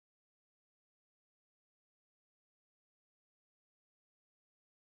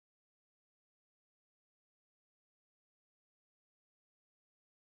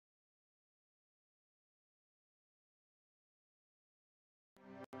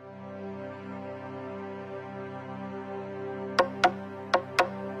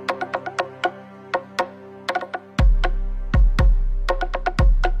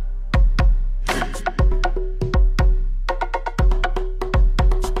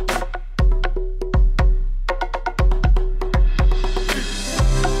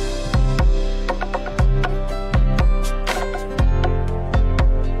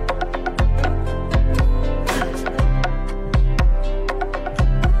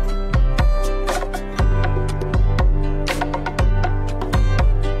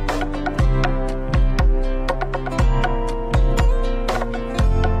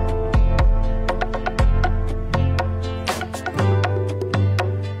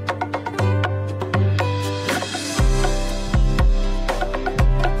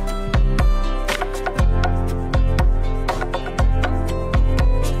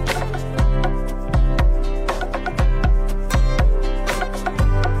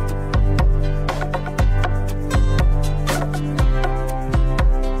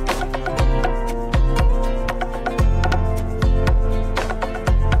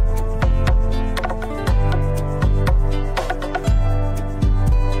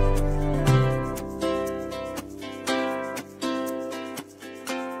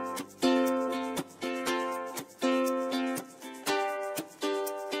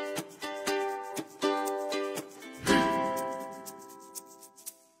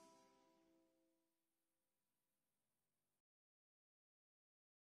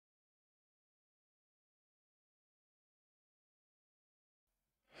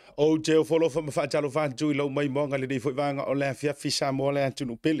O te o folofa ma whaatalo whaatu I lau mai monga le nei whaivanga o lea fia fisa mo lea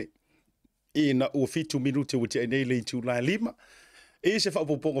tunu pele. I na ua fitu minute o te nei le tu la lima. E se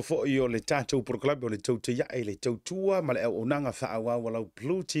whaapoponga fo I o le tātou proklabe o le tautai ia le tautua ma le au onanga whaawa walau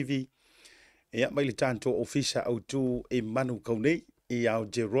Blue TV. Ia mai le tātou ofisa au tu e manu kaunei I au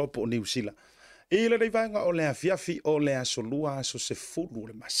je ropo o New Zealand. I le nei vanga o lea fiafi o lea solua so se fulu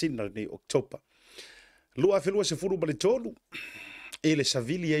le masina nei Oktober. Lua felua se fulu ma le tolu. E le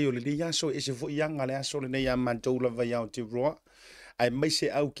savili e o le nei aso e se fo ianga le aso le nei a mantoula vai au te roa. Ai mai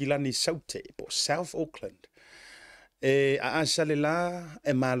se au kilani saute po South Auckland. E a asa le la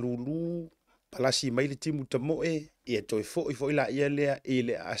e malulu palasi mai le timu tamoe e toi fo I la ia lea e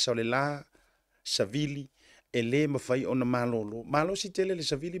le asa le la savili e le mawhai ona malolo. Malo si tele le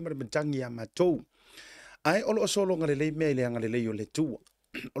savili ma le mantangi a matou. Ai olo solo ngale lei mea le ngale lei o le tua.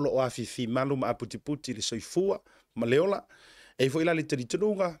 Olo o afifi malu ma aputi le soifua ma leola. E fo ila le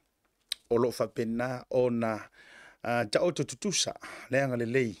taritununga o lo fa pena ona ta auto tutusa le anga le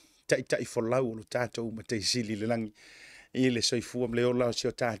lei tai folau lo tatou ma te sili le langi I le soifua ma leola o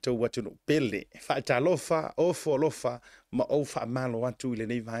sio tatou watu no pele fa ta lofa ofo lofa ma ofa malo atu le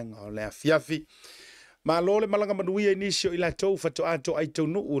nei vanga o le afiafi ma lo le malanga manuia inisio ila tou fa to ato ai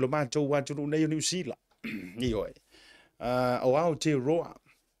tonu o lo matou watu no nei New Zealand io o au te roa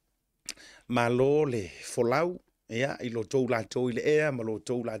ma lo le folau ia I lo tou latou I le ea, ma lo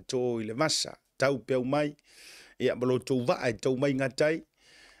tou latou I le masa, tau peo mai, ia ma lo tou vae tau mai ngatai,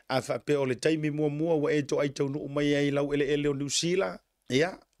 a wha peo le taimi mua wa e to ai tau nuu mai ai lau ele o New Zealand,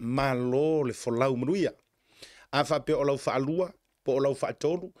 ia, ma lo le folau manuia. A wha peo lau wha alua, po lau wha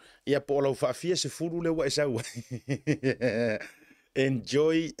tonu, ia po lau wha fia se furu le wa e sau.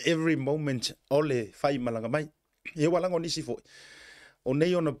 Enjoy every moment ole whai malanga mai. Ia walango nisi foi. O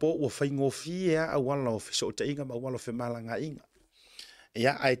nei ona po ua whaingofi ea a wala o fiso ta inga ma wala o whemalanga inga.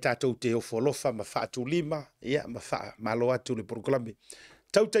 Ia ai tātou te o folofa ma whaatu lima, ia ma wha malo atu le proklame.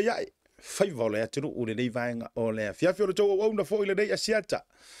 Tautai ai, whaiva o le atunu u le nei vaenga o le fiafi o le tau au na fo I le nei asiata.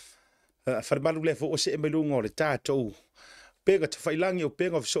 Wharmalu le fo o se e melunga o le tātou. Pega ta whailangi o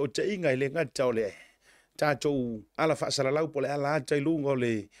pega o fiso ta inga I le ngata o le tātou ala whaasalalau po le ala ata I lunga o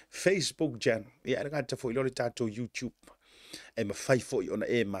le Facebook channel. Ia ngata fo I le tātou YouTube. E ma fai foi ona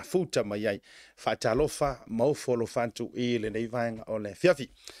e ma futa mai ai fa talofa ma folo fantu I le nei vaenga o le fiafi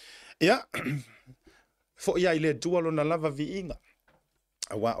ia fo ia ile dualo na lava vi inga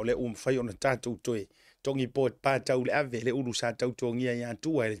awa ole fai ona tatu toe tongi pot pa tau le ave le ulu sa tau tongi ia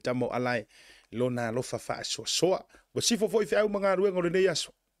tua le tamo alai lona lofa fa so wa sifo foi fe au manga ruenga le nei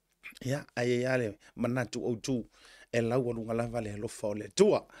aso ia ai ale manatu o tu e lau lu lava le lofa o le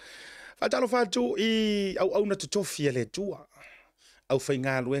tua Fatalo fatu I au na totofi le tua. Au fai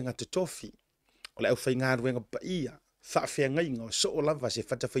ngā ruenga totofi. O le au fai ngā ruenga pa ia. Whaafea ngainga o so o lava se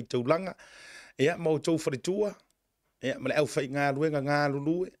fata fai taulanga. Ea mau tau wharitua. Ea ma le au fai ngā ruenga ngā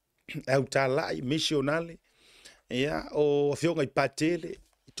lulue. Au tā lai, misionale. Ea o whionga I patele.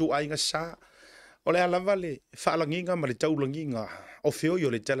 Tu ainga sa. O le alava le whaalanginga ma le taulanginga. O whioi o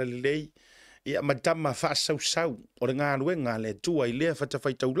le tala le lei. Ia matama fa sau o le ngā ruenga le tua I lea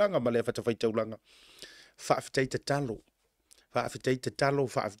whatawhai taulanga ma lea whatawhai taulanga whaafetai te talo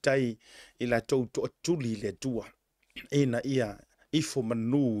whaafetai I la tau to atuli le tua ena ia ifo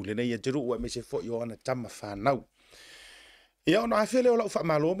manu le nei te rua me se fo I o ana tama whanau ia ona awhele o lau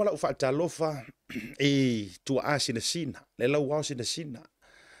whaamalo ma lau whaatalofa E tua asina sina le lau asina sina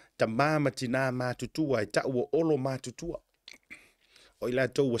ta mama tina mātutua E tau o olo mātutua o I la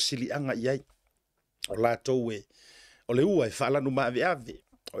tau wasili anga iai o la tau o le ua whaalanu ma ave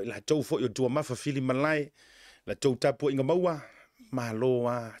o I la tau fo I o tua mafa fili malai la tau tapu inga maua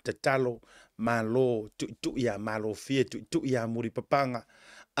maloa te talo malo tu ia malo fie tu ia muri papanga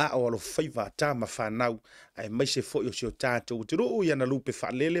a o alo whaiva tā ma whanau ai mai se fo I o sio tātou te roo ia na lupe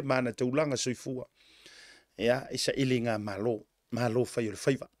whaalele mana taulanga soifua ia isa ilinga malo whai o le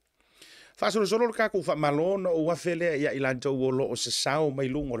whaiva Fasolo solo le kako fa malona o wafele ia ilanto o lo o se sao mai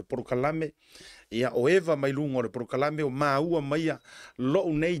lungo le prokalame ia o eva mai lungo le prokalame o maua mai lo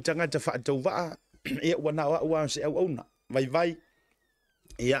nei tangata fa tau va ia wana wa se au ona vai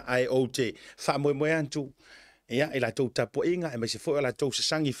ia ai o te fa mo antu ia ila tau tapo inga e mai se fo ila tau se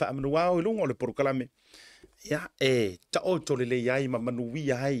sangi fa manuwa o lungo le prokalame ia ta oto le ai ma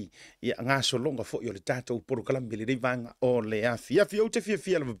manuia ai ia nga so longa fo yo le tatou prokalame le vanga o le afia o te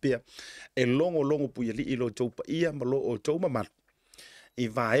fia le pea e longo pu ia li ilo tau pa ia ma lo o tau ma I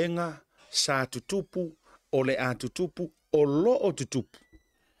vaenga sa tutupu o le a tutupu o lo o tutupu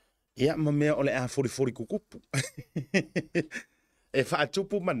ia ma mea o le a fori kukupu e fa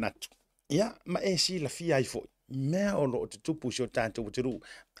tupu manatu ia ma e si la fia I fo mea o lo o tutupu so tatou te ru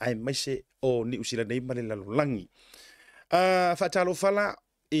ai mai se o ni usila nei male lalolangi. Whaatalo fala,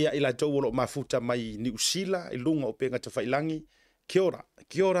 ia ila tau olo mafuta mai ni usila, ilunga o penga tawhailangi, kia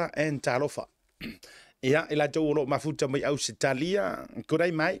ora and talofa. Ia ila tau olo mafuta mai Ausitalia,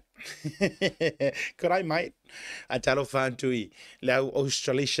 kurai mai, kurai mai, a talofa antui, lau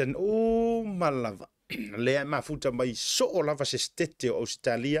Australasian, malava. Lea mafuta mai so o lava se stete o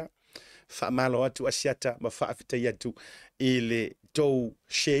Ausitalia, whaamalo atu asiata, ma whaafitai atu, ile tou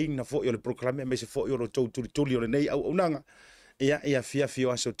shein na fo i o le proklame, me se fo i o le tou tuli o le nei au unanga, ia fia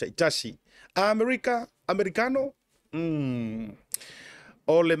aso taitasi. Americano,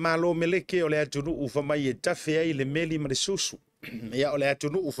 o le malo meleke o le atunu ufa mai e tafe ai le meli ma le susu, ia o le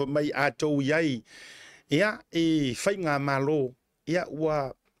atunu ufa mai atou iai, ia i whainga malo, ia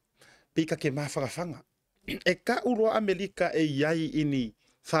ua pika ke mawhakawhanga. E ka urua Amerika e iai ini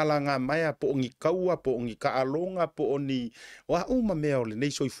falanga mai po ngi kaua, po ngi kaalonga, po ni wa uma mea o le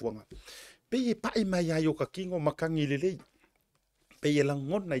nei soifuanga. Pe e pai mai ai o ka kingo makangi lelei. Pe e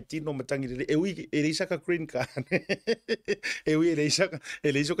langona i tino matangi lelei. Ewi e reisaka green card. Ewi e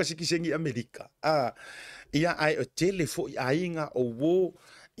reisaka sikisengi Amerika. Ia ai o tele fo i ainga o wo,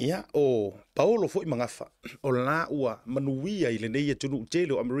 ia o Paolo fo i mangafa. O la ua manuia i le nei e tunu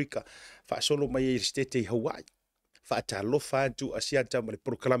tele o Amerika. Fa solo mai e stete i Hawaii. Whaatalofa atu asiata ma le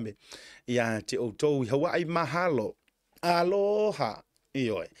proklame ia te outou i Hawaii mahalo. Aloha.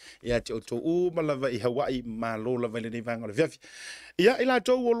 Ioi. Ia te outou malava i Hawaii malo lava le nei vanga le viafi. Ia ila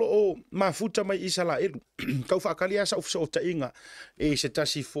tou olo o mafuta mai Israelu. Kau whaakali asa ufisa o tainga e se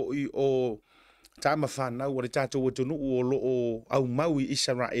tasi fo i o tama whanau o le tātou o tunu o lo o au mau i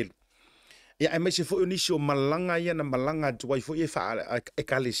Israelu. Ia e mai se fo i nisi o malanga ia na malanga tuwai fo i e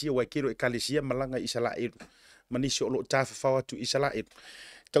ekalesia wa kero ekalesia malanga i Israelu. Manisi o lo tawhawha tu Israel.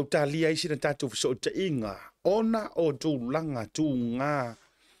 Tautai isi na tātou so te inga. Ona o tūlanga tū ngā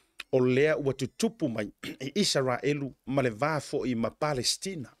o lea ua tutupu mai i Israelu ma le vāfo i ma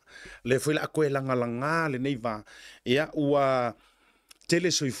Palestina. Le fuila a koe langa le nei vā. Ia ua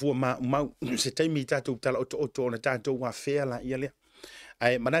tele soifua mau se taimi tātou tala oto na tātou wā whēla ia lea.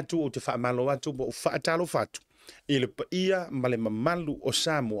 Ai manatu o te whaamalo atu mo o whaatalo whatu. I le paia ma le mamalu o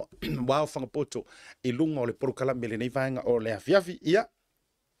Samoa wao whangapoto i lunga o le porokalame le nei vaenga o le afiafi ia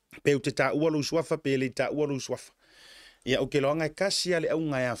peu te tā ua lu suafa pe le tā ua lu suafa ia o ke loanga e kasi ale au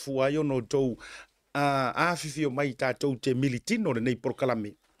ngai a fua yo no tou afifi o mai tātou te militino le nei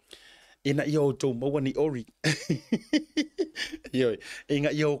porokalame ina ia o tou maua ni ori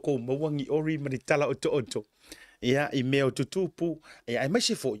inga ia o kou maua ni ori mani tala oto ia i meo tutupu ia ai mai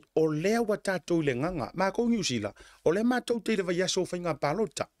se foi o lea wa tātou le nganga ma ko New Zealand o le mātou te le vaiaso whainga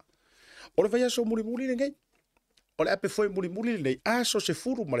palota o le vaiaso muri le ngai o le ape foi muri le nei aso se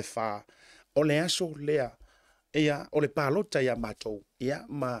furu ma le wha o le aso lea ia o le palota ia mātou ia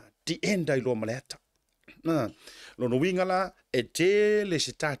ma di enda i loa maleata lono wingala e te le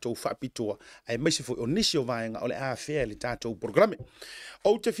se tātou whapitoa ai mai se foi o nisi o vaenga o le awhea le tātou programe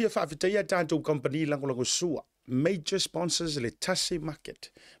o te fia whawhitaia tātou company lango sua major sponsors le Tasi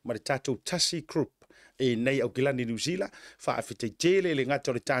Market ma le tātou Tasi Group e nei au kilani New Zealand whaafitei tele le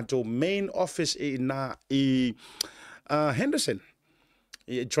ngata o le tātou main office e na i Henderson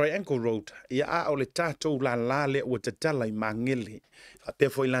i Triangle Road ia a o le tātou la le ua tatala i mangele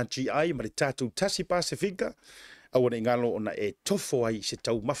whapefo i la GI ma le tātou Tasi Pasifika au na ingalo ona e tofo ai se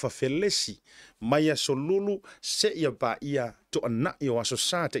tau mawhawhelesi mai a solulu se ia ba ia to ana i o aso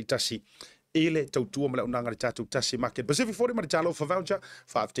sāta i tasi ele tautua ma le unanga le tātou Tasi Market Pacific 40 ma le tālo fa voucher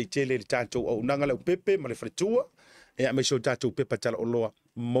whaafitei tele le tātou o unanga le pepe ma le whaletua e a meiso tātou pepa tala o loa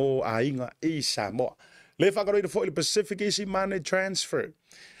mō a inga i Samoa le whakaroi fo le Pacific Easy Money Transfer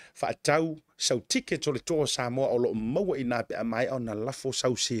whaatau sau ticket o le toa Samoa o lo maua i nā pe a mai au na lafo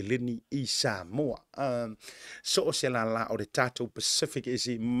sau se leni i Samoa so o se la o le tātou Pacific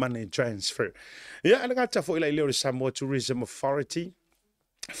Easy Money Transfer ia ana ngata fo ila i leo le Samoa Tourism Authority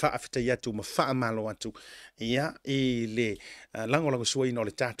whaafitai atu ma whaamalo atu ia i le langolango suaina o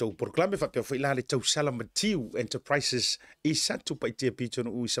le tātou proklame whapea whaila le tausala Matiu Enterprises i satu pa i tia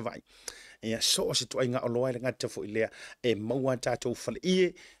pitonu ui savai ia so o se tuainga o loa le ngata fo ilea e maua tātou whale ie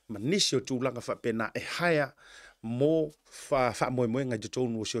ma nisi o tūlanga whapea na e haia mō whaamoemoe ngai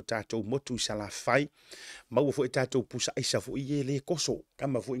tutonu o seo tātou motu i sala whai maua fo i tātou pusa aisa fo i le koso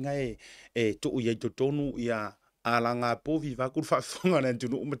kama fo i ngai e tuu iai tutonu ia alanga povi va kur fa fonga na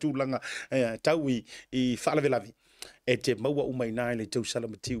tunu umatulanga tau i whaalawe e te maua umai nai le tau sala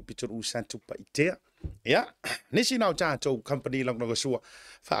Matiu pitonu u santu pa itea ia nisi nau tātou company langolango sua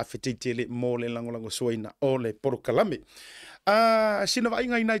whaafetei tele mō le langolango sua ina o le porokalame sina vai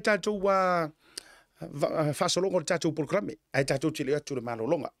ngai nai tātou whasolonga o le tātou polokalame, ai tātou tile atu le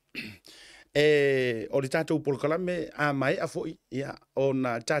malolonga. O le tātou polokalame, a mai a foi, ia, o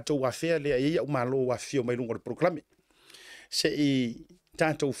na tātou wafea lea ia o malo wafio mai lungo le polokalame. Se I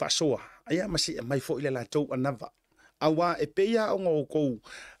tātou whasoa, ia masi mai foi le lātou anava. Awa e peia o ngā o kou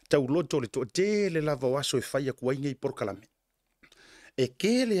tau loto le to te le lava waso e whaia kuainga I polokalame. E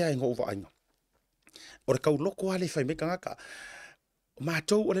ke lea e ngā uwa ainga. O le kau loko ale whai meka ngaka. O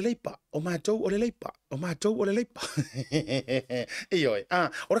mātou o le leipa, o mātou o le leipa, o mātou o le leipa. Ioi,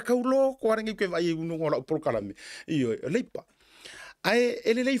 o le kau loko arengi ke vai unungo la polokalame. Ioi, o leipa. Ai,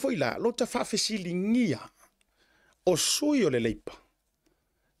 e le leifo ila, lota whawhesili ngia o sui o le leipa.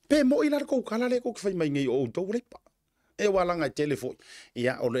 Pe mo ila kou kala le kou kwhai mai ngai o tau leipa. E walanga I telefoi.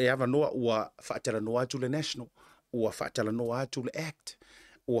 Ia, o le ewa noa ua whaatara noa atu le National, ua whaatara noa atu le Act,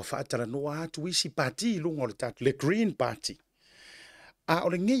 ua whaatara noa atu isi party lungo le tatu, le Green Party. A o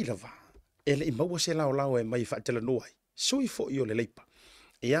le ngei lava, e le I maua se lao e mai whaatara noa I. Sui fo I o le leipa.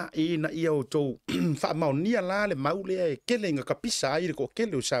 Ia, I na ia o tau whaamaunia la le maulea e kele inga kapisa aire ko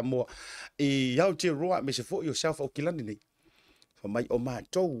kele o Samoa I Aotearoa me se fo I o South Auckland nei. Fa mai o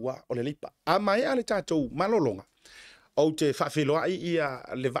mātou wa o le leipa. A mai a le tātou malolonga. O te whawhiloa ia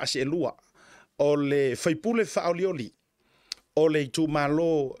le vasi e lua. O le whaipule whaolioli. O le tu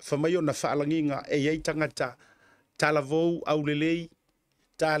malo whamai o na whaalanginga e iei tangata talavou au lelei,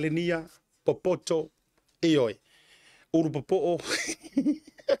 tālenia, popoto, e oi. Urupopo.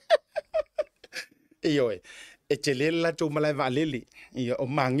 E oi. E te lela tau malai valeli. Ia o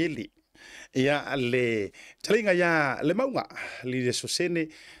mangeli. Ia le taringa ia Lemauga Lydia Sosene.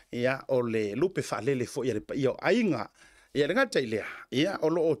 Ia o le lupe whalele fo ia le pa ia o ainga. Ia le ngata ilea. Ia o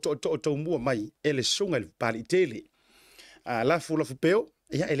lo o tau mua mai. E le sunga le Papali'itele Lafulafu Peo.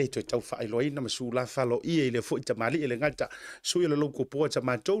 Ia ele to tau whaeloina masu la whalo ia ele fo ita mali ele ngata. Sui le loko poa ta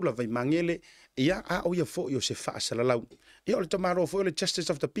mātou la vai mangele. Ia a o ia fo i o se whaasalalau. Ia o le tamaro fo le Justice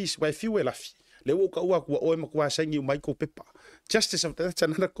of the Peace. Wai fiu e lafi. Le woka ua kua oe makua saingi o Michael Pepa. Justice of the, that's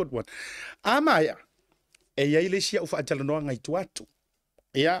another good one. Amaya. E ia ile sia ufa atalanoa ngai tuatu.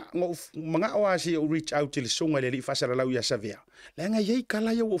 Ia mga oasi o reach out til sunga le li whasalalau ia Savea. Le ngai iei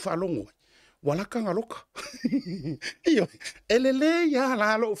kala ia o whalongo. Walaka ngaloka. Iyo, elele ya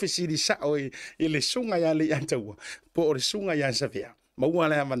lalo ofisiri sa o ile sunga ya Leiataua. Po o le sunga ya Savea. Maua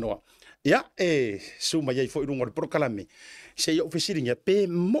le amanoa. Ya suma ya fo irungo le polokalame. Se ya ofisiri ya pe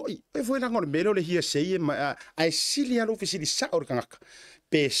moi. E fo irungo le melo le hia se ai sili ya ofisiri sa o kangaka.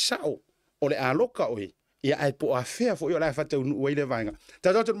 Pe sa o le aloka oi. Ia ai po afea fo yo la fata u ile vanga.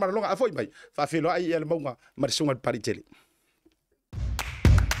 Ta toto marlonga a foi mai. Fa filo ai ele monga mar sunga paritele.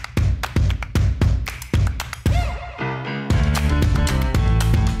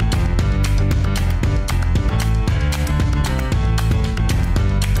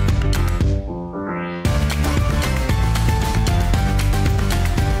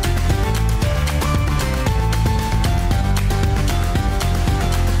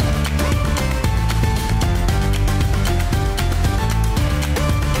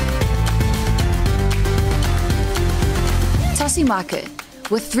 Market.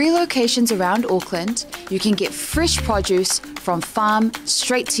 With 3 locations around Auckland, you can get fresh produce from farm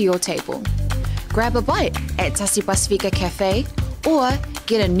straight to your table. Grab a bite at Tasi Pacifica Cafe or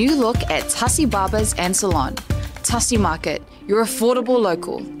get a new look at Tasi Barbers and Salon. Tasi Market, your affordable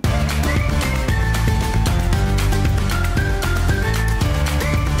local.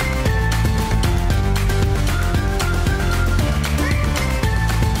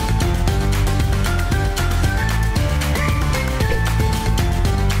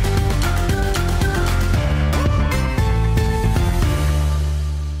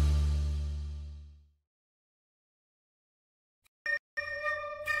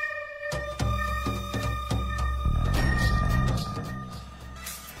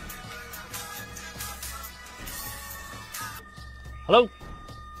 Hello?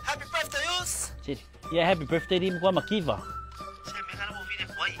 Happy birthday, Us! Yeah, happy birthday di mo makiva. Se me kana mo vine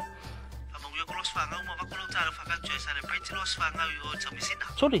kwai. Ama uya ko los fanga mo vakulo talo fakacho celebrate los fanga o tamisina.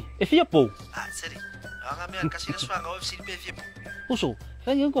 Sorry, e fia po. Seri. Anga me kasi los fanga o silpe fia po. Uso,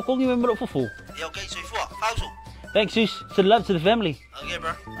 kan yung ko kongi member fufu. Yeah, okay, so ifo. Pauso. Thanks, sis. Send love to the family. Okay,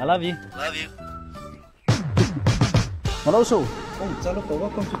 bro. I love you. Love you. Manoso. Oh, talo po,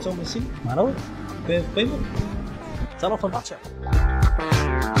 welcome to Thomasin. Mano? Peo. Talo for matcha.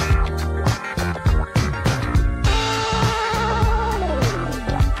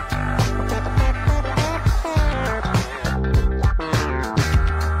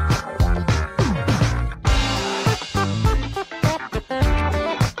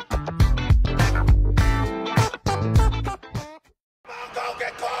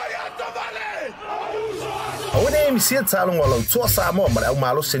 mi sia talong wala tua Samoa ma au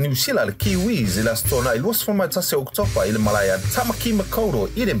malo se New Zealand le Kiwis i la stona i luas forma tase Oktoba i le Malaya Tamaki Makaurau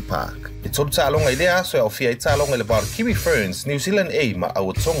Eden Park. I tolu talong i lea so au fia I talong i le bar Kiwi Ferns New Zealand A ma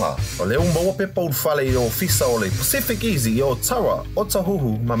au tonga. O leo maua pe paul fale I o fisa o le Pacific Easy I o Tawa o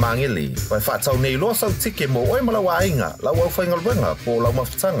Tahuhu ma Mangili. Vai whaatau nei loa sau tike mo oi mala wainga lau au whaingalwenga po lau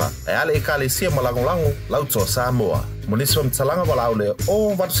mafutanga. E ale e kale sia malangolango lau toa Samoa. Moniswa mtalanga wala au le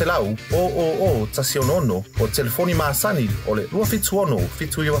o Varselau o tasionono o telefoni maasani o le lua fituono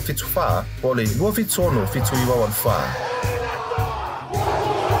fitu iwa fitufa o le lua fituono fitu iwa wanfa.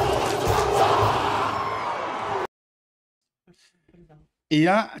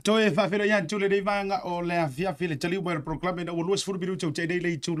 Ia, toe whawhira ia tūle rei vanga o lea whiawhile taliu mai proklame na o luas furubiru tau te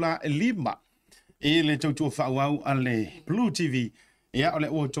nei tūla lima. E le tau tua whauau a le Blue TV. Ia, o le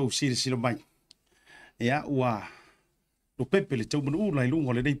o tau siro mai. Ia, ua no pepe le tau manu ula I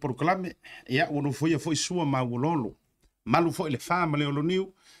lungo le nei proklame. Ia, ua no fuia foi sua mau lolo. Malu foi le whama le olo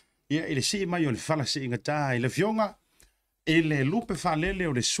niu. Ia, ele si mai o le whala si ingata I le fionga. E le lupe whalele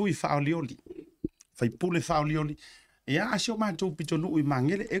o le sui whaolioli. Fai pule whaolioli. Ia asio mātou pito nuu I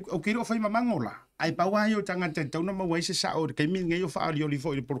mangele o kiro fai mamangola ai paua yo tangata tau na mawai se sao kai minga yo fa ali oli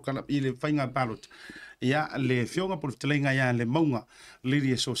fo I porkala I le fainga balot ia le fionga por telenga ia le Lemauga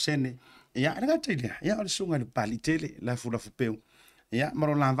Lydia Sosene ia nga tele ia o sunga le Papali'itele Lafulafu Peo ia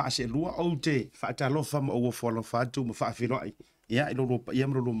maro la va se lua o te fa ta lo fa o fo lo fa tu mo fa filo ai ia I lo ia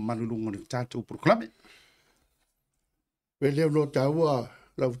maro malulungo le tatu porklame Vele lo taua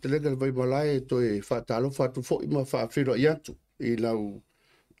lau telega le vai malai to e whaatalo whatu fo ima whaafiro I atu I lau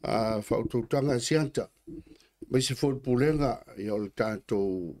whaututanga sianta. Mai se fo pulenga I o le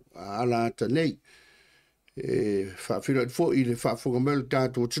tātou ala ata nei. Whaafiro fo I le whaafunga mea le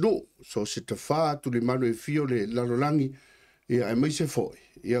tātou tino. So se ta whaatu le manu e fio le lalolangi. Ia ai mai se fo.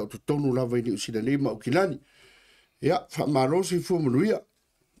 Ia o tutonu lava I ni usina lima o kilani. Ia whaamaro se fu manuia.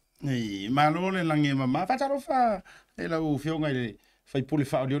 Ei, malo le langi mama whaatalo wha e lau fionga I le fai pule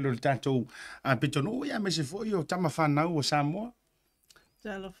whaoli le tātou a pitonu ia me se foi o tama whanau o Samoa.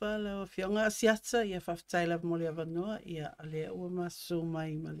 Talo whala o fionga asiata ia whaftaila mole a wanoa ia alea ua maso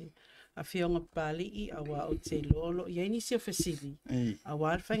mai male a fionga Papali'itele o te lolo ia ni se fasili. A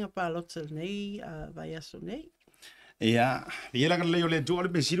wār whainga pālota nei a vai aso nei. Ia, ia langa leo le tu ole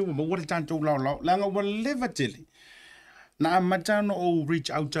besiru mo wale tātou lau langa wale vatele. Na matano o reach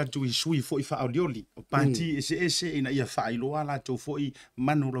out to I sui fo I whaolioli. O pāti ese ina ia whailoa la tau fo I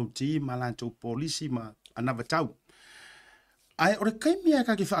manu rauti ma la tau polisi ma anawa tau. Ai ore kai mea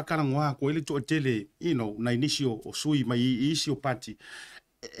ka ki whaakarangoa ko ele to tele, na inisio o sui mai I isi o pāti.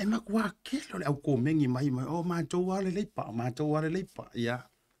 E makua kelo le au ko mengi mai o mātou wale leipa, ia.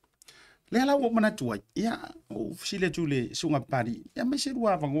 Le ala o manatuai, ia o sile tu le sunga pari, ia mai se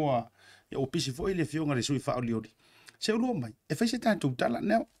rua vangoa, ia o pisi fo ile fionga le sui whaolioli. Se ulo mai, e fai se tātou tala,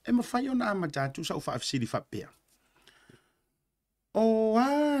 neo, e mawhai o na ama tātou sa uwha afsiri whapea. O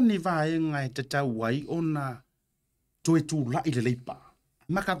ni vaenga e te tau wai o na toe tū la I le leipa.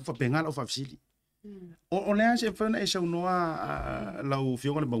 Maka ku whapea ngala o whafsiri. O lea se whana e sau noa lau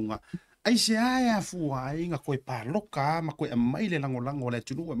fionga le maunga. Ai se aia fuai nga koe pāloka, ma koe amai le langolango le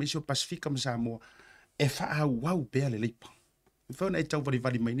tunua, me se o Pasifika ma Samoa, e wha au pea le leipa. Whana e tau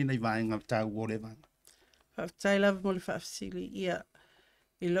vari mai nina I vaenga tau o le vanga. Whaftaila mole whaafsili ia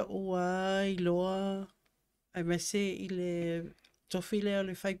I la ua I loa ai mese I le tofile o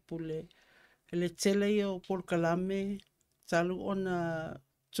le whaipule le tele o polkalame talu ona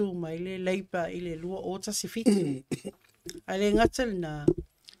tū mai le leipa I le lua o tasifiti ai le ngatal na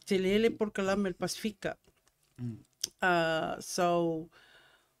tele le polkalame le Pasifika so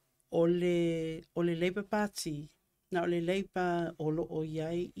o le leipa party na o le leipa o lo o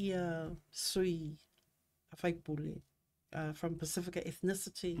iai ia sui a whaipule from Pacifica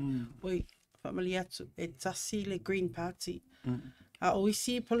ethnicity. Oi, whamali atu, e tasi le Green Party. A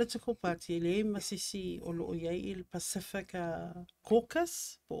oisi political party, le masisi o lo iai il Pacifica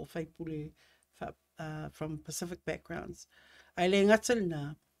caucus, po o whaipule from Pacific backgrounds. Ai le ngatal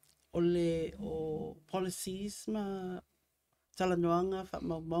na, o policies ma talanoanga,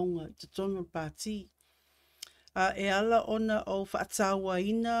 whamaumaunga, te tono party. E ala ona o whaatawa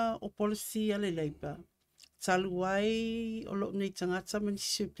ina o policy ale leipa. Taluai o lo nei tangata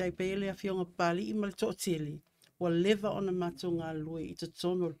manisi tai pele a fionga pali I mal to tele. Wa leva ona matunga lui I te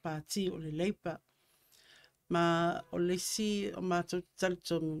tono o pāti o le leipa. Ma o lesi o mato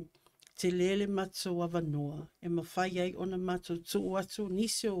talitonu te lele mato wavanoa. E mawhai ai ona mato tu atu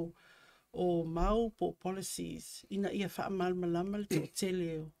nisio o mau po policies. Ina ia wha malmalama le to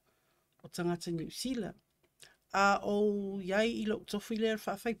tele o tangata New Zealand. o iai I lo tofu lea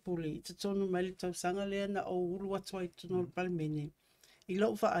whawhaipuli, te tonu mai le tausanga lea na o uru atua I tunu palimene. I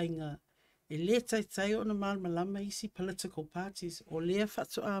lo whainga, e lea tai o na malmalama isi political parties, o lea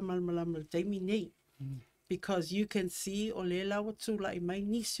whatua malmalama le taimi nei. Because you can see o lea lawa tula I mai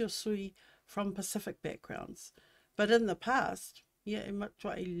nisi o sui from Pacific backgrounds. But in the past, yeah, e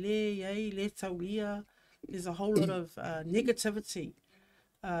matua I le taulia, there's a whole lot of negativity.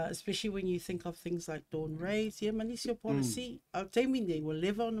 Especially when you think of things like Dawn Rays, yeah, manisio policy. Au teimi nei, wa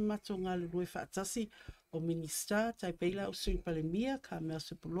lewa o na mato ngā luloi whaatasi o minister, tai peila o sui palemia, ka mea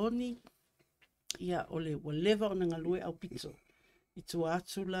supuloni. Ia, ole, wa lewa o na ngā lue au pito. I tua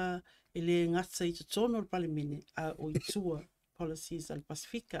atula, e le ngata I tono o palemene, o I tua policies al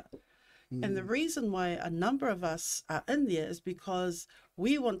Pasifika. And the reason why a number of us are in there is because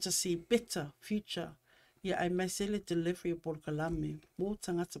we want to see better future. Ia ai mai sele delivery o Polkalame mo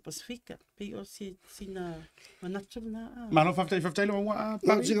tangata Pasifika. Pe o sina manatu na. Mano whaftai lo wa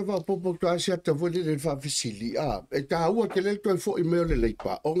Pa singa fa popo to asia ta vole le fa fisili. E ta ua ke le to fo email le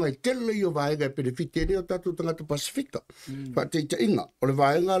leipa. O ngai tele yo vaega benefit ne o tatu tangata Pasifika. Fa te inga. O le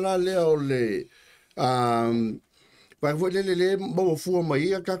vaega la le o le pa vole le mo fu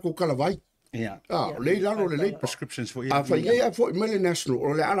mai ka ko kala vai. Yeah. Le lalo le leipa. Prescriptions for Fa ia fo email national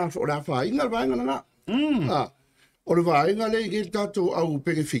o le ala o la fa inga vaega na. O le vaenga le ke tato au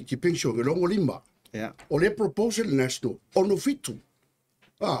benefit pension ke longo lima. Yeah. O le proposal national o no fitu.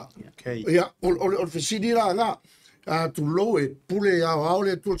 Okay. Ya, o fasidi la nga tu loe pule au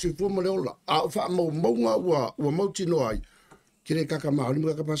le tu si fuma le ola. Fa mo monga wa mauti no ai. Kire kaka ma ni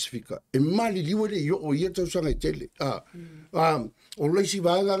kaka Pasifika. E mali liwe le yo o yeto sanga tele. O le si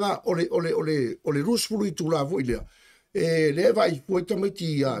vaenga nga o le rusfulu tu la vo ile. Le vai foi tamai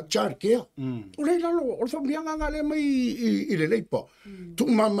ti charke o le lalo o famia nga le mai I le leipa tu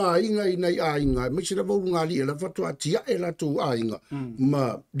mama inga ina inga me sira vo nga li la fatu atia e la tu inga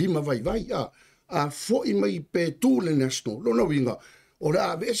ma lima vai a fo I mai pe tu le national lo no inga o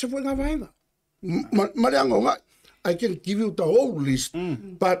la ve se foi nga vai ma le nga I can give you the whole list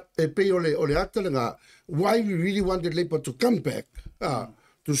but pe o le atala why we really wanted leipa to come back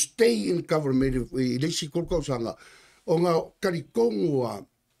to stay in government le si kolko sanga o ngā karikongo a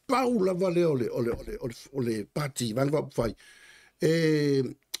paula vale ole pati vanga fai e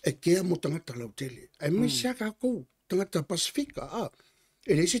kea mo tangata lau tele ai me sia ka ko tangata Pasifika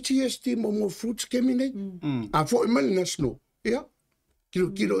e le si TST mo fruits kemi nei a fo e mali national ia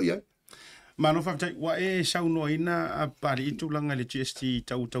kilo ia Mano whaftai, wa e sauno ina a pari itu langa le GST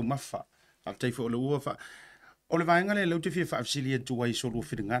tau mafa. Whaftai fo le ua wha. O le vaenga le lau te fia whaafsili atu ai solo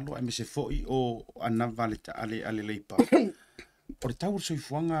whiringalo, ai me se foi o ana vale ta ale leipa. O le tau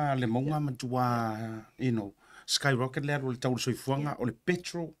soifuanga le maunga matua, skyrocket le o le tau soifuanga o le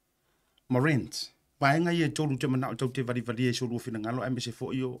petrol marent. Vaenga i e tolu te mana o tau te vari e solo whiringalo, ai me se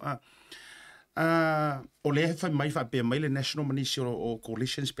foi o o le whai mai whape mai le National Ministry o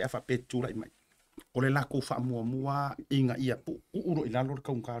Coalitions pe a whape tūra I mai. O le lako wha mua inga ia pu uro I lalo le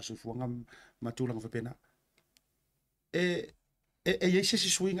kaunga soifuanga matulanga whapena. Se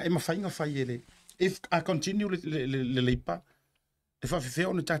swing e mawhainga whai ele. If I continue le leipa, e whawhiwhea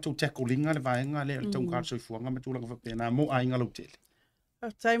o na tātou takolinga le vaenga le tau kārsoi fuanga matulanga whapena mo ainga lau tele.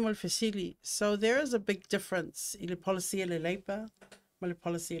 Time will facility. So there is a big difference I le policy le leipa, ma le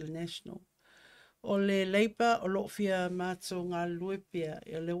policy le national. O le leipa o lo fia mātou ngā luepia,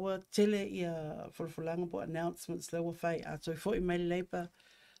 I lewa tele ia whalawhalanga po announcements lewa whai ato I fo I mai le leipa,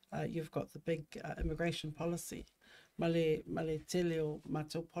 you've got the big immigration policy. Male tele o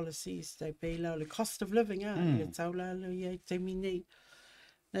mātou policies, te peila o le cost of living, le taula lo iai te mini.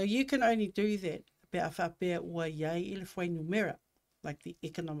 Now you can only do that, pe a whapea ua iai I le whai numera, like the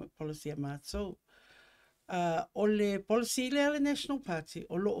economic policy a mātou. O le policy le National Party,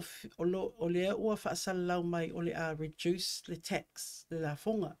 o le ua whaasala lau mai o le a reduce le tax, le la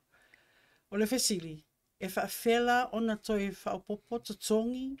fonga. O le whesili, e whaafela ona toi whaapopo to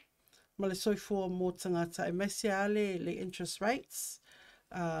tongi, ma le soifua mō tangata e mesia ale le interest rates.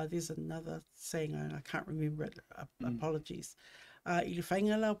 There's another saying, I can't remember it, apologies. I le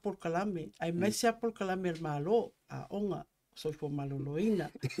whainga la Polkalame, ai mesia Polkalame el malo, onga, soifua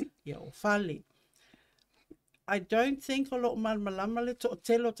maloloina, ia o whale. I don't think a lot of malmalama le to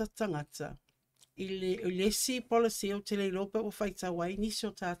telo ta tangata. I le si policy o te le lope o whaita wai, nisi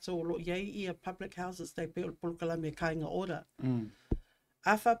o tātou o lo iei I a public houses te pe o Polkalame kainga ora.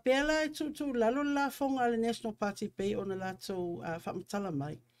 A whapela e tutu lalo la fonga le National Party pe o na lato whamatala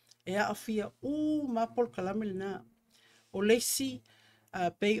mai. E a awhia ma Polkalame le nā. O lesi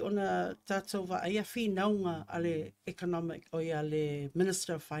pe o na tātou wa ai a whi naunga ale economic o ia le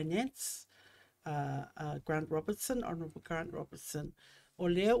Minister of Finance. Grant Robertson, Honourable Grant Robertson. O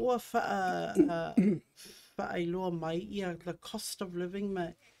lea ua whaailoa mai ia the cost of living ma.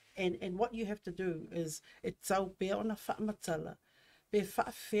 And what you have to do is it's au pea ona whaamatala. Pe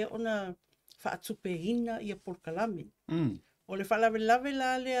whaawhea ona whaatupehina ia Polokalame. O le whaalawe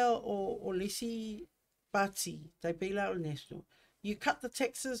la lea o lesi party, tai pela o national. You cut the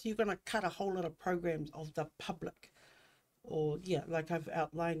taxes, you're going to cut a whole lot of programs of the public. Or, yeah, like I've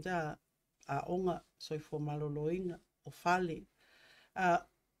outlined, onga, so for maloloina, o whale.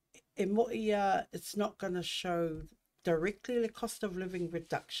 E mo ia, it's not going to show directly the cost of living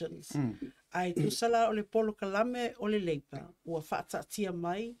reductions. Ai tusala o le Polokalame o le leipa, ua whaatatia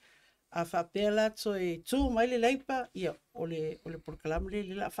mai, a whaapela to e tū mai le leipa, ia, o le Polokalame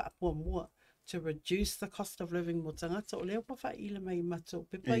le la whaapua mua, to reduce the cost of living mo tangata, o leo pa whaile mai mato,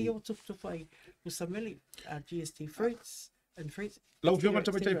 pepa i o tukutuku ai usameli, GST fruits and fruits. Lau whionga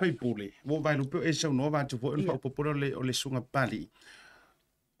tapai tai pai pule, wo vai lupu e sau noa vātu po ilfa upopura o le sunga pali.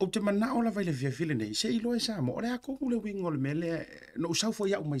 O te mana o la vai le whiawhile nei, se ilo e Samoa, o le ako ule wingo le mele, no usau fo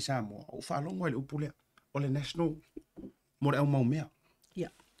iau mai Samoa, o whaalongo e le upule o le national, mo le au mau mea.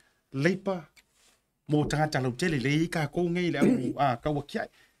 Leipa, mo tangata lau tele, le i ka kou ngei le au kaua kiai.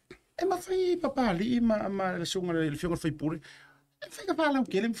 E ma whai papali ma le sunga le whionga whai pule, e whai ka whalau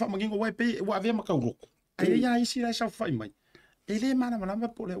kele, mwha mangingo wai pe, wa avea ma kauroko. Ai ia isi lai sau whai mai. E le mana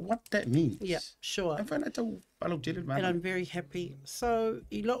malama po le what that means. Yeah, sure. E whai na tau palau tele mana. And I'm very happy. So,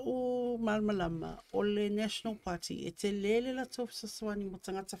 I lo'u malmalama o le National Party, e te lele la tō saswani mo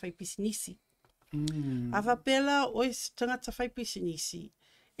tangata whai pisinisi. A whapela ois tangata whai pisinisi,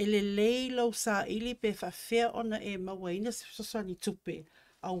 e le lei lau sa ili pe whawhea ona e mawaina saswani tupe,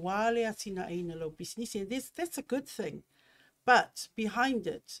 a wale atina aina lau pisinisi. And that's a good thing. But behind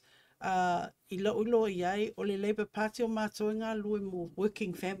it, I lo'u iai o le Labour Party o mātua ngā lue mo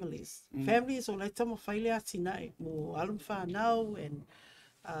working families. Families o lai tamo whaile atinai, mo alum whanau and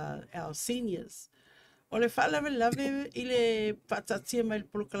our seniors. O le whaalawe i le patatia mai le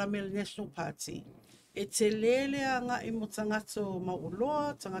Polokalame le National Party. E te lele a ngā i mo tangato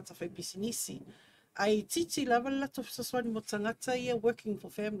mauloa, tangata whai pisinisi. Ai titi lawa lato saswani mo tangata ia working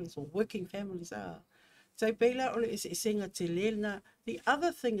for families or working families are. Tai peila ole is isenga te lena. The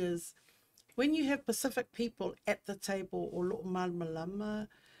other thing is, when you have Pacific people at the table, o lo malmalama,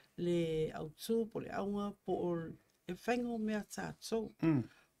 le autu, po le aunga, po o e whaingo mea tātou.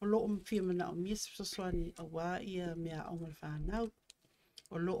 O lo whia mana o mies saswani a wā ia mea aunga le whanau.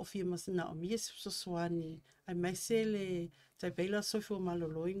 O lo whia mana o mies saswani, ai mai se le tai peila soifo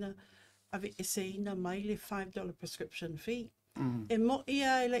maloloina, ave eseina mai le $5 prescription fee. E mo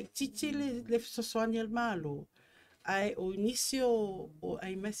ia e like titi le saswani al malo. Ai o inisio o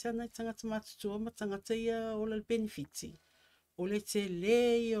ai mese ana tangata matutua ma tangata ia o le benefiti. O le te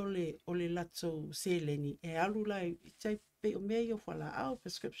lei o le lato seleni. E alu lai tai pe o mea i o whala au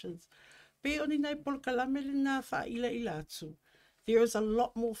prescriptions. Pe o ni nei Polokalame le nā whaila i latu. There is a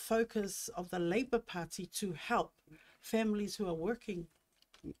lot more focus of the Labour Party to help families who are working.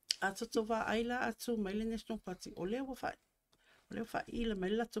 Atoto wa aila atu mai le National Party. O lea wa whaila mai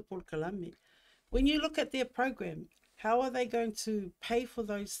lato Polokalame. When you look at their program, how are they going to pay for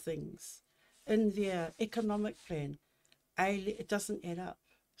those things in their economic plan? It doesn't add up.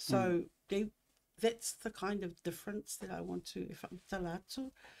 So that's the kind of difference that I want to, if I'm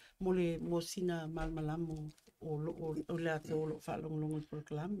talatu, mo sina malmalamo o le ate o lo whaalonglongo i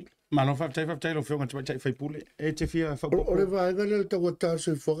Polokalame. Malo whaptai lo whionga tapai tai whai pule. E te whia whapoko. O le vāenga le taua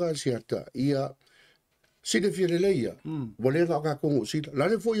tāsui whakasiata ia sile fia le leia. Wale ngā kakongo sila.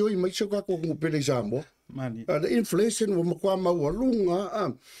 Lale fo ioi maisa kakongo pele Samoa. Mani. The inflation wa makua maua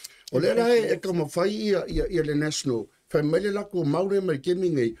lunga. O le rai e ka mawhai ia le national. Whai maile lako maure mai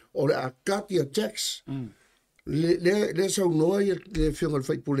kemingai o le akati a tax. Le sau noa ia le whionga le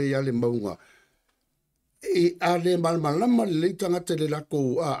whaipule ia le maunga. E a le malmalama le leitangata le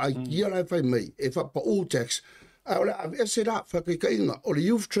lako ai kia lai whai mai e whapa all tax. O le avese la whakaikainga o le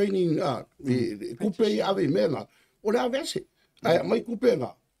youth training kupe i ave menga. O le avese. Ai mai kupe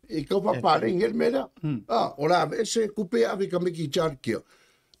nga. E kau whapare ngel mera. O le avese kupe ave kamiki charkia.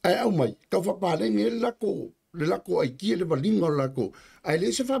 Ai au mai. Kau whapare ngel lako. Le lako ai kia le walinga o lako. Ai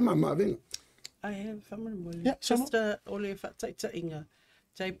le se whamama venga. I have whamana just o le whataita inga.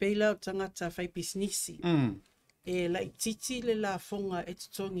 Tai peila o tangata whai pisnisi. E lai titi le la fonga e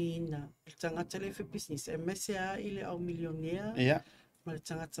tutongi ina. E tangata le whai pisnisi. E mesea i le au millionaire. Ma le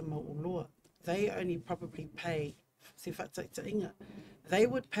tangata mauloa. They only probably pay, se whataita inga. They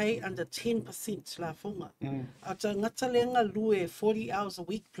would pay under 10% la fonga. A tangata lenga lue 40 hours a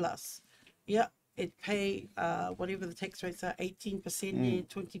week plus. It pay whatever the tax rates are, 18%,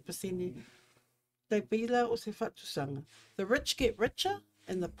 20%. te pila o se whatusanga. The rich get richer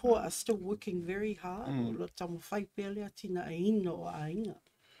and the poor are still working very hard. O lo tamu whai pea lea tina a ino o a inga.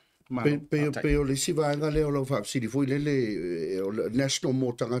 Peo le sivaenga leo lo whaapsiri fui lele national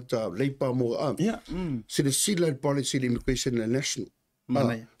mo tangata leipa mo a. Se le sila le policy le immigration le national.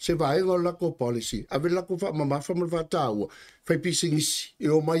 Se vaenga lako policy. Ave lako wha mamafa mo whataua. Whai pisingisi. E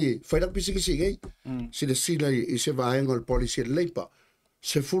o mai e. Whai lako pisingisi ngei. Se le sila i se vaenga le policy le leipa.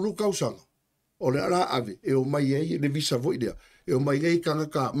 Se furu kausanga. O le ara ave. E o mai e le visa voi lea. E o mai ngei kanga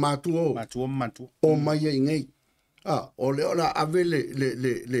ka mātua o. Mātua. O mai e ngei. O le ora ave le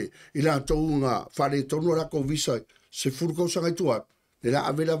ila tau nga whare tonu rako visa se furu kausanga i tua. Le la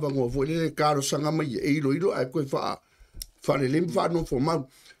ave la vango voi le karo sanga mai e ilo ai koe whare lem whano for mau.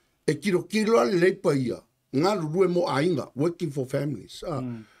 E kilo ale leipa ia. Ngā lulue mo ainga, working for families.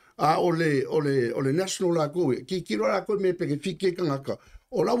 O le national la koe, ki kilo la koe me peke whike kangaka.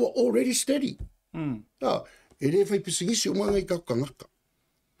 O la wa already steady. E le whai pisingisi o mga i kangaka.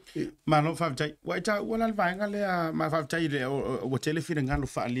 Malo whawtai, waita wala vaenga lea ma whawtai le o tele whira ngalo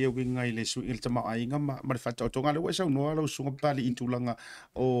whaalia ui ngai le sui il tamau ainga ma le whatau tonga le waisau noa lau sunga pali intulanga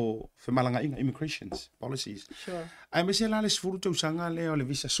o whemalanga inga immigrations policies. Sure. Ai me se la le sfuru tau sanga le o le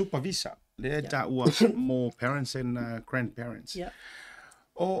visa, super visa, le ta ua more parents and grandparents. Yeah.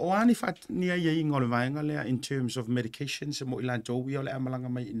 O ani what nia ia inga o le vaenga lea in terms of medications mo ilan tōwi o le amalanga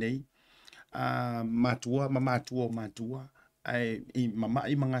mai nei matua. Mama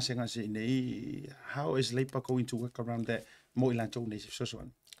I manga se nei, how is Leipa going to work around that? Mo ilantou nei sosoan.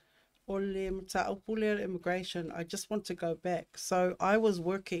 O le mataupule immigration, I just want to go back. So I was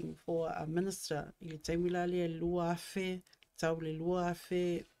working for a minister I le taimilale Bluwave, tau le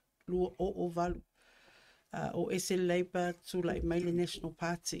Bluwave, lua o valu. O ese Leipa tu lai mai le National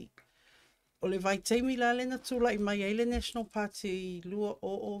Party. O le vai taimilale na tu lai mai le National Party, lua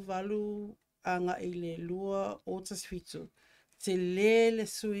o valu anga I le lua o tasfitu. Te le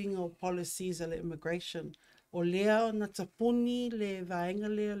suinga o policies le immigration. O lea o na tapuni le vaenga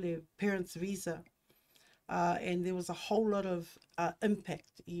le parents visa. And there was a whole lot of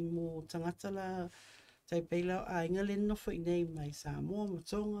impact I mo tangata la te peila a inga le nofo I nei mai Samoa,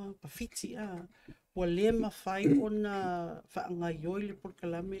 Matonga, Pawhiti Wa lea mawhai o na whaanga ioi le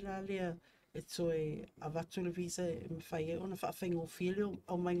porkalame la lea e toi a watu le visa e mawhai e o na whaafengo whilio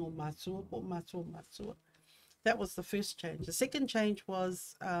au mai ngō mātua po mātua. That was the first change. The second change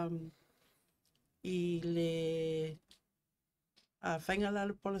was I le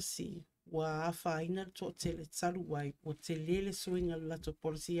whaingalala policy wa whaina to te le talu wai o te lele suinga lato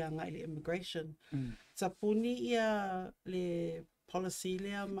policy a ngai le immigration. Tapuni ia le policy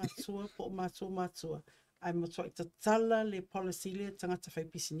lea matua po matua. Ai matua I tatala le policy lea tangata whai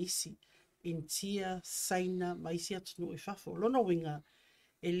pisinisi in tia saina maisia tunu I whafo. Lona winga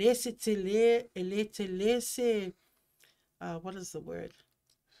elese te le se what is the word?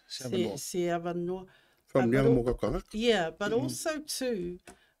 Se avanoa. Yeah, but also too,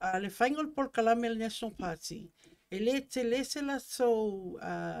 le whaingol polkalame le National Party, ele te le se la so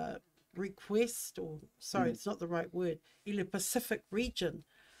request, or sorry, it's not the right word, I le Pacific region,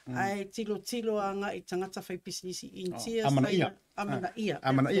 ai tilo anga I tangata whai pisinisi in tia Amanaia.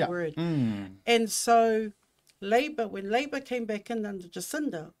 That's the word. And so, when Labour came back in under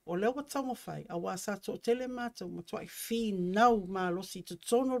Jacinda, o leo wa tamawhai, a wasa to tele mātou, ma tuai whi nau mā losi to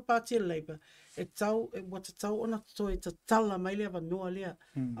tono Party of Labour, e wa te tau ona toi te tala mai lea wanoa lea,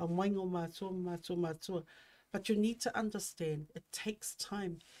 a maingo mātua. But you need to understand, it takes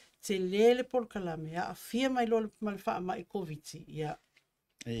time. Te lele polkalame, a fia mai lole malwha mai COVID, yeah.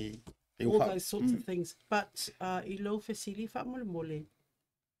 All those sorts of things. But I lo fesili wha mole,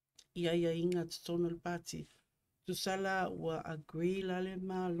 ia inga to tono Party. Tusala wa agree lale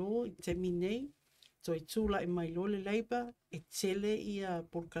malo I te minei, to I tūla I mai lole Labour, e tele ia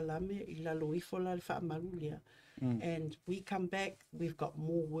porkalame I lalo ifo lale whaamalulia. And we come back, we've got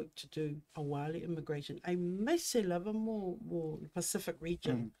more work to do, a wale immigration. I may se lava more Pacific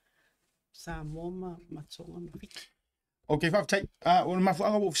region. Samoa, Matonga, Mawhiti. Okay, whawtai, o na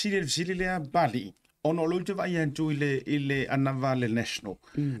mafuanga wo fisili lea Bali, ono lo te vai antu I le anava le national.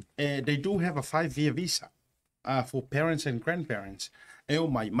 They do have a 5-year visa. For parents and grandparents. O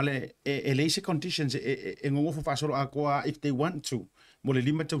mai, male leise conditions ngofo fasolo a koa if they want to. Mole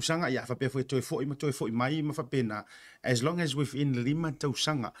lima tausanga ia fa pe foi toi mai ma fa pena as long as within lima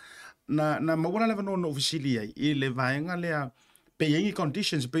tausanga. Na mawala leva no officially I le vaenga le paying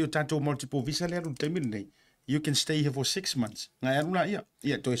conditions pe tato multiple visa le ru terminate. You can stay here for 6 months. Nga runa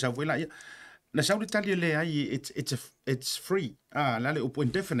ia toi sa voila ia. Na saudi tali le ai it's free. La le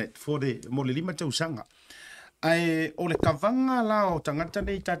indefinite for the mole lima tausanga. Ai, o le kavanga la o tangata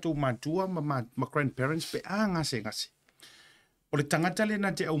nei tatou matua ma grandparents pe ngase. O le tangata le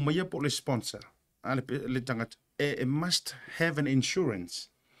na te au maia po le sponsor. Le tangata. It must have an insurance.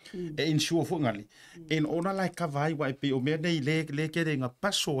 Insure fo ngali. En ona lai kavai wa pe o mea nei le kere nga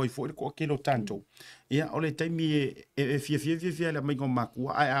paso ai fo le ko kelo tanto. Ia o le taimi fia le mai ngo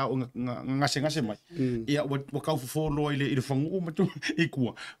makua ai o ngase mai. Ia wa kau fo lo ile fangu matu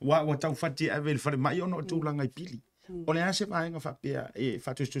ikua. Wa tau fati ave le fale mai ono tu langa pili. O le ase mai nga fa pe e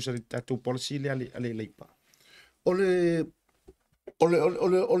fatu stu sa tatu policy le ale leipa. Ole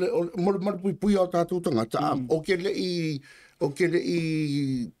mo pui o tatu tangata. O ke le i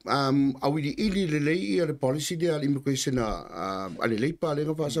awiri ili le lei i le policy le al immigration ale leipa le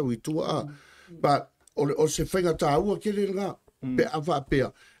nga fasa witua. But o se whainga tā ua ke le nga pe awa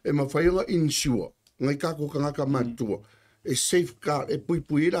pea e mawhainga insure ngai kako kangaka matua e safeguard e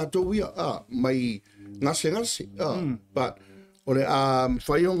pui la tau ia mai ngase but o le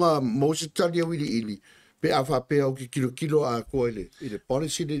whainga mositari awiri ili pe awa pea o ki kilo a koe i le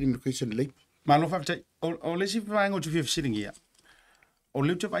policy le immigration leipa. Malo whakatai, o le si whainga o tu fia sitting ia. O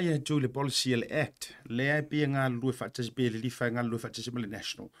leu te vai e tu le policy le act, le ai pia ngā lue whaktasi pia le liwhai ngā lue whaktasi le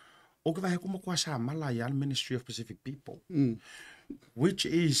national. O ka vai kuma kwa sa mala ya Ministry of Pacific People. Which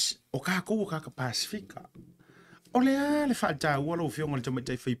is o ka ko ka Pacifica. O le a le whata ua lo fionga le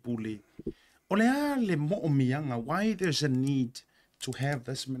tamatai whaipule. O le a le mo o mianga, why there's a need to have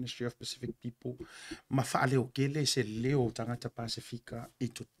this Ministry of Pacific People. Ma wha leo kele se leo tangata Pacifica i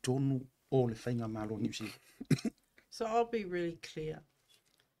to tonu o le whainga malo New Zealand. So I'll be really clear.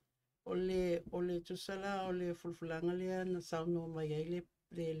 Ole tusala ole fulfulanga lea na sauno mai ai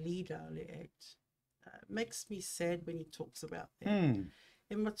le leader le act. Makes me sad when he talks about that.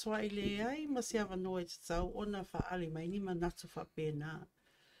 E matua I le ai masiava noa te tau ona whaali mai ni manatu whapena.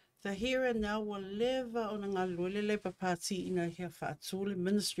 The here and now will leva ona ngā luele Labour Party ina hea whaatule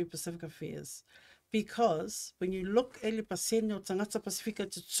Ministry of Pacific Affairs. Because when you look e le pasene o tangata Pasifika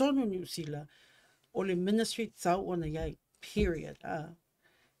te tonu New Zealand, o le ministry tau ona iai, period.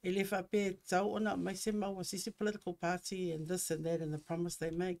 E le whape tau ona mai se maua sisi political party and this and that and the promise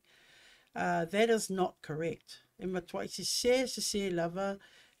they make. That is not correct. E matua I se lava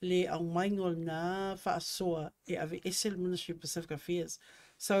le au maingol na whaasoa e ave ese le Ministry of Pacific Affairs.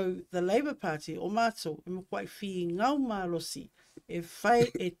 So the Labour Party o mātou e makwai whi ngau mālosi e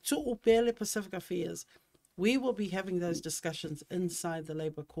whai e tuu pēle Pacific Affairs. We will be having those discussions inside the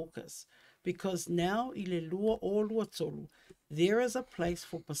Labour caucus. Because now, i le lua o lua tolu, there is a place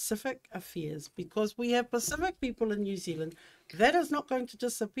for Pacific Affairs. Because we have Pacific people in New Zealand, that is not going to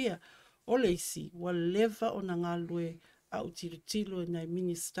disappear. O leisi, wa leva o na ngā lue au tilo nei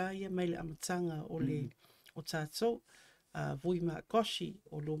ministaia mai le amatanga o le o tātou. Vui maa koshi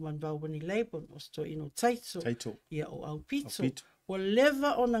o lo manvawani Labour o sto ino taito. Ia o au pito. Wa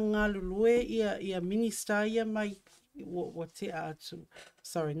leva o na ngā lue ia ministaia mai wa te atu.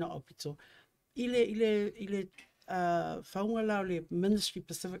 Sorry, not opito. Ile whaunga lau le Ministry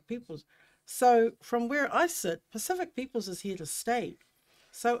Pacific Peoples. So from where I sit, Pacific Peoples is here to stay.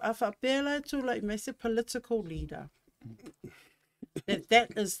 So a whapela tu like me se political leader.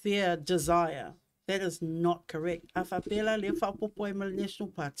 That is their desire. That is not correct. A whapela le whapopo e Mali National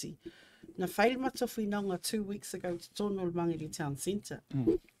Party. Na whaile matawhinanga 2 weeks ago to tono le Mangere Town Centre.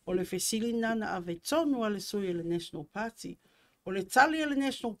 O le whesili nana ave tonu ale soi le National Party. O le tali le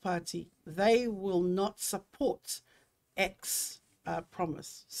National Party, they will not support X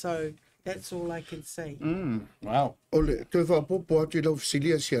promise. So that's all I can say. Wow. O le te whapopo atu lau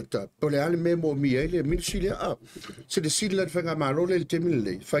whesilia siata. O le ale me mo mi ele minsilia Se le sila le whanga marole le temile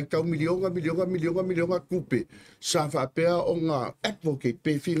le. Whaitau milionga kupe. Sa whapea o ngā advocate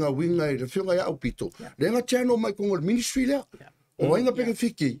pe whinga winga e le whiunga ia au pito. Le ngā tiano mai kongo le ministry lea. O inga peke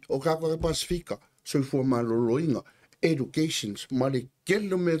whiki o kakaka Pasifika. So i fua malolo inga. Educations. Ma le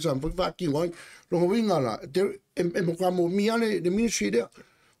kelo me zampu whaki ngoi. Longa winga la. E mo kamo mi ane le ministry lea.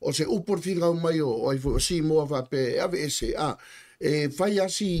 O se upor whinga mai o ai fu si moa whape ave ese e whai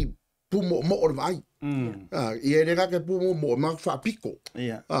asi pumo mo o vai. I e rega ke pumo mo ma whapiko.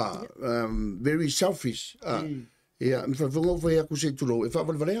 Very selfish. Ia, mi whawhunga whai aku se tulo e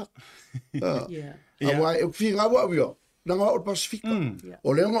whawalwarea. Awa e whinga wa wio. Nanga o Pasifika.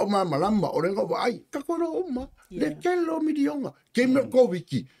 O leonga o malama, o leonga o ai. Kakoro o ma. Le kelo midionga. Ke me ko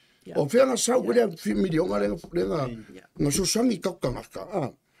wiki. O whianga sau wea midionga lenga nga susangi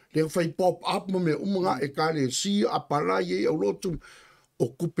kakangaka. Le fai pop up mo me umunga e kare si apala ye o lotu o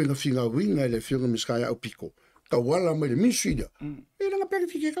kupe nga whinga winga le whiunga miskaya au piko. Ka wala mai le misida. E nga pere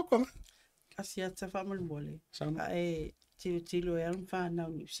fike kakanga. Asia ta whamalumole. Ka e tilo e alum whanau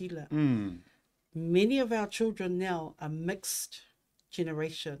New Zealand. many of our children now are mixed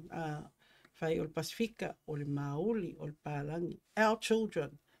generation. Whai o le Pasifika, o le Maoli, o le Pālangi. Our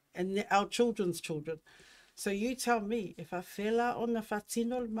children and our children's children. So you tell me, if a whela o na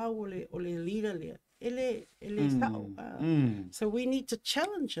whatino le mau o le lira lea, ele tau. So we need to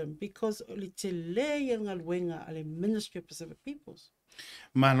challenge him because o le te lea ngā luenga a le Ministry of Pacific Peoples.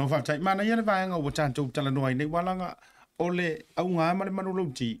 Mana whatai, mana ia le vaenga o tātou talanoa nei walanga o le au ngā ma le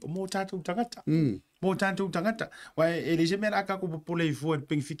manulauti o mō tātou tangata. Mō tātou tangata. Wai e se mea aka ko popole i fua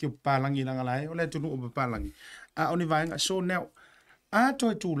ping fiki o Pālangi langa lai, o le tunu o Pālangi. A o ni vaenga, so now, a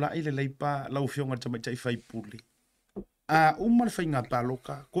toi tū la i le leipa lau fionga tamaitai whai puli. A umar whai ngā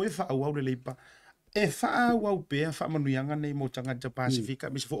pāloka, ko e wha au le leipa, e wha au pēa wha manuianga nei mō tangata Pasifika,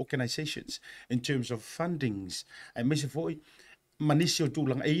 me se fo organisations, in terms of fundings, e me se fo manisi o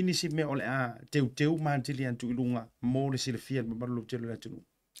tūlanga, e inisi mea o le a teu mātili antu ilunga, mō le sile fia, me maralo telu le tunu.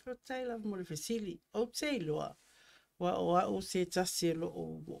 O tei lava mo le fesili, o tei loa, wa o se tasi lo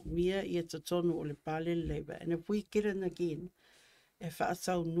o mia I e tatonu o le pale leiba, and if we get in again, e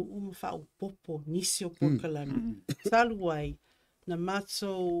whaasau nuu ma whao popo nisi o Porkalami. Saluai, na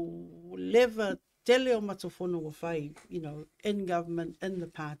mato leva tele o mato whono wa whai, in government, in the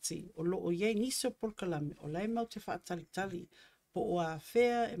party, o lo o ye nisi o Porkalami, o lai mau te whaatalitali, po o a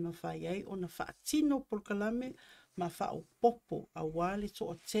whea e ma whai ei, o na whaatino Porkalami, ma whao popo a wale to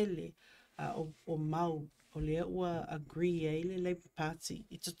o tele o mau, o lea ua agree e le Labour Party,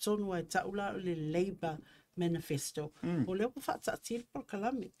 I te tonu ai taula o le Labour manifesto. O leo whaatati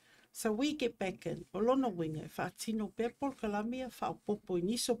Porkalami. So we get back in. O lona winga, whaatino pe Porkalami, whao popo I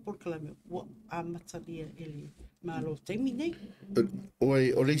niso Porkalami. Wa a matalia ele malo teimi nei.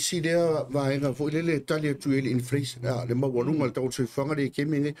 O le si lea vaenga fo ile le talia tu ele inflation. Le mawarunga le tau tui whanga le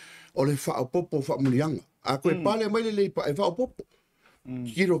kemenge. O le whao popo wha munianga. A koe pale mai le leipa e whao popo.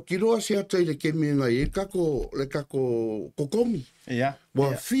 Kiro a se ata I le kemenga e le kako kokomi. Yeah.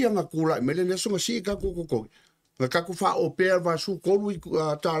 Wa fianga kula me le nesonga si kako kokomi. Nga kako wha o pēr wa su kolu I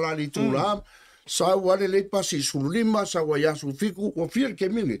tālali tūla. Sa wale le pasi su lima, sa wa yasu fiku, wa fia le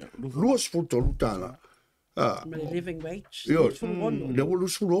kemenga. Luas futolu tāna. Living wage. Yo, le wo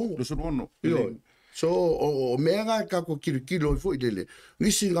lusurongo. Yo. So o mea kako kilo I fo I lele.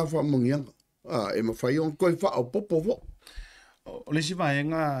 Nisi nga wha mangianga. E ma whai on koe wha o popo vo. O le si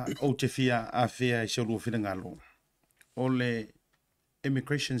vaenga o te fia a fia I se olua whina ngalo. O le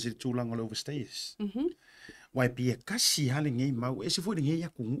immigrations I tūlanga le overstays. Wai pia kasi hale ngei mau, e se fwere ngei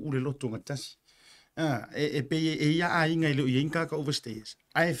aku ngu le loto ngatasi. E pe e ia a inga I leo I inka ka overstays.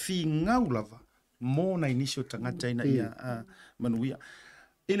 Ai fi ngau lava, mō na inisio tangata ina ia manuia.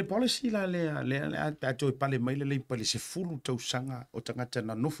 E le policy la le ato e pale mai le pale se fulu tau sanga o tangata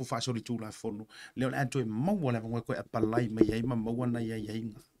na nofu whaasori tū la whonu. Leo le ato e maua le vangoe koe a palai mai ai ma maua na ia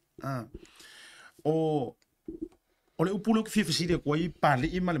inga. O le upulu ki whiwhisiri koe I pale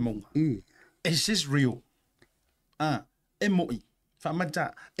I ma le maunga. Is this real? E moi.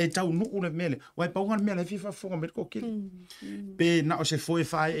 Whamata e tau nuu le mele. Wai paunga le mele whiwha whonga me ko kiri. Pe na o se foe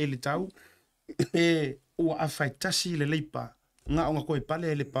whae e le tau. Pe ua a whai tasi le leipa. Nga o nga koe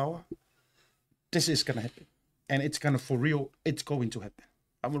pale le paua. This is gonna happen. And it's gonna for real, it's going to happen.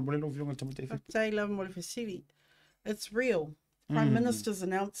 It's real. Prime Minister's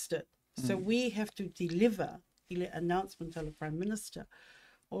announced it. So we have to deliver the announcement of the Prime Minister.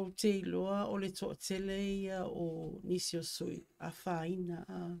 O te loa, o le to'atele ia, o nisi o sui, a whaina.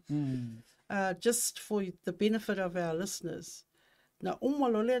 Just for the benefit of our listeners, na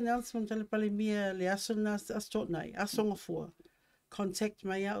umalo le announcement le pale mia le asona astotnai, asonga fua. Contact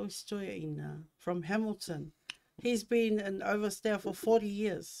mai au stoia ina from Hamilton. He's been an overstay for 40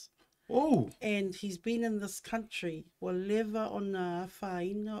 years. Oh. And he's been in this country. Whatever on a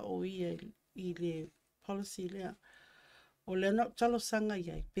whaina o I le policy lea. O le na talo sanga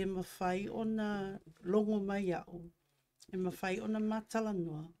iai, pe mawhai o na longo mai au. E mawhai o na matala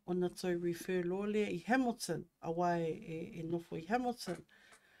noa, o na toi refer lo lea I Hamilton, a wai e nofo I Hamilton.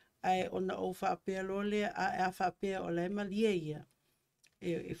 Ai o na o whaapea lo lea, a whaapea o le malia ia.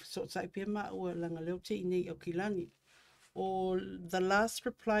 E so tai pe ma o langa leo te inei o Kilani. Or the last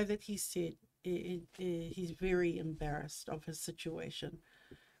reply that he said, he's very embarrassed of his situation.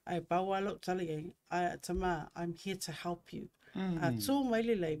 Ai bawalo tali tama, I'm here to help you. Tō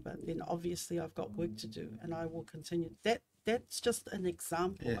maile labor, then obviously I've got work to do and I will continue. That's just an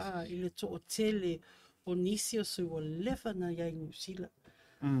example. Yes. Ile to o tele o nisi o su o lewa na iai New Zealand.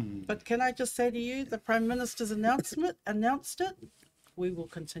 But can I just say to you, the Prime Minister's announced it, we will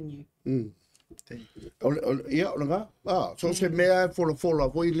continue. Ia, o nga. So se mea fola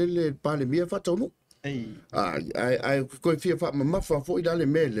foi lele pale mia whatonu. ai ko fia fa ma fa fo ida le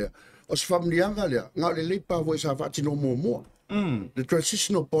mele o se famlianga le nga le pa vo sa fa tino mo the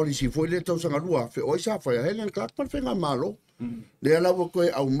transitional policy fo le tau sanga lua fe o sa fa Helen Clark pa fenga malo le ala ko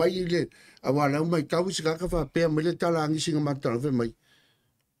au mai le awala mai ka wisi ka fa pe me le tala ngi singa mata fe mai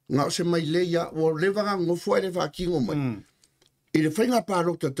nga se mai le ya o le va ngo fo le fa ki ngo mai i le fenga pa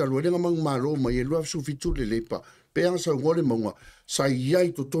ro ta lo le mang malo mai e lo su fitu le pa pe ang sa ngole monga sa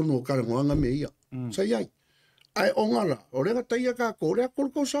yai to tono ka nga me ia sa yai ai ongala o le taia ka ko le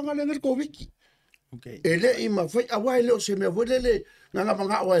ko sanga le ko wiki okay ele i ma fai awai le o se me volele nga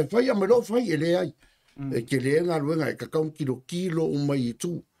manga wa fai a me lo fai ele ai e ke le nga luenga e ka kaun kilo o mai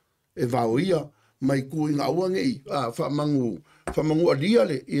tu e vaoia mai ku nga wangi fa mangu alia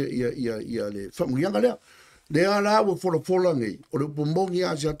le ia le fa munga le le ala o fola ngai o le pomongi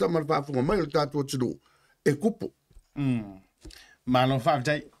a se tama fa funga mai o tatu tunu e kupu malo fa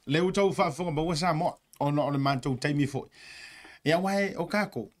dai le utou fa funga ba sa mo ono o le mantou taimi fo ia wai o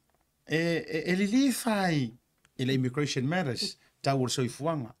kako e li fai ele immigration matters ta wo so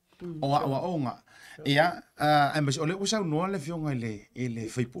ifuanga o a onga ia a me o le usa no le fionga ele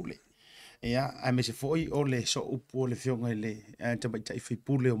fai pule ia a me se foi o le so upo le fionga ele ta ba tai fai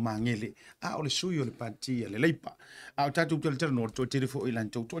pule o mangele a o le sui o le parti le leipa a tatu tel no to te fo ilan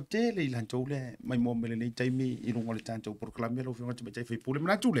to tele ilan to le mai mo mele nei taimi i rungo le tanto proclame lo fionga ta ba tai fai pule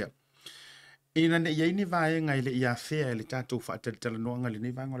mana tu le ina ne ia ni vai ngai le ia fea le tatu fa tel no ngai le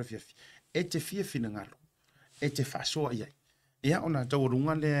nei va ngora fiafi e te fina ngalo e te fa so ia ona tau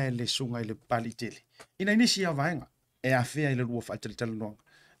runga le sunga le palitele ina inisi ia vaenga e a fea le lua fa tel no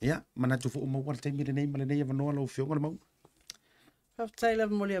ia mana tu fo mo wa te mi nei male nei va no lo fionga le mau Taylor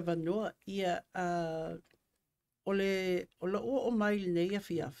mole vanoa ia ole o mai nei ia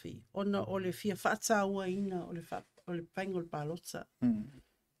fiafi ona ole fia fatsa ua ina ole pangol palotsa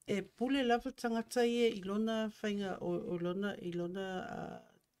e pule lava tangata ia ilona fainga o ilona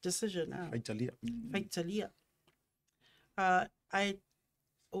decision faitalia ai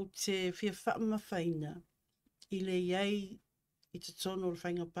o te fia whaama whaina i le iai i te tono o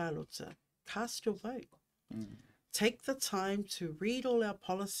whainga pālota. Cast your vote. Take the time to read all our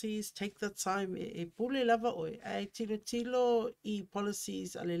policies, take the time e pule lava oi, ai tilo i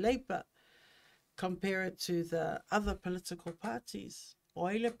policies a le leipa, compare it to the other political parties.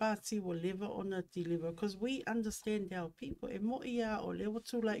 Oile party will never honor deliver because we understand our people. E mo ia o lewa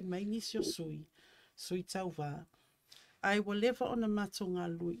tu like mainis yo sui tauwa. I will never honor matonga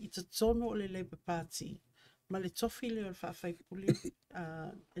lui. It's a tono o le Labour Party. Ma le tofi le o whawhai puli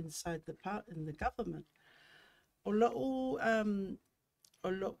inside in the government. O lau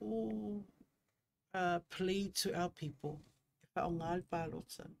plead to our people. E wha o ngāi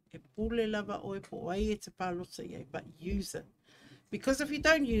pālota. E pule lava oi po ai e te pālota iei, but use it. Because if you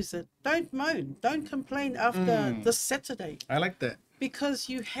don't use it, don't moan. Don't complain after this Saturday. I like that. Because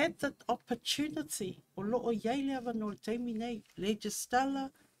you had the opportunity. O loo iei le awa no le teimi nei. Legisla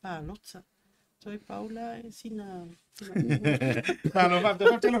pālota. Toi Paula e sina...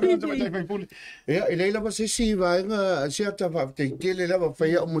 Ia, i leila wa se si vaenga si ata whaafteitele lawa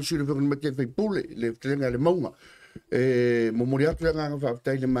whaia o mosuri whakun ma te whaipule le whatenga le maunga. Mo mori atu le nganga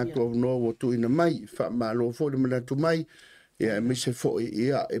whaafteile mātua o noa o tu ina mai, wha malo fo le manatu mai, ia me se fo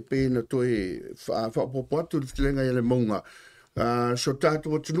ia e pēna toi whaapopo atu le whatenga le maunga. So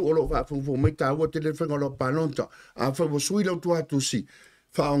tātu o tunu o lo whaafungfo mai tāua te le whanga lo pānonta, a whaafosui lau tu atu si.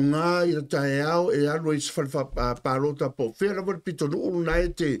 Whaonga i tae au e alo i sifalfa pārota po. Whera wale pito nuu nai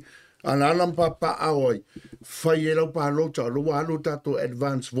te alalam pa awai. Whai e lau pārota, loa alo tato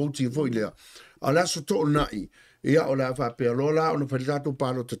advance voting fo i lea. Ala so to nai. Ia o la whapea lola o na whalitato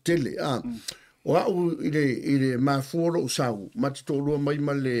pārota tele. O au i le mafuoro o sau. Mati tō lua mai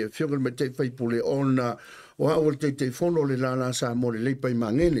ma le whiongal me te whaipule ona. O au te whono le lana sa mo le leipai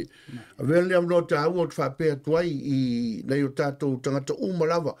mangele. A vea le amno te au o te whapea tuai i nei o tātou tangata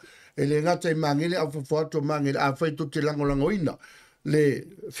umalawa. E le ngata i mangele au whawhato mangele a whaito te langolango ina. Le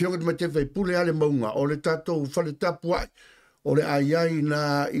whiongat me te whaipule ale maunga. O le tātou whale tapu ai. O le aiai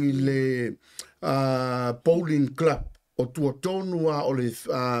na i le bowling club. O tua tonua o le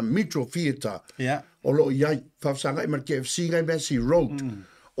Metro Theatre. O lo iai. Whawsanga i mar KFC ngai Massey Road.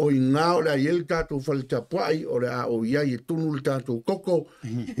 O i ngā o le aiel tātou whale tapuai, o le a o iai e tunu le tātou koko,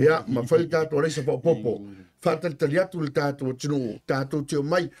 ia, ma whale tātou reisa whaopopo. Whātalitali atu le tātou tino, tātou teo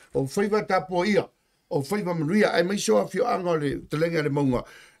mai, o whaiva tāpua ia, o whaiva manuia, ai mai soa fio anga le telenga le maunga.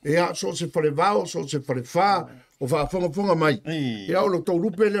 Ia, so se whale vao, so se whale whā, o whaafonga mai. Ia, o lo tau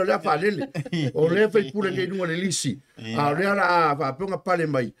rupe leo lea whaalele, o lea whaipule le inua le lisi, a lea la a whaaponga pale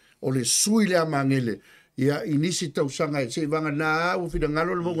mai, o le sui lea mangele. ia inisi tausanga e se vanga na u fina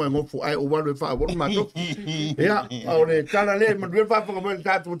ngalo le mo ngofu ai o walu fa o mato ia o le tala le ma due fa ko mo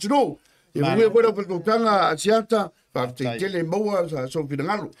ta tu tino e mo ko do tanga asiata fa te tele mo sa so fina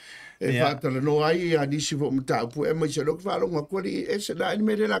ngalo e fa tala no ai a nisi fo mta pu e mo se lo fa lo ngakori e se da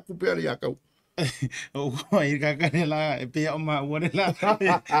me la ku pe ya ka o ai ka la e pe o ma o la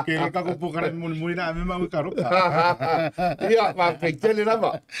ke le ka ko pokara muli na me ma ka ro ia fa te tele na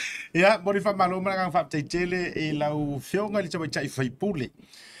ba ia mo fa malo ma ka fa te tele e la u fionga le chai fai pule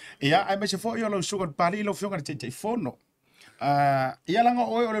ia ai me se fo yo lo sugar pali lo fionga te te fono ia langa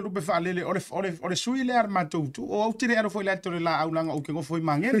o le rupe fa lele o le sui le arma tu o au tire aro foi le tole la au langa o ke go foi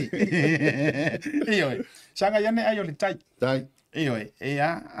mangeli io sanga yane ai o le tai Eoi,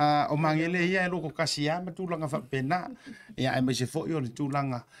 o mangele ia e loko kasi ia ma tūlanga whapena. Ia e mai se fo i o le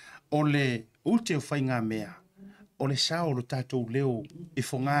tūlanga o le ulte o whainga mea. O le sao lo tātou leo i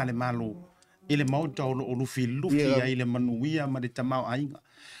whonga le malo. I le mauta o lufi ia i le manuia ma le tamau ainga.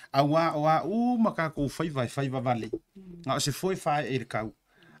 A wā o makako whaiva vale. Nga o se foi whae e le kau.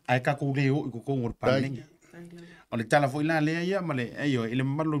 Ai kako leo i kukongo le panenga. O le tala fo i la lea ia ma le i le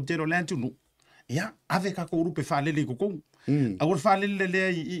malo tero le antunu. Ia, ave kako urupe whalele i kukongo. Agora fale le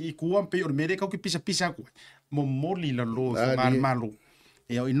i kuam pe o mere ka ki pisa ko mo moli la lo malo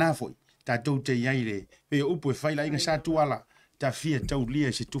e o ina foi ta te yaire pe o po faila inga sa tuala ta fia tau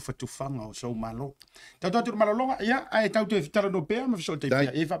lia se tufa tufanga o so malo ta tu malo longa ia ai tau te fitala no pe ma so te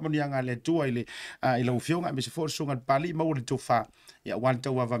e fa mo nga le tua ile lo fionga me se for so ngat pali mo le tufa ia wan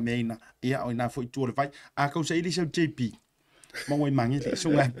tau va meina ia o ina foi tu le vai a ka se ile se JP mo i mangi so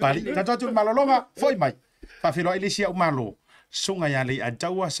ngat pali ta tu malo longa foi mai fa filo ile sia o malo sunga ya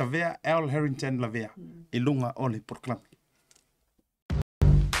Leiataua Savea Peseta-Tamalelagi ilunga ole proclam.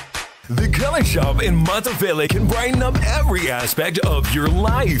 The Color Shop in Matavele can brighten up every aspect of your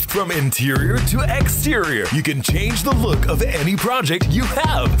life, from interior to exterior. You can change the look of any project you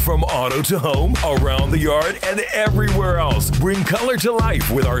have, from auto to home, around the yard, and everywhere else. Bring color to life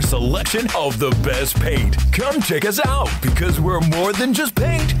with our selection of the best paint. Come check us out, because we're more than just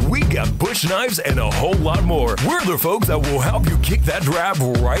paint. We got bush knives and a whole lot more. We're the folks that will help you kick that drab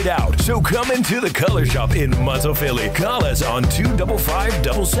right out. So come into the Color Shop in Matavele. Call us on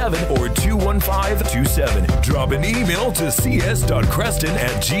 25577 or 21527. Drop an email to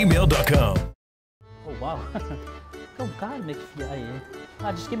cs.creston@gmail.com. Oh, wow. Go God, Mick.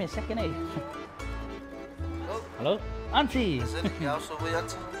 Just give me a second, eh? Hello? Auntie!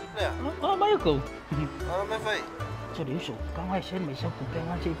 Oh, Mayuko. Serioso, kang ay sen may isang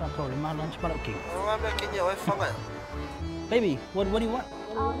kumpengan sa ibang tol, lunch para okay. Baby, what do you want?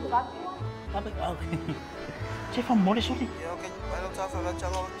 Okay. Chef, I'm more sorry.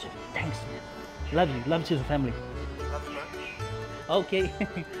 Thanks. Love you to the family. Okay.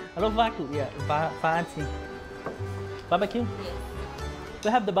 Hello, Vaku. Yeah, fancy. Barbecue? Yes.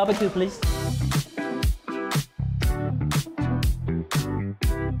 We have the barbecue, please.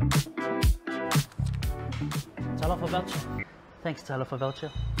 Tell off a voucher. Thanks, tell off a voucher.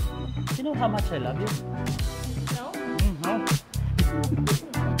 Do you know how much I love you? No. No.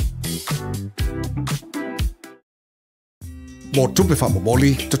 Mo tupe fa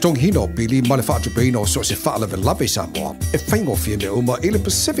moli, te tong hino pili male fa tupe no so se fa leve lave Samoa. E faingo fie me uma ile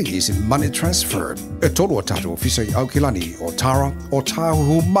Pacific is in money transfer. E tolo tatu ofisa i Aukilani o Tara o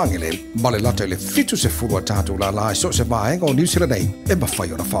Tahu Mangele. Male lata ile fitu se furu tatu la so se maenga o New Zealand nei. E ma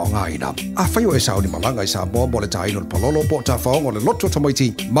faio na fa ngaina. A faio e sauni malanga i Samoa mole taino pololo po ta fa o le loto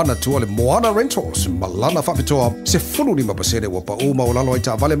tamaiti. Mana tu le Moana Rentals malana fa pitoa. Se fulu ni mapasene wa pa uma o lalo i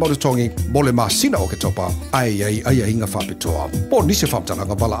ta vale mo tongi mole masina o ke topa. Ai inga fa pitoa. Po nise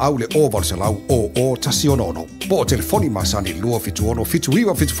whamtalanga wala au le oval se lau o tasi onono. Po o telefoni masani lua fitu ono fitu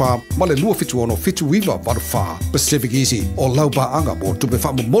iwa fitu wha, ma le lua fitu ono fitu iwa waru wha. Pacific Easy o lau ba anga mo tupe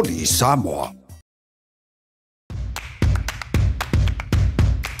whamu moli i Samoa.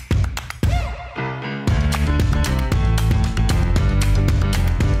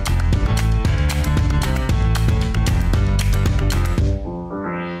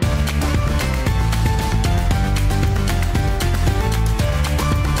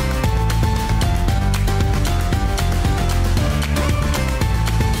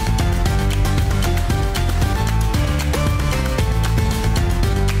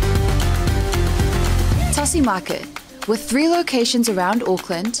 Market. With 3 locations around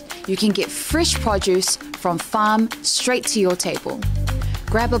Auckland, you can get fresh produce from farm straight to your table.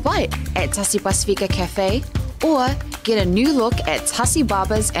 Grab a bite at Tasi Pasifika Cafe or get a new look at Tasi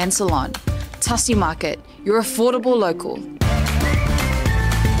Barbers and Salon. Tasi Market, your affordable local.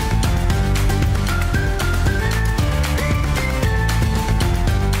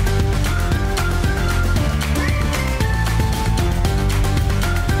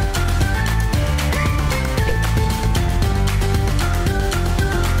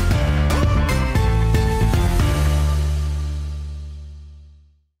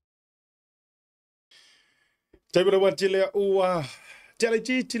 Taimura watile ua tele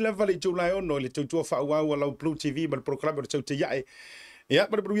ti la vale July ono le tu fa wa la Blue TV mal programa de te yae. Ya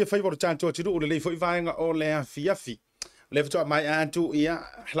maar bedoel je favor tanto te do le foi vainga o le fiafi. Le to mai antu ia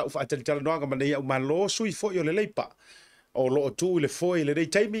la ufa tel no ga mane o malo sui foi o le leipa. O lo tu le foi le dei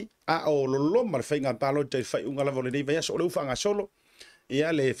taimi a o lo mar fainga palo te fai unga la vole dei vai so le ufa nga solo.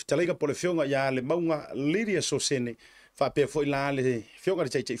 Ia le talega po le fionga ia Lemauga Lydia Sosene. Fa pe foi la le fionga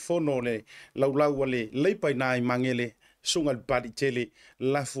te fono le lau le leipa nai mangele sunga Papali'itele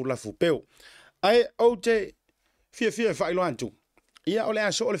Lafulafu Peo. Ai o te fia fa ilo antu. Ia ole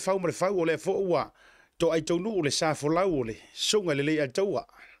aso ole fau mo fau ole fo ua to ai tonu ole sa fo lau ole sunga le Leiataua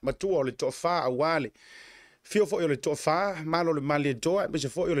matua ole to fa awale fio fo ole to fa malo le mali to be se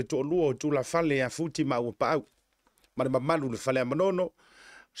fo ole to luo tu la fale a futi ma o pau ma le malu le fale manono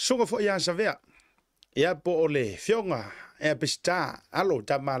sunga fo ia savea ia po ole fionga e pesta alo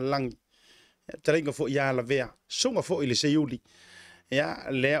Tamalelagi taringa fo ia la vea sunga fo ile se yuli ia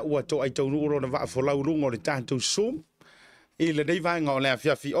le ua to ai tonu ro na va fo lau lungo le tantu sum ile dei vai nga le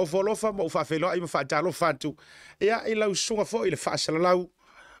fiafi o folofa mo fa felo ai fa talo fatu ia i lau sunga fo ile fa sala lau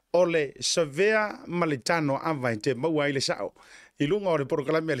ole Savea malitano ava te mo ai le sao i lunga o le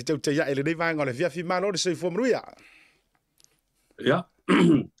programa le tautai ia ile dei vai nga le fiafi malo le se fo mruia ia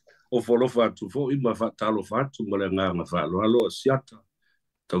o folofa tu fo i ma fa talo fatu mo le nga fa lo alo siata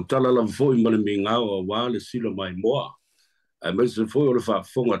tautala la fo i ma le minga o wa le silo mai moa ai me se fo le fa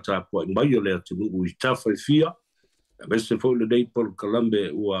fonga ta po mai o le tu u ta fa fia Bese fo le dei por Kalambe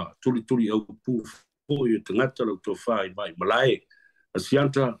ua tuli au pu fo i tangata lo to fai mai malai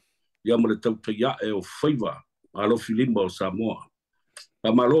asianta ia mo le tautai e o faiva alo filimba o Samoa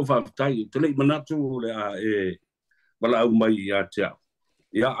pa malo fa tai tele manatu le a e wala au mai ia tia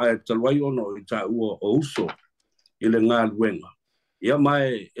ia a talwai ono i ta ua o uso i le ngā luenga ia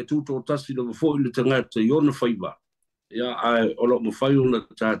mai e tuto tasi lo fo i le tangata i ono faiva ia a olo mo fai ona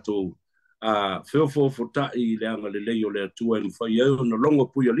tatou feo fo tai le anga le leo le atua e mwhai au na longa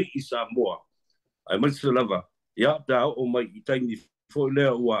puia li i Samoa. Ai mai se lava, ia ta o mai i taini fo i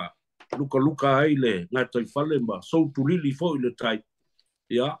lea ua luka ai le ngā tai whale ma soutu lili fo i le tai.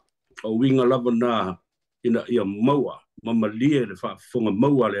 Ia, o winga lava na ina ia maua, mama lie le whaafonga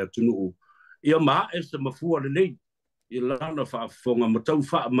maua le atunuu. Ia maa e se mafua le nei, i lana whaafonga matau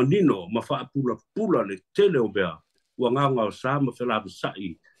wha manino, ma whaapula le tele o bea, ua nganga o sama whelaba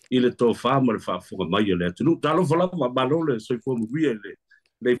sai, ile to fama le fa fonga mai le tunu talo fala ma balole so fo mu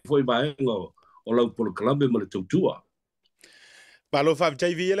le foi ba ngo o la por club me le tutua balo fa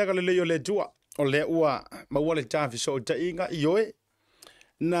tai vi le le le tua o le ua ma wale ta fi so ta inga ioe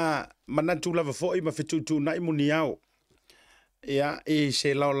na manatu lava fo i ma fitu na imuniao ia e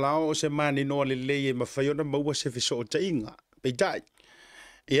se lao se mani no le ma faiona ma wa se fi so ta inga pe dai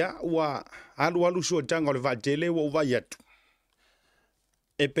ia ua alu so tanga le va tele wa va yatu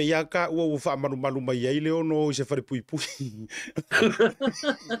e pe yaka ua fa malu mai ai le ono se fare pui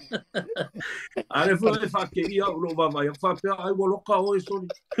ale fo le fa ke ia lo va vai fa pe ai wo loka o so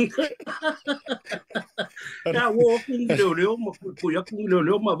ya wo ku le mo ku ya ku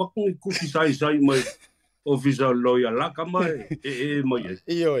le ma va ku sai mai official lawyer la kama mai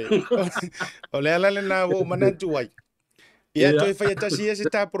io o le ala le na wo manatu ai ia toi fai tasi ese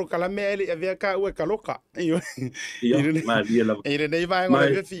ta pro kalame ele avea ka ue kaloka io ire nei vai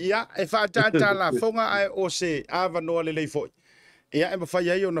ngora fi ia e fa ta la fonga ai o se ava no le foi ia e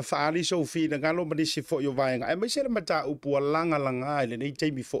fai ai ona fa ali so fi na galo ma disi foi o vai nga e mai se mata upu langa ele nei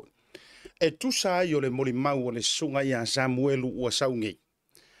taimi foi e tu sa io le moli mau le sunga ia Samuelu o saungi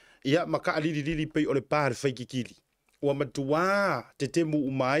ia maka ali pe o le par fai kikili ua matua te temu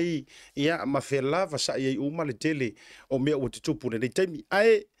umai ia mafela sa ia uma le tele o mea ua tutupu nei taimi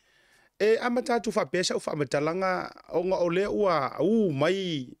ai e amata tu fa pesa u fa matalanga onga ole ua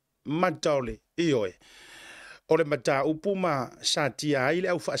mai matole ioe ole mata upuma sa tia ai le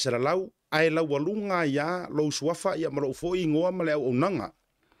au fa sala lau ai la walunga ia lo suafa ia malo fo ingoa male au nanga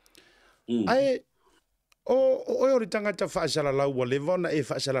ai o ori tangata fa sala lau wa levona e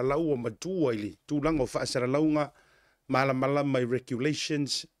fa sala lau o matua ile tu langa fa sala lau nga mala my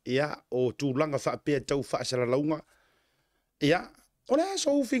regulations ia o tūlanga whaapea tau whaasara launga ia o le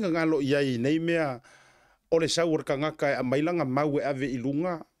aso uwhinga ngalo iai nei mea o le sauar ka ngaka a mailanga mau e ave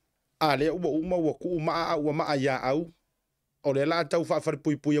ilunga a le uma ua ku maa ua maa ia au o le la tau whaafare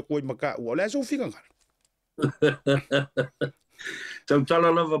pui a koi maka o le aso uwhinga ngalo tau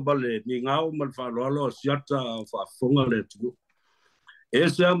tala lava bale ni ngau mal whaaloalo siata whaafonga le tunu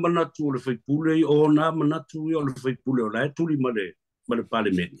ese manatu le faipule o na manatu o le faipule o la tuli male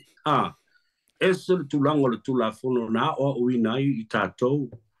parlementi ese le tulango le tulafono na o uinai i tatou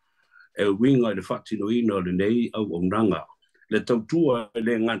e winga le whatinoina le nei au onanga. Le tautua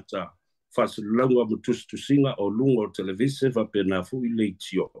le ngata whasalanga mutustusinga o lunga o televise whapena fu I le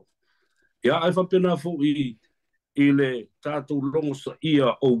tio. Ia ai whapena fu I le tātou longo sa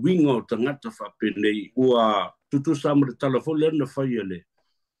ia o winga o tangata whapenei ua tutusama le talafo le na whai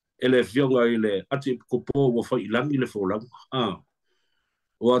ele fionga ele ati kopo wa whai langi le wholang.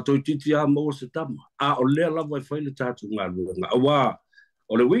 O a toi titi a mo se tama. A o lea lawa I whai le tātou ngā luanga. A wā,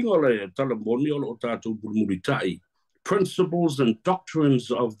 o le winga o le talamoni o tātou burumuritai. Principles and doctrines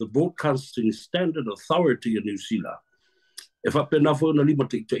of the Broadcasting Standard Authority in New Zealand. E whapena whau na lima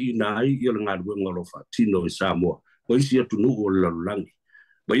te I nai I le ngā luanga lo whatino I Samoa. Ko isi atu nuu o le lalulangi.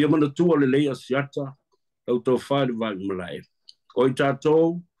 Ma ia mana tua le leia siata, au tau whai le vai malae. O I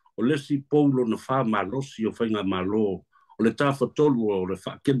tātou, o lesi poulo na wha malosi o whainga malo, o le tāwhatolu o le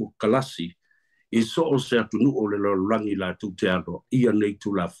whakemo kalasi, I so o se atunu o le lalulangi la tūteano, ia nei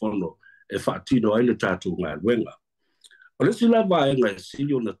tu la whono, e whaatino ai le tātou ngā luenga. O lesi la vaenga e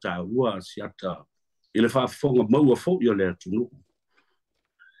sili o na tāua siata, I le whaafonga maua fo I o le atunu.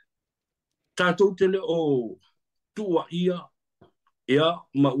 Tātou tele o tua ia, ea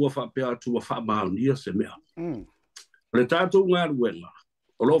ma ua whapea tua whaamaunia se mea. Le tātou ngā luenga,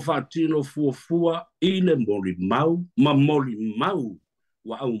 o lo whaatino fuafua I le moli mau, ma moli mau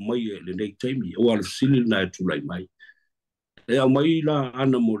wa au mai le nei teimi, o alu sili na e tulai mai. E au mai la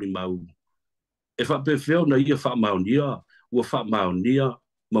ana moli mau. E whapewheo na ia whaamaunia, ua whaamaunia,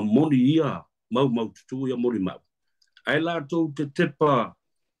 ma moli ia, mau tutu ia moli mau. Ai la tau te tepa,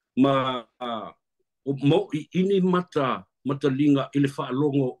 ma mo I ini mata linga I le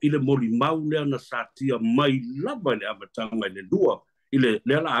whaalongo, I le moli mau lea na satia mai lava le amatanga le lua, I le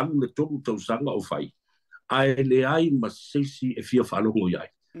ala alu le tolu tausanga o whai. Ai le ai ma seisi e fia whalongo iai.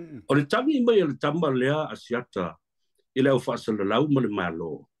 O le tangi mai le tamba lea asiata, I le au whasalalau ma le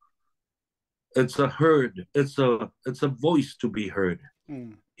malo. It's a heard, it's a voice to be heard.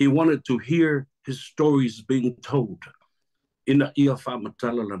 He wanted to hear his stories being told. Ina ia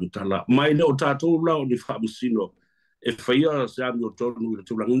whamatala lantala. Mai le o tātou lau ni whamasino, e whaia se ami o tonu le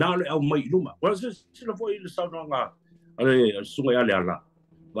tulang. Nā le au mai luma. Wala se sila fo I le sauna ngā. Ale sungai ale ala.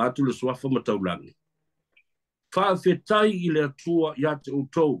 Wātu le suafa mataulangi. Whaafetai I le atua ia te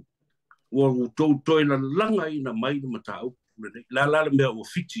utou. Ua utou toi la langa I na mai na matau. La le mea ua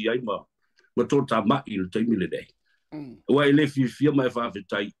fiti ai ma tō tā mai le taimi le nei. Ua I le fifia mai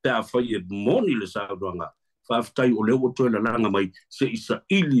whaafetai. Pea whai e moni le sauna whaafetai o leo toi la langa mai se isa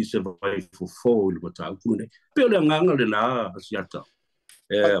ili se vai fofo I le matau. Pea le nganga le la asiata.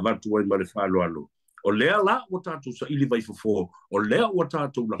 Watu wai ma le whaaloalo. O lea la o tātou sa ili vai fofo. O lea o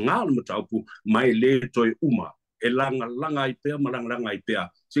tātou la ngā le mataupu mai le toi uma. E langa I pea, ma langa I pea.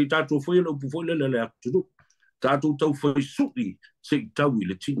 Se tātou foi le upu foi le atunu. Tātou tau foi sui se tau I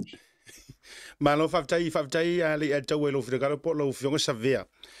le tini. Malo whaftai a Leiataua e lo whirakaro po lo whionga Savea.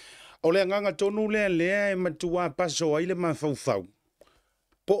 O lea nganga tonu lea e matua paso ai le mawhauwhau.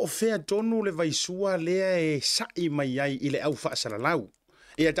 Po o whea tonu le vaisua lea e sai mai ai I le au whaasalalau.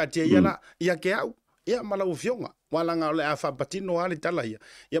 Ia tatia ia ia ke au. Ia malau fionga. Walanga o le a whapatino ale tala ia.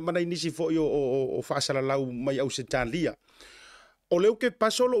 Ia mana inisi fo o whaasalalau mai au se talia. O leo ke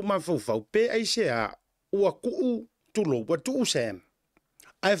paso lo mawhauwhau. Pe ai se a ua kuu tulo, ua tuu Sam.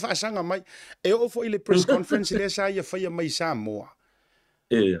 Ai whaasanga mai. E o fo I le press conference lea sa ia whaia mai Samoa.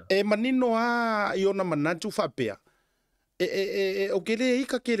 E manino a iona manatu whapea. O ke le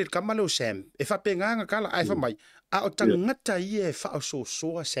ika ke le kamale o Sam. E whapea nganga kala ai whamai. A o tangata ia e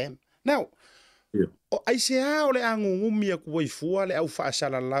whaasosoa Sam. Now, o ai se a o le angungumia kuai fua le au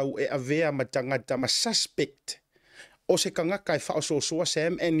whaasalalau e avea ma tangata ma suspect o se kangaka e whaasosoa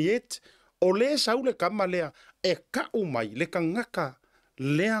Sam, and yet o le sau le kamalea e ka umai le kangaka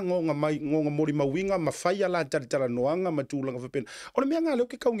lea ngonga mori mawinga ma whaia la taritara noanga ma tūlanga whapena. O le mea ngā leo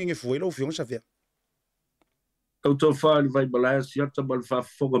ke kaunginge fuela o whionga Savea. Tau tau whaari vai balaya siata mal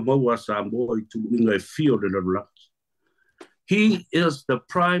whaafonga maua Samoa I tu inga e fio le lalulaki. He is the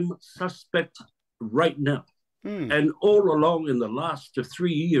prime suspect right now. And all along in the last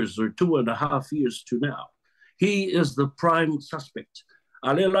 3 years or 2.5 years to now, he is the prime suspect.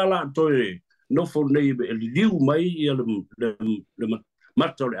 Ale lala toi no fo nei e liu mai I le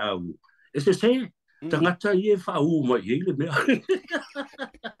mata le au. E se tangata I e whau mai I le mea.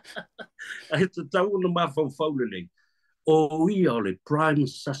 Ai te tau na mawhau le nei. O ia le prime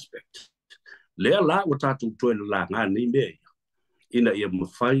suspect. Lea la o tātou toi la ngā nei mea. Ina ia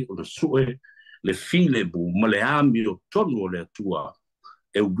mawhai o na sue le file bu ma le ami o tonu o le atua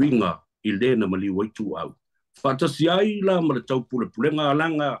e winga I lena ma li waitu au. Whatasi ai la ma le tau pule pulenga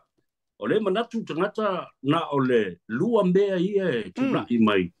alanga o le manatu tangata na o le lua mea ia e tula I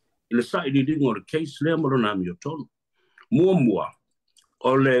mai le sa i ringa o le case lea malona mi o tonu. Mua,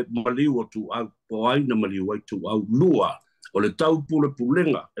 o le maliu tu au, o aina maliu ai tu au lua, o le tau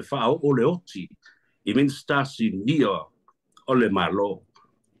pulenga, e wha o le oti, I mean stasi nia o le malo.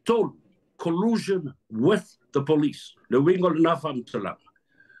 Told collusion with the police. Le wingo le nafa mtalanga.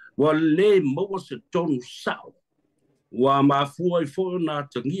 Wa le maua se tonu sao. Wa mafua I fo na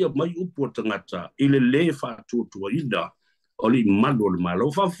tangia mai upu tangata. Ile le fa tuatua ina. O li malo le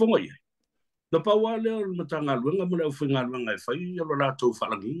malo. Fa fonga ye. Na paua leo le matanga luenga mo le ufinga luenga I fai. Alo la tau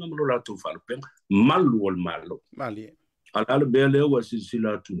falanginga mo la tau falapeng. Malo le malo. Mali. Ala le bea leo wa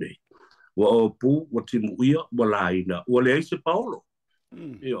sisila tunei. Wa opu, wa timu ia, wa laina. Wa le aise paolo.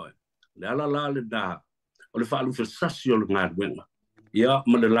 Ioi. Le ala la le da. O le whaalu fesasi o le ngā ruenga. Ia,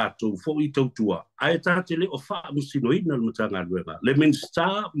 ma le lato, fo I tautua. Ai tāte le o wha musino ina le mata ngā ruenga. Le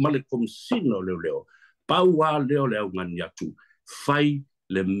minsta ma le komsino leo. Pau wā leo ngani atu. Fai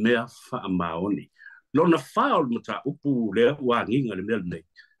le mea wha maoni. Lona wha o le mata upu leo wā nginga le mea nei.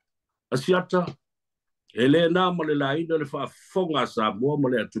 Asiata, e le nā ma le laina le wha fonga sa mua ma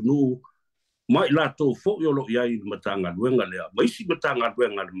le atunu. Mai lato fo yo lo ia I matanga luenga lea. Mai si matanga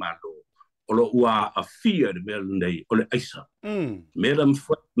luenga le malo. O lo ua a fia de mel nei o le aisa.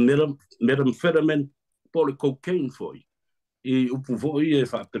 Methamphetamine po le cocaine foi. I upu foi e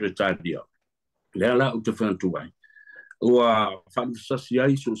fa peretadia. Lea la u te whantu ai. Ua whanusasi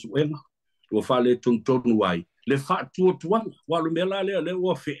ai so suenga. Ua whale tontonu ai. Le whatua tuanga. Walu mela lea le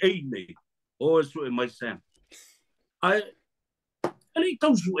ua fe ei nei. O e so e mai sam. Ai Ele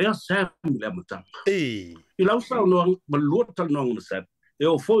tau su e a Sam le matanga. I lau sao noang, ma lua tal noang na Sam. E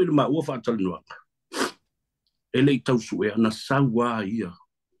o fo ili ma ua wha tal noang. Ele tau su e a na sawa ia.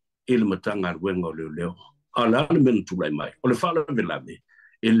 Ele matanga arwenga o leo. A la le mena tulai mai. O le whala velame.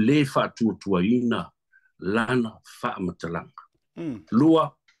 E le wha tua ina lana wha matalanga.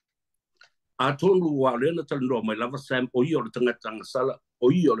 Lua. A tonu wa lena tal noa mai lava Sam o ia o le tangatanga sala.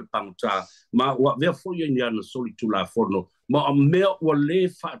 O ia o le pangta. Ma wa vea fo ia ni ana soli tula fono. Ma a mea ua le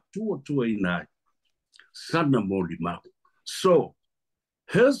tua inai. Sana moli mau. So,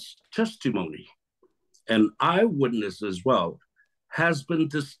 his testimony, and eyewitness as well, has been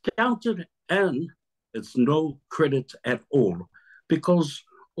discounted and it's no credit at all. Because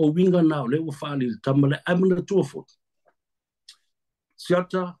o winga now, le ua whaali tamale, amina tuafo.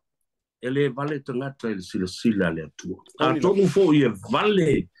 Siata, ele vale tangata ele sila le atua. A tonu fo ia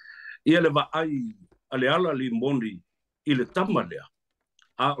vale, ia le va ai, ale ala li moni, I le tama lea.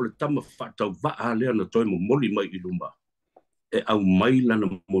 A o le tama whatau waa lea na toi mo moli mai I lumba. E au mai lana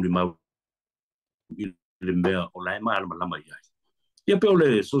moli mau I le mea o lai maa lama iai. Ia peo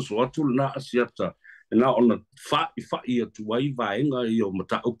le soso atu na asiata. E na ona wha I atu wai vaenga I o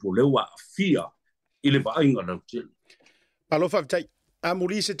mata upo lewa a fia I le vaenga lau tele. Alo whaftai. A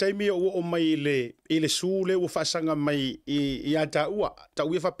muri se taimi o mai I le su le o whasanga mai I Leiataua.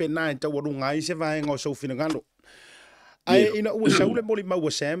 Tau ia whapena e tau warunga I se vaenga o soufina ngano. Ai ina ua sau le moli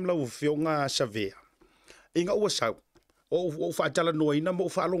maua Sam lau fionga Savea. Inga ua sau. O whaatala noa ina mo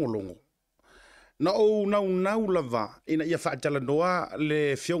whaalongolongo. Na o nau lava ina ia whaatala noa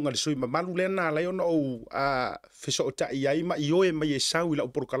le fionga le sui mamalu le na lai ona o fiso o tai ai ma I oe mai e sau ila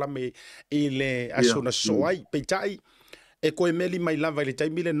uporokalame I le asona soai. Peitai e koe meli mai lava I le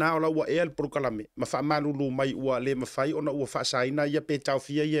taimi le na o la ua ea le porokalame. Ma whaamalulu mai ua le mawhai ona ua whaasaina ia pe tau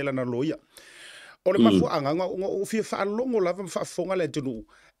fia ia lana loia. O le mafuanga o fia whaalongo lava whaafonga le tunu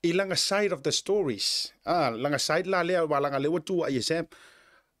I langa side of the stories. Langa side la lea wa langa lewa tua I Sam.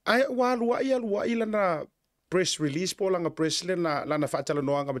 Ai wa lua I lana press release po langa press le na lana whaatala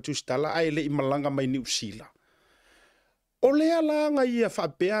noanga matustala ai le I malanga mai New Zealand. O lea langa ia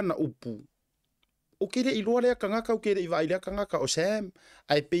whaapea na upu. O kere I loa lea kangaka o kere I vai lea kangaka o Sam.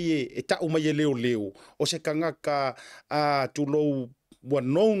 Ai pe e tau mai e leo. O se kangaka tulou wa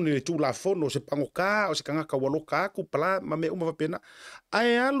non le tu la fono se pangoka o se kangaka waloka ku pala ma me uma pena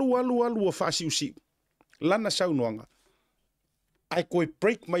ai alu fasi usi lana sau noanga ai koi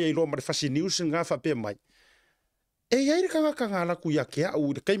break mai I lo ma fasi news nga fa pe mai e ai kangaka ngala ku ya ke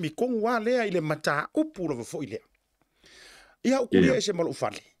au kai mi kong wa le ile mata upu lo fo ile ia ku ia se malu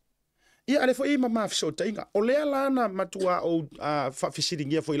fale ia ale fo I mama fso tainga o le lana matua o fa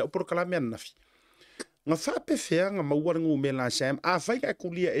fisiringia fo ile por kala men nafi nga whape whea nga mauarangu me la Sam, a whaika e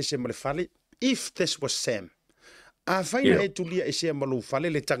kulia e se male whale, if this was Sam. A whaina e tulia e se malu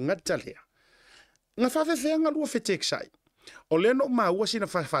whale le tangata lea. Nga whape whea nga lua whetek sai. O le no maua sina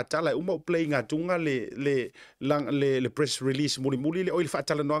whatala e uma play ngā tunga le press release muli le oil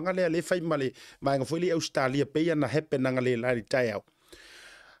whatala noanga lea le whai male mai nga whai Australia peia na hepe nanga le lari tai au.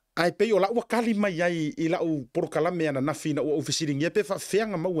 Ai pe o la ua kali mai ai I la u porokalame ana nafi na ua ufisiringia pe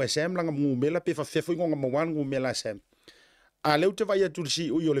whawhianga mau SM langa ngumela pe whawhewhi ngonga mawan ngumela SM. A leu te vai atu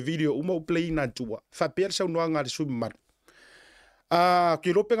si ui o le video uma u play na tua. Whapea sau noa ngā resu maru.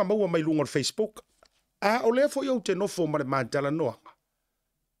 Ki ropenga maua mai lunga Facebook. O lea fo iau te nofo mare mātala noanga.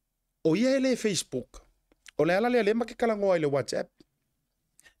 O ia ele Facebook. O lea la le make kalangoa ile WhatsApp.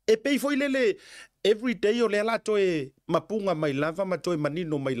 E pei fo ile everyday o lea la toe mapunga mai lava ma toe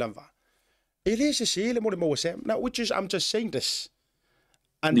manino mai lava. Ele se le mo le mo SM. Now, which is, I'm just saying this.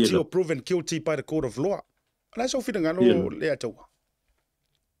 Until proven guilty by the court of law. That's all fitting ano Leiataua.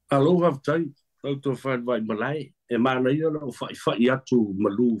 Aloha tai, tau tō whai malai. E mana ia lau whai atu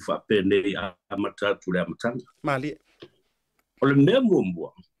malu whapene a matatu le amatanga. Mali. O le mea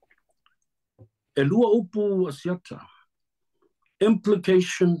mua. E lua upu asiata.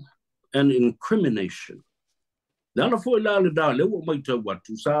 Implication and incrimination. Nana fo ila le da le o mai tau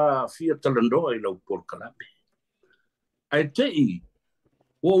atu sa fia talandoa I lau porkalame. Ai tei,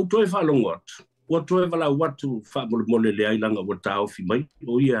 o utoi whalongot. Wa toe wala watu fa mole le ailanga wa tau fi mai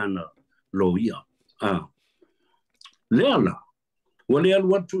o ia na lo ia leala wa le al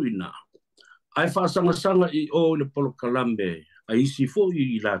watu ina ai fa sanga I o le polokalame ai si fo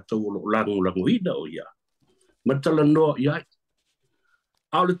I la tau langu ida o ia matala no ia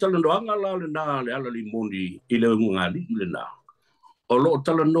au le tala no anga la le na le ala limoni I le ngali le na o lo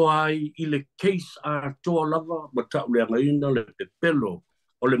tala no ai I le case a to lava matau le ngaina le pelo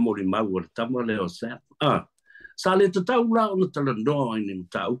o le mori mau o le tama le o sep. Sa le tatau la o le talandoa I ni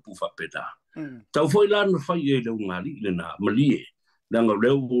mta upu whapeda. Tau foi la na whai e le ungali le na malie. Nanga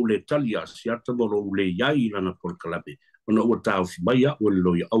leo le talia siata moro le iai la na porkalame. O na ua tau whimaia o le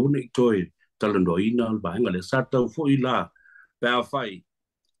loia au nei toe talandoa ina al bahenga le sa tau foi la pēa whai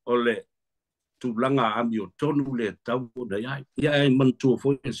o le tūlanga ami o tonu le tau o na iai. Iai mantua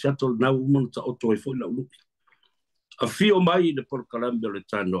foi e siata o nau manta o toi foi la unuki. A fio mai le porkalame le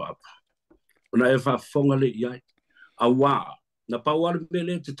tano apa. Ona e whafonga le iai. A wā, na pauare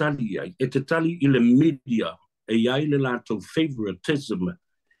mele te tali iai. E te tali I le media. E iai le lato favoritism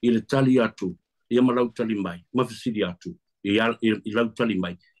I le tali atu. Ia ma lau tali mai. Mawhisiri atu. I lau tali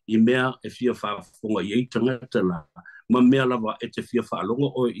mai. I mea e fia whafonga I tangata la. Ma mea lava e te fia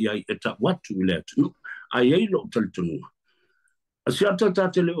whalonga o iai e ta watu I le atu. A iai lo tali tunua. Asiata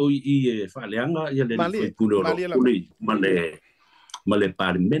tatele o I whaleanga ia le whaipule o lopule ma le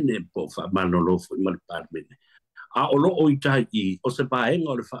parimene po whamanolo fo ma le parimene. A o lo o I tai I o se paenga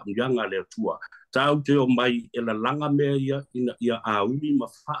o le whaamjanga le atua. Tau te o mai e la langa mea ia a uni ma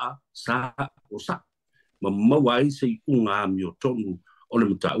whaa sa o sa. Ma mawai se I unga ami o tonu o le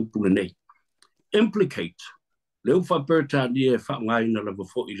mta upule nei. Implicate. Le uwha berta ni e whaangaina la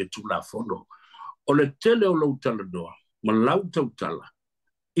wafo I le tula fono. O le tele o lo talanoa. Ma lau tautala.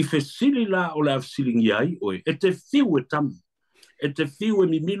 I fesili la o le afsilingi ai oe. E te fiu e tamu. E te fiu e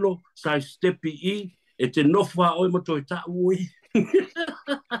mimilo sa stepi I. E te nofa oe mato e ta ui.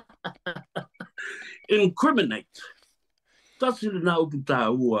 Incriminate. Tasili na uputa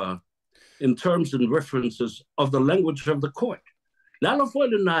ua in terms and references of the language of the court. Lala foi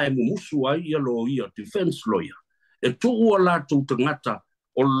le na e mumusu ai ia lo ia defense lawyer. E tu ua la tu tangata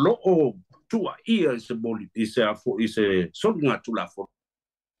o lo o tua ia se boli se solinga tu la fo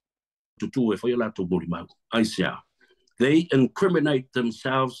tu e foi la tu boli mau ai sia they incriminate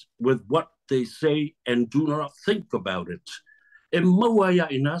themselves with what they say and do not think about it e maua ia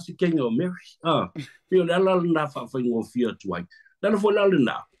ina si kenga o Mary pio la na fa ngo fia tuai la foi la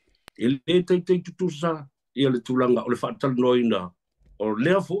na ele te tu sa ia le tulanga o le fa tal noina o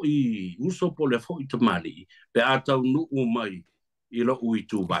le fo I uso po le fo I tamali pe ata nu mai I lo ui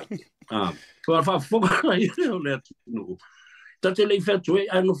tu vai. Kwa fa foga I le tu. Ta te le fa tu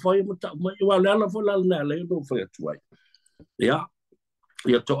ai no foi mata mai wa la fo la na le no foi tu ai. Ya.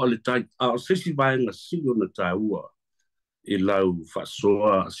 Ya to ole tai a sisi vai na silo na taua I lau fa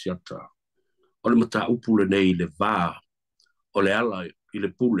soa siata. Ole mata upule nei le va. Ole ala I le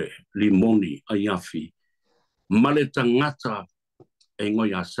pule limoni ayafi. Male tangata e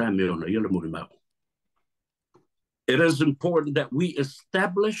ngoi a Samuel na ile mo mau. It is important that we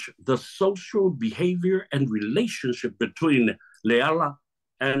establish the social behavior and relationship between Leala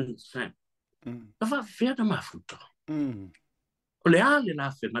and Sam. Ava fiata mafuta. Leala le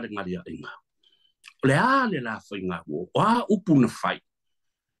la fe ngari inga. Leala le la fe inga wo. Wa upuna fight.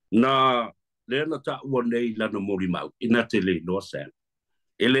 Na le na ta wone la no mori mau. Ina te le no Sam.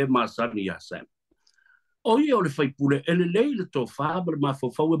 Ele masani ya Sam. O ia o le fai pule, ele leile tō whābara ma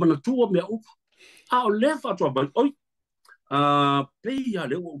whawhau e mana tua mea upa. A o le whatua mai, oi, peia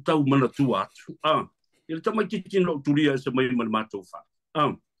le o tau mana tua atu. Ele tamai titin lo turia e se mai mana mātou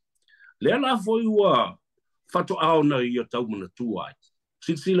wha. Le la foi ua fato au na ia tau mana tuai.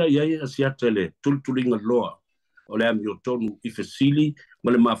 Sila ia asiatele tultulinga loa. O le ami o tonu I fesili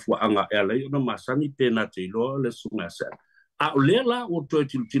ma le mafuaanga e alai ona masani pena te iloa le sunga sa. A o le la o toi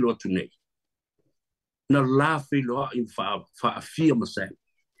tilo atu nei. Na la whiloa I whaafia masai.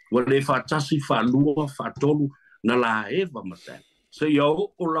 Wa le whaatasi whaalua whaatolu na la eva masai. Se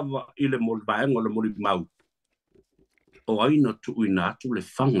iau o lava I le moli baenga o le moli mau. O aina tu ina atu le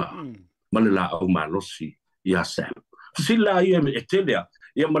whanga ma le la au malosi ia sam. Sila ia e telea.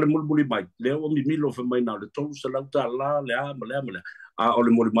 Ia ma le muli mai. Lea o mi milo fe mai na le tolu sa lauta la lea ma lea. A o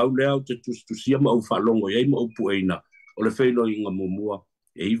le moli mau lea o te tusia ma au whalongo iei ma au pueina. O le whaino I ngā mumua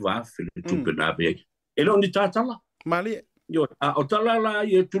e I wafe le tupe nā bea. E lo ni tātala. Mali. Yo, a o tala la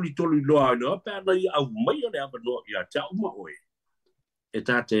I e tuli loa ino. Pea na I au mai o le ava no I a tea uma oe. E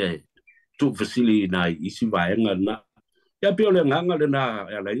tāte tu fasili na I isi vaenga na. Ia pia o le nganga le na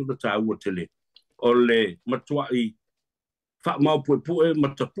e ala iu ta ua tele. O le matua I fa mau pue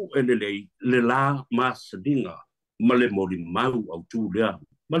matapu le la masadinga ma le moli mau au tu lea.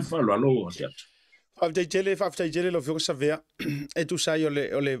 Man fa lo asiat. Faftai jele lo fio savea. E tu sai o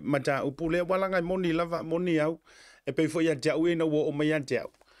le mata upu le walanga moni lava moni au. E pe fo ia te au ina wo o mai ante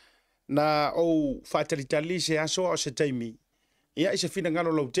au. Na o fatalitali se aso o se taimi. Ia se fina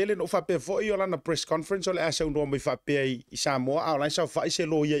ngalo lo tele no fa pe fo I o lana press conference o le asa no mai fa pe I Samoa au la sa fa se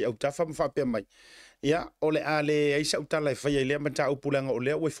lo ia au ta fa pe mai. Ia o le ale ai sa utala fa ia le mata upulanga o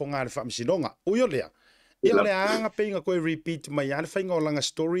le o fonga le fa msinonga. O yo le. Ia le anga pinga ko repeat mai ia fa ngolanga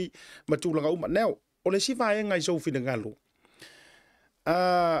story matulanga uma now. O le si va nga iso fina ngalo.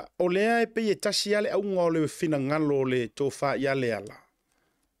 O le ai pe tasi ale au ngole fina ngalo le tofa ia le ala.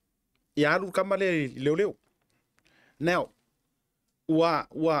 Ia ru kamale leo. Now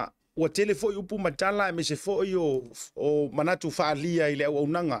wa telefo upu matala me se fo o manatu fa lia ile o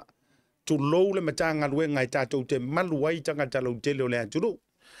nanga tu lo le matanga luenga I tatou te maluai tanga talo tele o le aturu.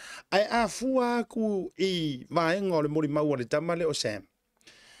 Ai a fua ku I vaenga o le mori mau le tamale o Sam.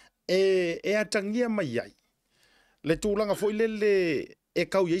 E atangia mai ai. Le tūlanga fo le e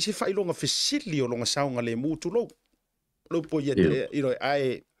kau ye se failonga fesili o longa saunga le mutu lo. Lo po ye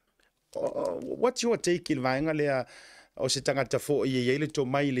ai what's your take in vaenga le o se tangata fo ye le to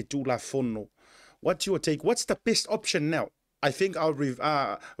mai le tūla fono. What's your take? What's the best option now? I think I'll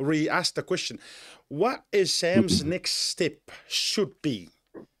re-ask the question. What is Sam's next step should be?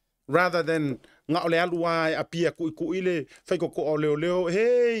 Rather than nga ole aluai apia ku ile fai ko leo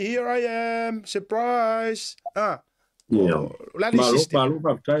hey here I am surprise la malo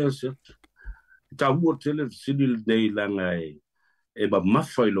pa kai se ta hu tele sidil dei langai e ba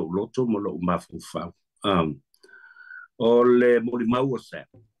mafai lo loto mo lo mafu fa ole moli mau se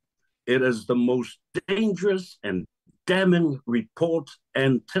it is the most dangerous and damning report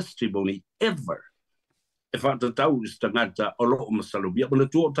and testimony ever. If I tau is tangata o lo masalubia, but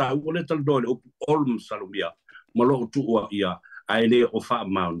tu ta o le tal dole o masalubia, malo tu o ia ai le o fa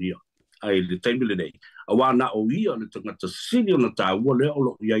maunia ai le table nei. A wana o ia le tangata sini na ta o le o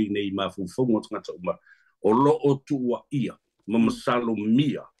lo ia nei ma fu fu mo tangata o lo o tu o ia ma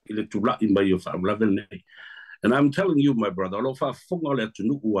masalumia ile tu la in mai o fa level nei. And I'm telling you my brother, lo fa fu le tu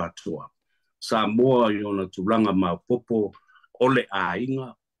nu o atua. Sa moa yona tulanga ma popo ole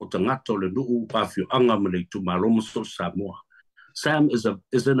ainga o tangata le nuu pafio anga mele tu malomo so Samoa. Sam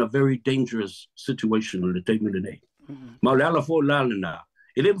is in a very dangerous situation le te mele. Ma le ala fo la na.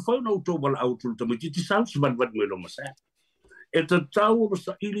 Ele fo no to bal out to me ti sounds but me lo masa. E te tau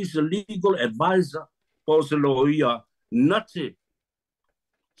sa is a legal advisor po se lo ia nate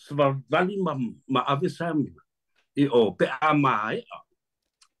sva vali ma ave Sam e o pe amai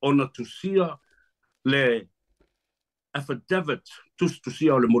ona tusia le affidavit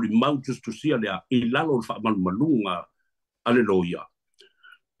tusia le mori mau tusia le I lalo fa malunga ale loia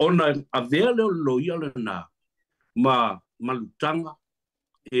ona avele loia le na ma malutanga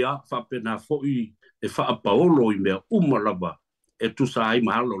e a fa pena foi e fa paolo I me umalaba e tu sai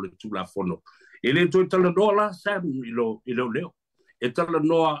malo le tu la fono ele to tala dola Sam ilo leo e tala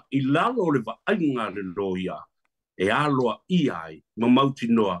noa I lalo le va ainga le loia e aloa iai ma mauti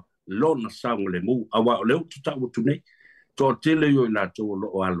noa lona saunga le mu awa leo tuta tu nei to tele yo na to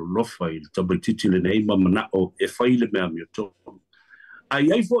lo alo lo fai to betiti le nei ma na o e fai le me mi to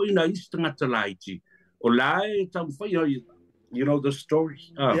ai fo ina istanga talaiti o lai tam fai you know the story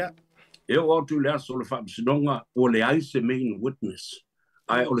e o tu le so le fam sinonga o le ai se main witness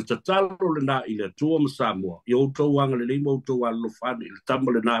ai o le tatalo le na ile tu o Samoa yo to wanga le mo to wa lo fa le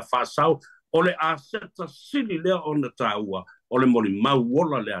tamale na fa sau o le aseta sili le ona taua o le moli mau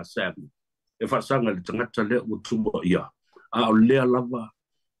wola le asem e fa sanga le tangata le o tubo ia a o le lava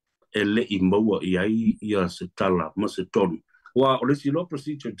ele I maua I ai ia se tala ma se tonu. Wa o le silo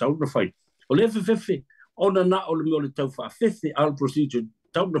procedure tau na fai. O le fefe, ona na o le mea o le tau whaafefe al procedure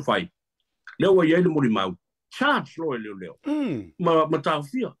tau na fai. Leo wa iai le mori mau. Charge loe leo. Ma tau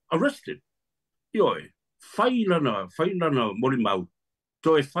fia. Arrested. Ioi. Fai lana mori mau.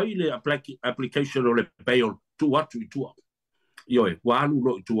 To e fai le application o le bail tu atu I tua. Ioi. Wa alu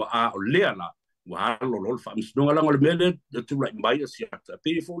lo I tua a o lea la. Wa alu lo le whaamisnonga langa le mele tu rai mai a siata.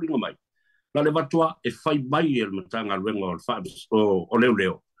 Pere fōlinga mai. La le watua e fai mai e le matanga luenga o le whaamis o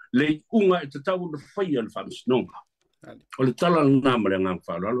leo. Le unga e te tau le fai e le whaamisnonga. O le tala nā mare ngang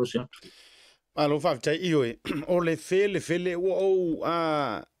whaaro alo siata. Alo whaafitai ioi. O le fele o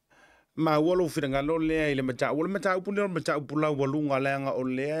ma walo whiranga lo lea I le matau. O le matau pune o le matau pulau walunga leanga o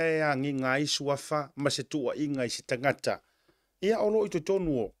lea ngi ngai suafa ma se tua inga I se tangata. Ia olo I to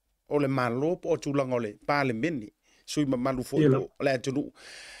tonu o le malopo o tulanga o le pāle meni. Sui ma malu fo o le atunu.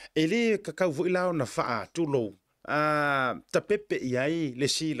 E le kakau fo ilao na faa tulo. Ta pepe iai le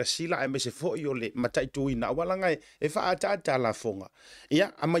sila e me se fo I o le matai tui na walanga e faa ta la fonga.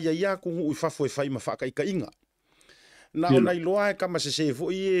 Ia ama ia kungu I fafo e fai ma faa ka inga. Na ona iloa e kama se fo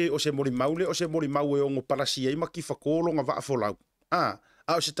I o se mori maule o se mori mau e ongo parasi e ma ki fakolo nga vaa folau.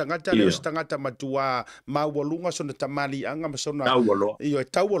 O se tangata le o se tangata matua maualunga sona tamali anga ma sona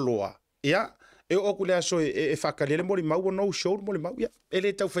taualoa. Ia e o ku le aso e whakalele mori mau no show mori mau ia e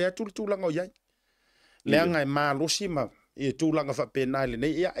le tau whai atu tūlanga o iai le anga e mālosi ma e tūlanga whapena le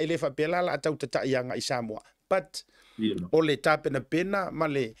nei ia e le whapela la atau tatai anga I Samoa but o le tāpena pena ma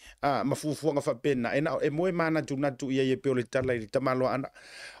le mafufuanga whapena e moe mana tunatu ia e peo le tala I le tamaloa ana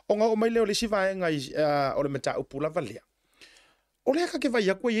o ngā o mai leo le sivaenga o le mata upula valea o le ke vai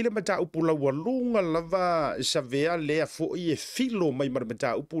akua I le mata upula walunga lava savea lea fo I e filo mai mar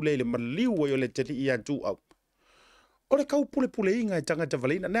mata upule le maliu o le teli ia tu au. O le kau pule inga e tangata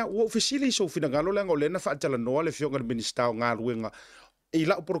valina. Nea, ua ofisili so fina ngalo lenga o lena whaatala noa le fionga le minister o ngā ruenga. I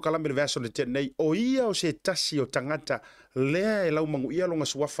lau poro kalame le verso le tenei. O ia o se tasi o tangata lea e lau mangu ia longa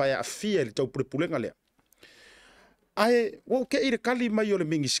suafa e a fia le tau pule lea. Ai, wau ke ire kali mai o le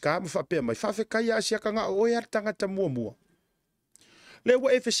mingiska ma whapea mai. Whawhe kai a siaka ngā o ea tangata mua. Le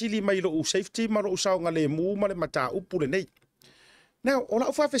ua e fesili mai lo u safety ma lo u saunga le mu ma le mata upule nei. Now, o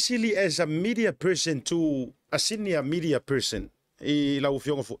lau fesili as a media person to a senior media person I lau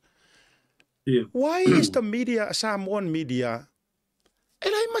fionga fu. Why is the media, a Samoan media, e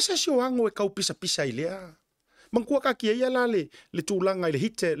lai masasio ango e kau pisa I lea. Mangkua ka kia ia la le tūlanga I le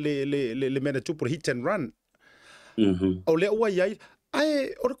hite, le mena tupu hit and run. O lea ua iai,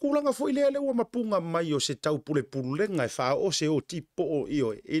 ai, o re kulanga fo I lea ua mapunga mai o se tau pulenga e wha o se o tipo o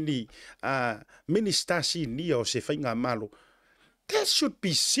io ini minister si nia o se whainga malo. That should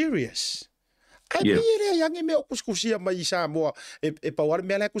be serious. Ai pire yangi me o kuskusia mai Samoa e pawar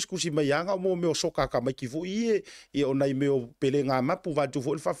me ala kuskusi mai anga mo me o soka ka mai ki fu I o nai me o pelenga mapu va tu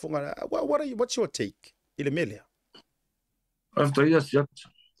fu fa funga. What's your take? Ile melia. After yes yet.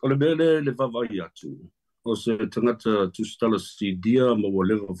 O le mele le vavai atu. O se tangata tu stala si dia ma o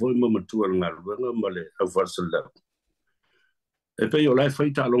leva foi ma matua ngā ruenga ma le au farsala. E pe o lai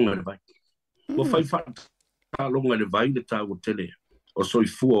fai ta longa le vai. O fai fa ta longa le vai le ta o tele. O soi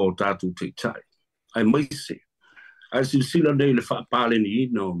fua o tātou te tai. Ai maise. Ai sila nei le whaapale ni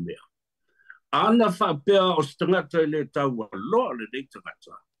ina o mea. Ana whaapea o stangata le tau a loa le nei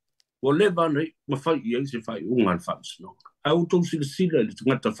tangata. O lewa nei, ma whai I eise whai unga le whaamsinonga. Ai utou sila le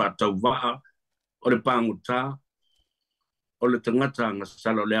tangata whaatau waa, o le pangota, o le tangata nga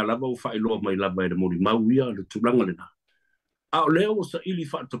sala o lea lava o whai loa mai lava e le mori mauia le tulanga le na. A o leo o sa ili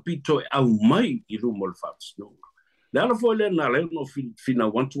whaatapito e au mai I rumo le whaamsinonga. Le ala foi le na le no fina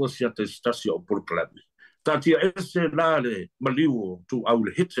wantua siata stasio o porklami. Tatia ese la le maliu tu au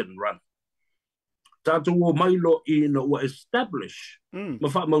le hit and run. Tatu o mailo I no ua establish. Ma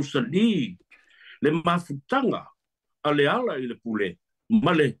wha mausali le mafutanga a le ala I le pule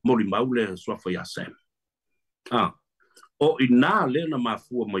ma le mori maule swafa ya sem. O ina le na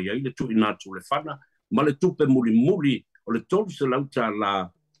mafua mai ai le tu ina tu le fana ma le tupe muri o le tolu se lauta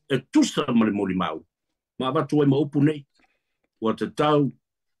la e tusa ma le mori mau. Ma watu e maupu nei. Ua te tau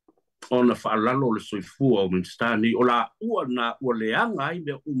o na whaalalo le soifua o minstani o la ua na ua leanga ai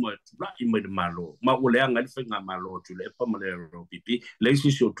mea uma tulai mai le malo. Ma ua leanga ai whainga malo tu le epa ma le ro pipi.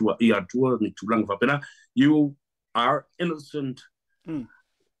 Leisi si o tua I atua ni tulanga whapena. You are innocent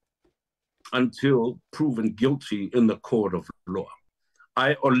until proven guilty in the court of law.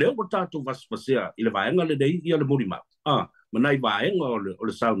 Ai o leo o tātou vasvasea I le vaenga le dei I le mori mau. Manai vaenga o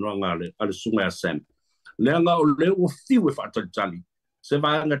le saunoanga ale sunga a Sam. Leanga o leo o fiu e whaatalitali. Se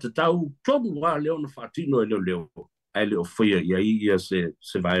vaanga te tau tonu wā leo na whaatino e leo. ai le o fia ia se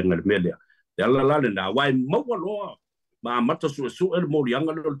vai ngal melia ya la na wai mo lo ma mata su le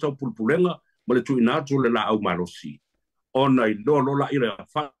morianga le tau pulpulenga ma le tuina tu le la au malosi ona I lo la ira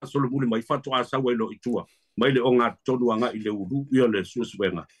fa so le muli mai fatu asa wai lo itua mai le onga tonu anga I le uru ia le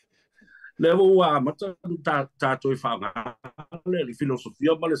susuenga le wa mata ta to fa le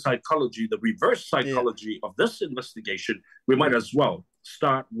filosofia ma le psychology the reverse psychology of this investigation we might as well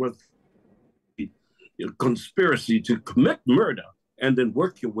start with conspiracy to commit murder and then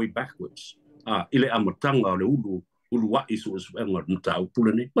work your way backwards. Ile amatanga le ulu wa isu enga nta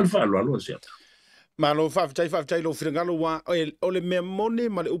upulani. Mal fa lo sia. Malo fa lo fringalo wa o le memone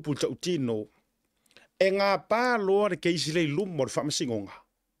ma le upu tautino. Enga pa lo re keisi le lumo fa masingonga.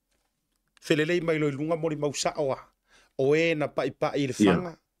 Felele mai lo lunga mori mausa oa. O na pa le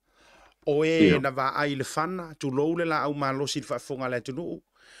fanga. O na va ai le fana tu lo le la au malo si fa fonga le tu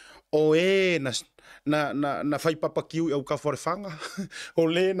o na fai papakiu au ka forfanga o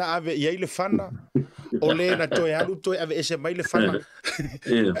le na ave ia le fana o le na toe alu toe ave ese mai le fana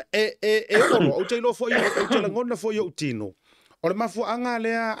o te lo foi o te ngona foi o tino o le mafu anga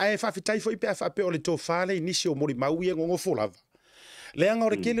le ai fa fitai foi pe fa pe o le to fale inisi o mori mau ia ngo folava le anga o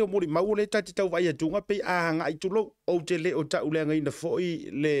re kele o mori mau le tati tau vai atunga pe anga I tulo o te le o ta ule anga ina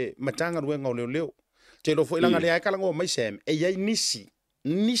foi le matanga ruenga o leo te lo foi langa le ai kala ngo mai sem e ia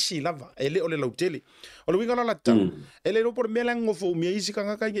nisi lava ele ole lautele o le winga la tau ele no por mela ngo fo mi isi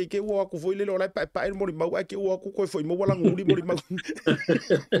kanga ka ke wo ku foi le ola pa el mori mau ke wo ku ko foi mo wala nguli mori mau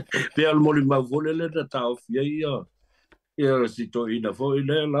pe al mori mau vole le tau fia ia si to ina fo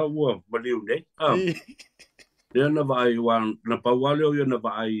ile la wo mali une ia na vai wan na pa wale o ia na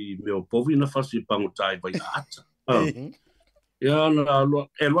vai me o povi na fasi pangutai vai ata ia na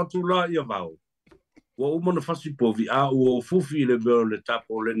lo e tu la ia vau o umana fasi povi o fufi le veo le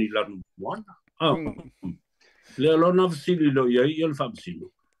tapo le ni lanu moana le alona fasili lo ia le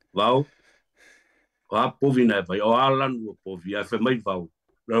famsilo vau povi na vai o alan o povi a fe mai vau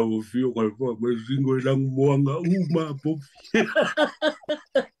la o fio ko ko mai singo i lang moanga uma povi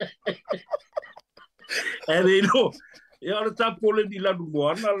e no ia le tapo le ni lanu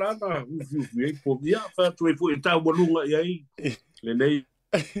moana la na fufi povi a fa tu e fu ta bolunga ia le nei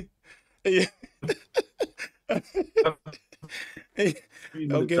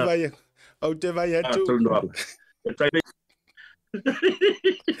Okay, vaya. O te vaya tu.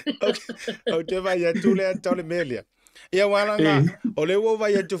 O te vaya tu le tole melia. Ia wala o le wo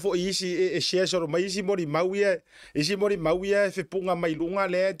vaya tu fo isi e share so mai isi mori mauia fe punga mai lunga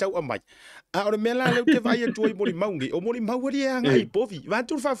le tau amai. A o mela le te vaya tu i mori maungi. O mori mauri anga I povi. Va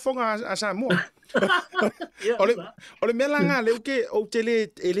tu fa fonga a sa mo. O le mela nga le ke o te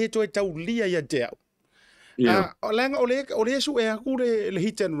le to tau lia ia te. O le su e aku le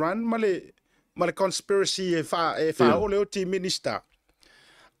hit and run ma le conspiracy e fa o le o ti minister.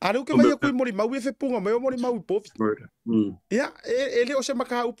 A le ke vai aku mori mau e fe punga mai o mori mau povi. Ia, ele o se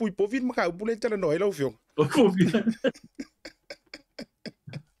maka upu I povi maka upu le tele no elo fio. O povi.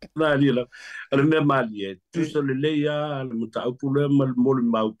 La lila. Ale me mali e tu se le leia le muta upu le mori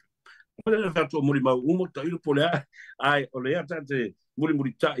mau. Le fa to mori mau umo ta ilu pole ai o le ata te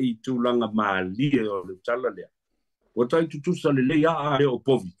muri tai tu langa mali o le tala le. O tai tu sa le leia ai o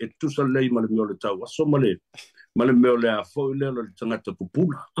povi e tu sa le ma le mio le tau aso male meo le a fo le le tangata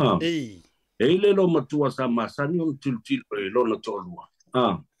pupula. E le lo matua sa masani on til e lo na tolua.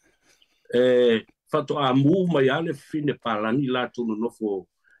 Fato a mu mai ale fine palani la tu no fo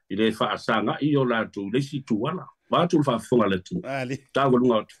ile fa sanga I o la tu le si tu wala. Ba tu fa fonga le tu. Ta go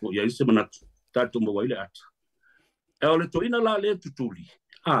lunga fo ya ise mana ta tu mo ile at. E o le to ina la le tutuli.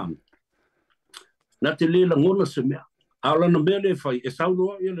 Na te le la ngona se mea. Ala na mele fai e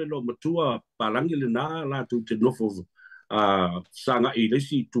saunoa ia le lo matua palangi le na la tu te nofo sanga I le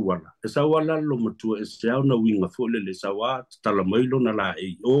si tuala. E sauala lo matua e seau na winga fo le sawa tala mailo na la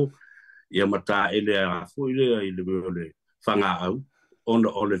e o ia mata ele a fo ile fanga au ona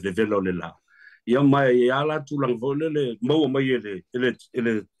ole vevelo le la. Ia mai e ala tu lang fo le mau mai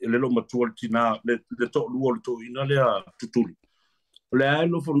ele lo matua tina le to luo to ina le tutuli. Le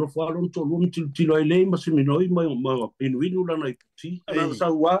no fo alon to lum tilo ile ma se minoi ma inuinu la nai ti ana sa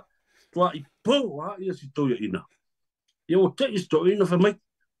wa to I po wa ia si to ina ia o te isto ina fa mai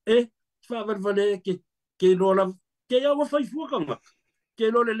fa vale ke lo la ke ia wa fai fu kanga ke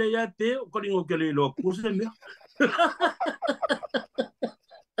lo le ia te ko lingo ke le lo ku se me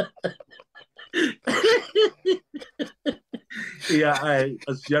ia ai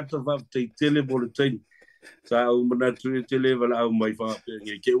asiata va te tele bulletin sa o mana tu te level au mai fa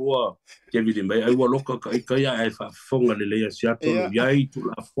ke wa ke vidi mai ai wa loka kai ai fa fonga le ia sia to ia I tu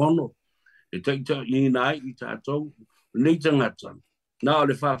la fono e taita I nai I tātou, nei tangata. Nā o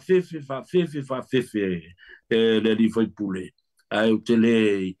le whawhewhi le li whai pule. Ai o te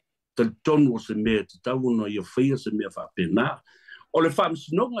le tonu o se mea, te tau no I a whaia se mea whapena. O le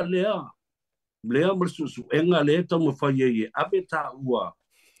whamsinonga lea marasusu, enga lea tau ma whaia I abe tā ua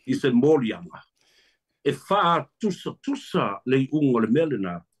I se morianga. E wha tusa le ungo le mele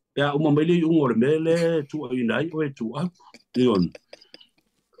nā. Ea umamele ungo le mele, tua I nai o e tua. Ion.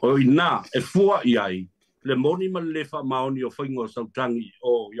 O I nā, e fua I ai. Le moni ma le wha maoni o whaingo sautangi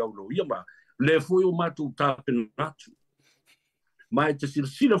o iaulo iama. Le fui o matu tāpena natu. Mai te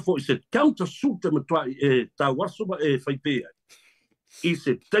sila fo I se counter suit ma tua e tā wasoma e whaipea. I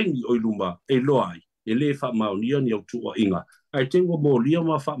se tengi o iluma e loai. E le wha maoni ni au tua inga. Ai tengo mo lia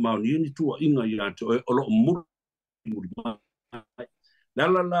ma wha maoni ni tua inga I ato e olo muri mai. La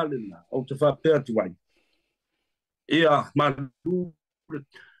o te wha pēr tuai. Ia ma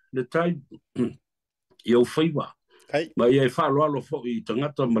le tai I au whaiwa. Ma ia e whaloalo fo I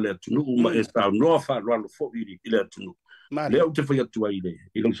tangata ma le atunu, ma e stau noa whaloalo fo I le atunu. Lea o te whai atua I le,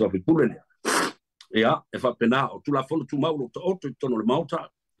 I lang safi pule lea. Ia, e whapena o tula wholo tu mauro ta oto I tono le mauta.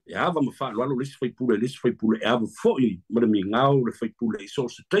 E hawa ma whaloalo lesi whai pule, e hawa fo I ma le mi ngau le whai pule. I so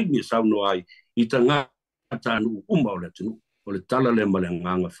se teimi e sau no ai, I tangata anu umba o le atunu. O le tala le ma le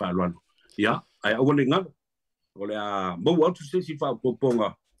nganga whaloalo. Ia, ai awa le nganga. O le a mau atu sesi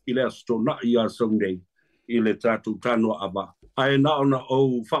whapoponga I le astona I a Sunday. I le tātou tano awa. Ai na ona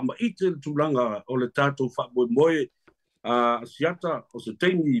o whamaite tūlanga o le tātou whamoe siata o se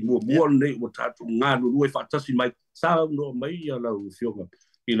teimi mua nei o tātou ngā nurue whatasi mai sāu no mai a lau whionga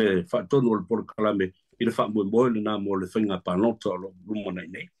I le whatono o le porokalame I le whamoe le nā mo le whainga pānota o lo rumona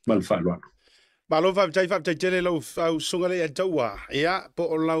nei. Man whailoano. Malo whaptai tele lau au sunga Leiataua. Ia, po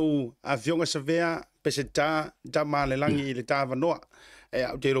o lau a whionga Savea Peseta-Tamalelagi I le tāwanoa. E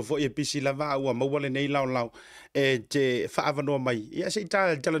au te rofo I pisi lava ua mauale nei lau e te whaavanoa mai. Ia se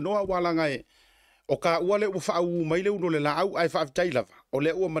ta talanoa walanga e o ka ua le ua whaau mai le uno le la au ai whaavitai lava. O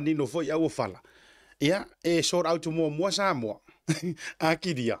le ua manino fo I au whala. Ia e sort out mua sa mua. A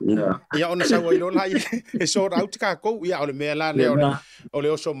kiria. Ia ona sa wai lola e sort out ka kou. Ia o le mea la le o le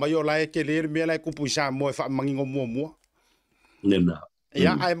oso mai o la e ke le mea la e kupu sa mua e whaamangingo mua. Nena.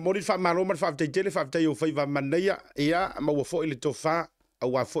 Ia ai mori whaamaroma whaavitai tele whaavitai o whaiva maneia. Ia maua fo I le tofa.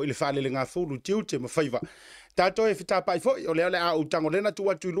 Au a fo I le whaale le ngā fōlu tiu te ma whaiva. Tātou e whita pai fo o lea le a utango lena tu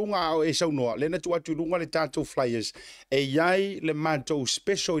atu lunga o e saunoa. Lena tu atu lunga le tātou flyers. E iai le mātou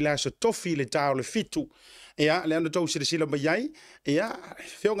special I le aso tofi le tāo le fitu. Ia le anu tau sila mai iai. Ia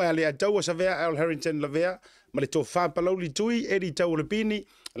whionga Leiataua Savea Harrington Lavea. Ma le tō whāpalau li tui e li tau le pini.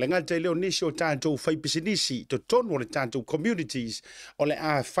 Le ngata leo nisi o tātou whaipisinisi. To tono le tātou communities. O le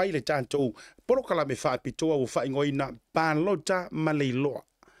a whai le tātou porokala me whaapitoa o whaingoina pālota maleiloa.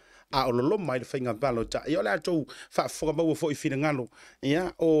 A o lolo mai le whainga pālota. I o le atou whaafonga maua fo I whina ngalo.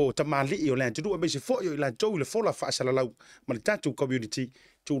 Ia o tamali I o le atou. Ame se fo I o le atou le fola whaasalalau. Ma le tātou community.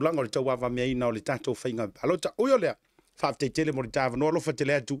 Tūlanga o le tau awa mea ina o le tātou whainga pālota. Oi o lea. Whaaftai tele mo le tāwanoa lofa te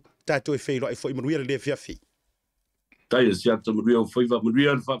le atou. Tātou e whailo ai fo I manuia le lea whiawhi. Tai e siata manuia o whaiva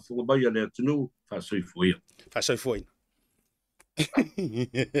manuia le whaafonga mai a le atunu. Whaasoi fuia. Whaasoi fuia.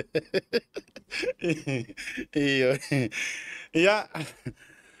 Ia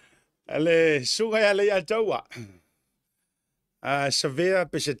le sunga ia Leiataua Savea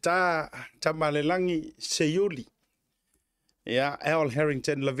Peseta-Tamalelagi Seiuli. Ia Al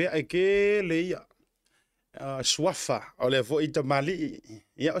Harrington Lavea e ke le ia suafa o le fo I tamali.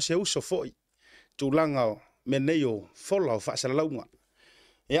 Ia o se uso fo I tūlanga o menei o fola o whaasalaunga.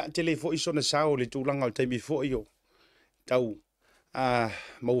 Ia te le fo I sona sao le tūlanga o taimi fo I o tau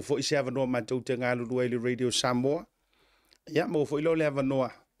mau fo I se avanoa mātou te ngā lulu le radio Samoa. Ia mau fo I lo le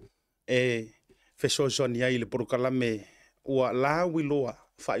avanoa e whesosoni ai le porokalame ua lawi loa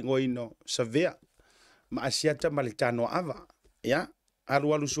whaingoino Savea ma asiata ma le tano ava. Ia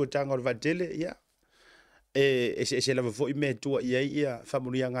alu suatanga o le vatele. Ia e se lava fo I me tua ia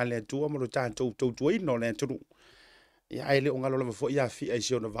whamuria ngā le atua mo lo tātou tautuaino le atunu. Ia ai le o ngalo lava fo I a fi ai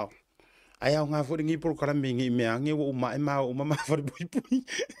siona vau. Ai au ngā fwere ngi porokalame ngi mea ngi wa uma e maa uma whare pui.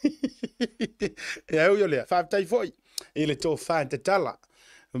 Ia au yo lea whaaftai fo I le tō whaantatala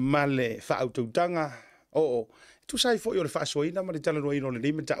ma le whaautautanga o tu sai fo I le whaasoina ma le talanoa ino le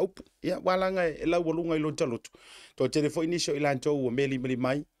rima ta upu. Ia walanga e lau walunga I lo talotu. Tō tere fo inisio I lantou o meli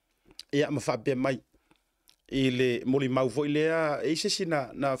mai. Ia ma whaapea mai. I le moli mau fo I lea e se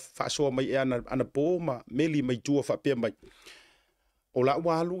sina na whaasoa mai e ana pō ma meli mai tua whaapea mai. O la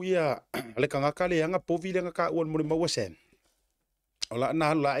walu ia le kangaka le anga povi le ngaka uan mori mau sen. O la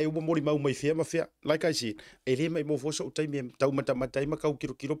na la e mori mau mai fia like I said e le mai mo fo so tai me tau mata mai ma kau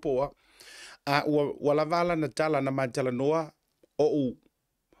kilo poa A wala vala na tala na matala noa o u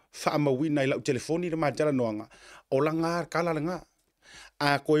whaamawina i lau telefoni na matala noanga. O langa kala langa.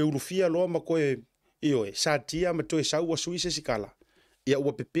 A koe urufia loa ma koe ioe. Sa tia ma toe sau wa suise sikala. Ia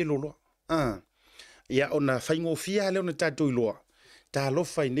ua pepelo loa. Ia ona whaingo fia leo na tātou i loa. Tā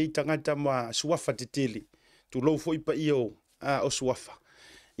lofa i nei tangata ma suafa te tele. Tu lau fo ipa iyo o suafa.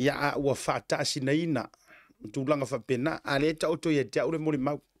 Ia a ua whaatasi na ina. Tu langa whapena. A leta o toi e te aure mori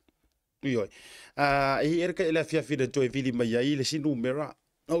mau. Ioi. I erika ele fia fina toi vili mai ai le sinu mera.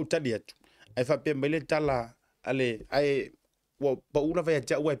 O tali atu. Ai whapea mai le tala ale ai wa paula vai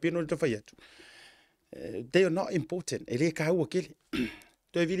te ua peno te whai atu. They are not important. Ele ka ua kele.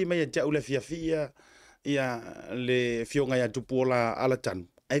 Toi vili mai te aule fia fia ia le fionga ya tupola ala tanu.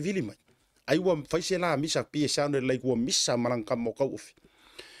 Ai vili mai. Ai ua whaise la misa pia sounded like ua misa malanga mo kaufi.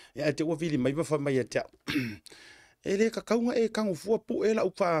 Ia te ua vili mai wa mai te au. Ele ka kaunga e kangu fua pu e la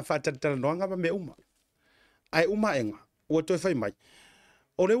upa whatatala noanga ma me uma. Ai uma enga. Ua toi whai mai.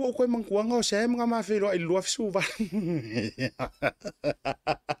 O le ua koe mangkuanga o se mga mawhero ai lua fisuwa.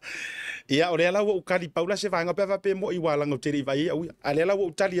 Ia o le ala ua ukali paula se vanga pewa pe mo iwa langa o teri vai au. A le ala ua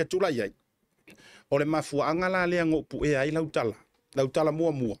utali atula iai. O le mafua anga la lea ngo pu e ai lautala. Lautala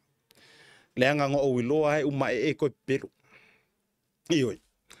mua mua. Lea nga ngo o iloa e uma e koe pelo. Ioi.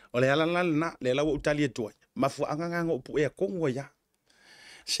 O le ala na le ala ua utali atua. Mafua anga ngo pu e kongua ya.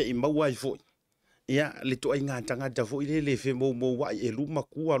 Se i maua i foi. Ia le to ai ngata foi le fe mo wa e luma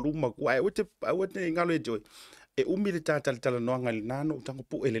kua e ote ngalo e joy. E umi le tala no ngal nano tango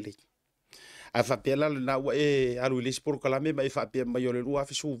pu elele. A fa pela na wa e alu le sport kala me mai fa pe mai le rua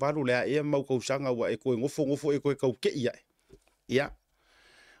fisu valu le e mau ko sanga wa e ko ngofo e ko ka ke ia. Ia.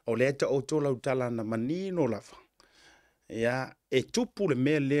 O le ta o to la tala na manino lava. Ia e tupu le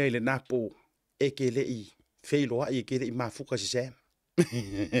me le napo e ke le i feilo ai ke le mafuka se.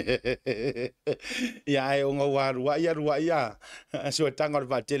 Ia e onga warua ia so tanga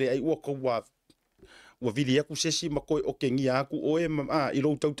va tele ai o ko wa vili aku sesi makoi o kengia aku o e i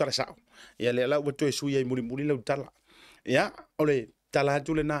lo tau tala sao ia le la o to su ia muri lo tala ia ole tala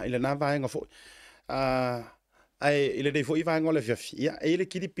tu le na ile na va nga fo ai ile dei fo i va nga le fiafi ia e le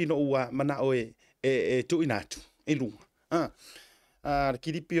kilipino ua mana o e tu inatu e lu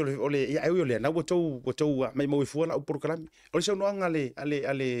kiripi ole ia eu le na o to mai mo fu na o programa ole so no anga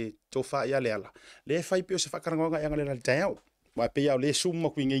ale tofa ia le ala le fai pio se fa karanga nga le tau ma pe ia le suma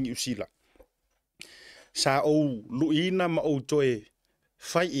ku ngi usila sa o luina ma o toe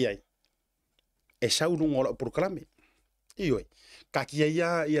fai ia e sa no ngola programa ioi ka ki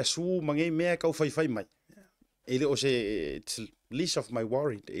ia su mangai me ka fai mai ele o se least of my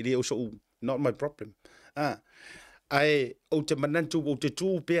worry ele o so not my problem ai o te manantu o te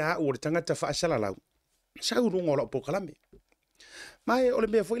tu pe a o tangata fa sala lau sa u ngo lo pokalame mai o le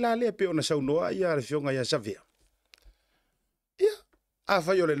me foi la le pe ona sa no ia le fionga ia Savea ia a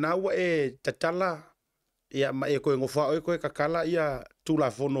fa yo le nawa e tatala ia ma e ko ngofa o ko kakala ia tu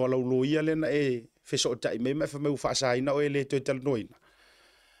la fono la lo ia le na e feso tai me fa me fa sa ina o le to tel noina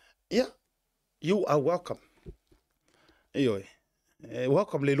ia you are welcome ioi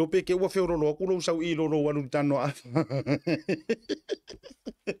welcome le lope ke wa feuro lo ku lo sau I lo wanu tano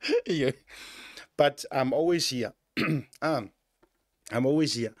yeah. But I'm always here. I'm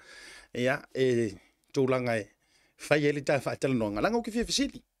always here. Yeah, to langai fai ele ta fa tel no ngala ke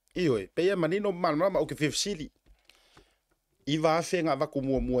fesili io pe ya manino mal ma o ke fesili I va fenga va ku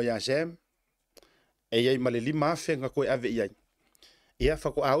mua ya sem e ye maleli ma fenga ko ave ia ia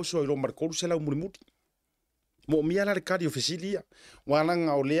fa ko auso lo marko se la murimuti mo mia la cardio fisilia wana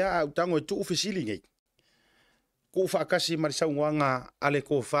nga olea utango tu fisili ngai ko fa kasi marisa wanga ale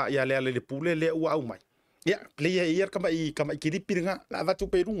ko fa ya le pule le wa au mai ya player ier kama kiripi nga la va tu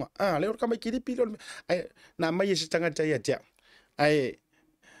perunga le kama kiripi na mai se tanga ya tia ai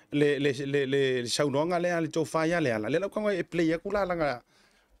le saunonga le to fa ya le ko e player kula nga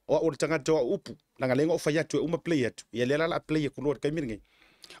o tanga to upu nga le ngo fa ya tu uma player tu ya le la player kulo ka mirngi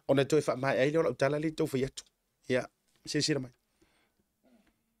ona to fa mai ai le tala le to fa ya tu ya se mai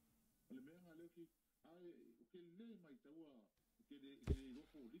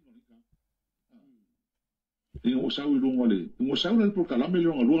o sau longa le o sau le por kala me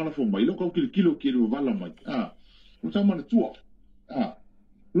longa longa na fo mai lo ko kilo vala mai o ta mana tua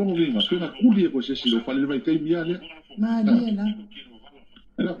longa vinga pena kuli ko se silo fale vai kai mia le ma ni na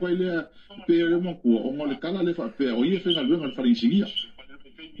era ko ile pe le mo ko o mo le kala le fa pe o ye fe na longa fa insigia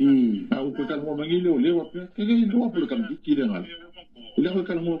o ko tal mo mangile o le wa pe ke lo por kam ki le ngal le ko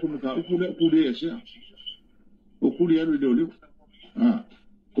kala mo ko ka o ku le ese o ku le le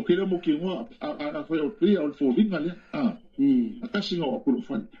o ke mo ke mo a fa o pri o fo vinga le Akasi ngā apuro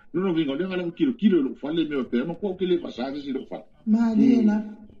whai. Nono vinga lenga lau kilo lo whale mea pēr, ma kua ke le pasage si lo whai. Maria na.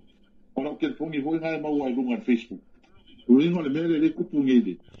 Ora ke fongi hoi ngai mau ai lunga Facebook. Uringa le mea le kupu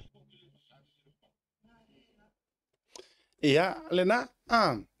ngede. Ia, lena,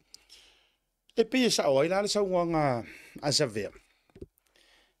 e pia sa oai la le sa uanga a Savea.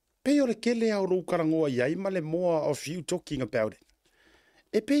 Peo le kele au rou karangoa iai ma le more of you talking about it.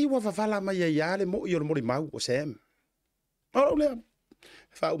 E pei ua wavala mai ia le mo i o le mori mau o Sam. Ora lea,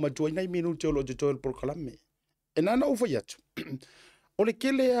 wha uma tuai nei minu te olo te toil por kalame. E nana ufa iatu. O le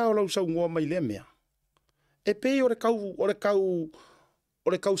kele au lau sa ungoa mai lea mea. E pei o le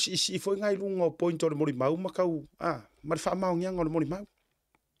kau si foi ngai lunga o point o le mori mau ma kau, ma le wha mao ngianga o le mori mau.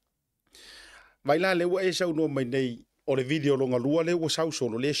 Vai la lewa e sau no mai nei o le video longa lua lewa sau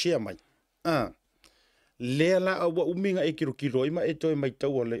solo le share mai. Lea la awa uminga e kiro ima e toi mai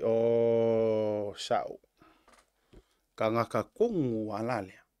tau le o sao. Ka ngaka kongu ala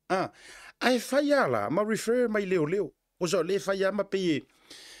lea. Ai whai ala ma refer mai leo. O so le whai ama peye.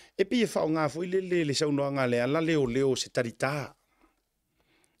 E peye whao ngā fo i le sau noa ngā lea la leo se tarita.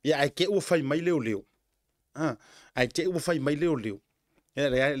 Ia ai ke ua whai mai leo. Ai te ua whai mai leo.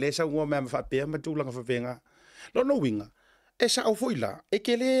 Le sau ngua mea mawhapea ma tūlanga whawhenga. No winga. E sa au foi la. E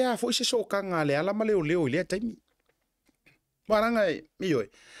ke lea foi se soka ngā lea la ma leo i lea taimi. Maranga e, mioi.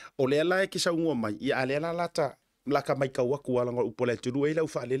 O lea la e ke sau ngua mai. Ia lea la lata. Laka mai kau aku alanga upole turu e lau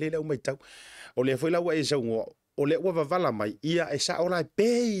whaalele lau mai tau. O lea foi lau e sau ngua. O lea ua wavala mai. Ia e sa ola e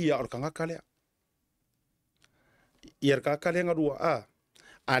pei ia orka ngaka lea. Ia orka ngaka lea ngarua.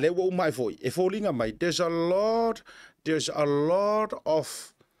 A lea ua umai foi. E fōlinga mai. There's a lot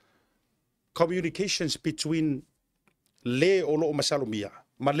of communications between le o loo masalomia.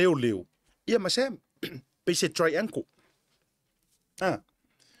 Ma leo. Ia masem. Pese triangle.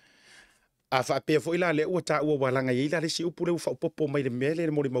 A whapea fo ila le ua ta ua walanga i la le si upu le ufa upopo mai le mele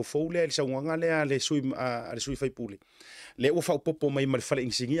le mori mau fau le sa uanga le le sui faipule. Le ua fa upopo mai ma le fale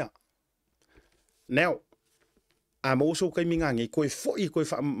ingsingia. Now, a mauso kai mingangi koe foi koe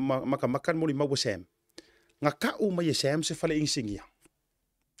fa makamakan mori mau wasem. Nga ka u mai sem se fale ingsingia.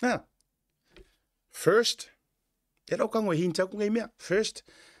 First, e rau kango hinta ku ngai mea. First,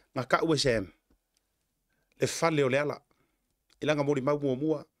 nga ka u sem. Le fale o le ala. Ilanga mori mau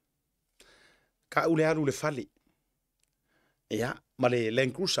mua. Ka ule alu le fale. Ia, ma le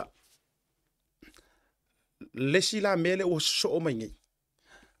Land Cruiser. Lesi la mele o so o mai ngai.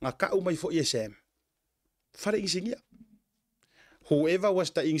 Nga ka u mai fo ISM. Fale ingsingia. Whoever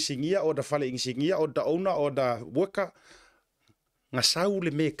was the ingsingia or the fale ingsingia or the owner or the worker. Nga sau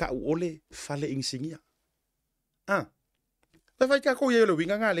le me ka u ole fale ingsingia. Le vai ka ko ye le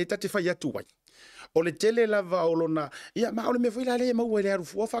winga nga le tati fai atu wai. O le tele lava o lona. Ia, ma ole me foi la le mau le aru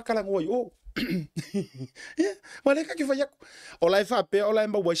fua whakalang oi o. Yeah, wale ka ki fa yak. Ola fa pe ola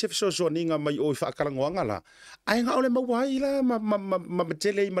ma wa chef so ninga mai o fa kala ngoanga la. Ai nga ole ma wa ila ma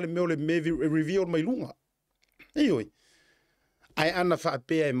tele ma le me ole me review mai lunga. Ioi. Ai ana fa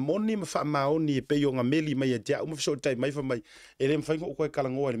pe e moni ma fa maoni pe yo nga meli mai e tia uma so tai mai fa mai. Ele mfa ngo ko kala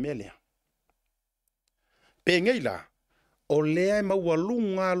ngoa le mele. Pe ngeila. O lea ma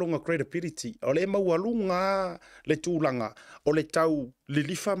walunga longa credibility. O lea ma walunga le tūlanga. O le tau le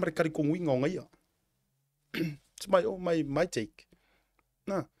lifa mare kari konguinga o ngaia. It's my take.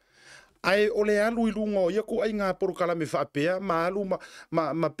 Ai o le alu i lunga o ia ko ai ngā porukala me whaapea. Ma alu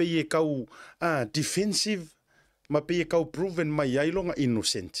ma peye kau defensive. Ma peye kau proven mai ai longa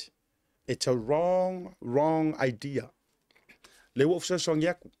innocent. It's a wrong idea. Le wofsa song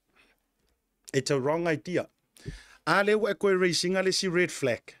yaku. It's a wrong idea. Ale wa ko racing ale si red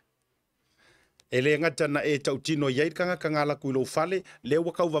flag. Ele ngata na e tau tino yai kanga la ku lo fale le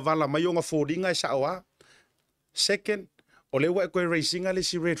wa ka wavala mai nga fodinga sa wa. Second, o le wa ko racing ale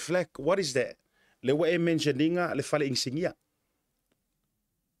si red flag. What is that? Le wa e mentioninga le fale ingsingia.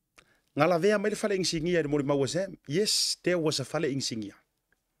 Ngala vea mai le fale ingsingia de mori mawasem. Yes, there was a fale ingsingia.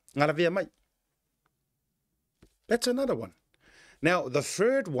 Ngala vea mai. That's another one. Now, the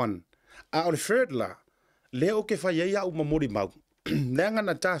third one, the third la leo ke fai ia u mamori mau. Nanga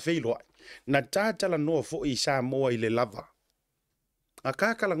na tā wheiloa. Na tā tala noa fo i sa moa i le lava. A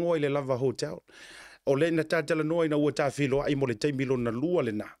kākala ngoa i le lava hotel. O le na tā tala noa i na ua tā wheiloa i mo le teimilo na lua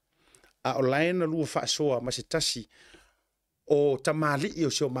le na. A o lae na lua whaasoa ma se tasi. O tamali i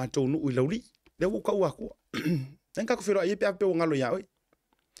o seo mātou nu i lauli. Le uka ua kua. Nenka ko wheiloa i pe ape o ngalo ia oi.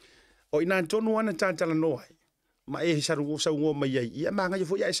 O ina tonu ana tā tala noa i. Ma e saru sa ngo mai ai ia manga yo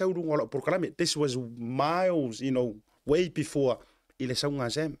foi ai sa ru ngola por kalame. This was miles, way before ile sa nga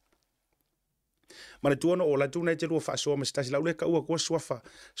sem. Ma le tuono o la tuna te lo fa so ma sta la le ka u ko swafa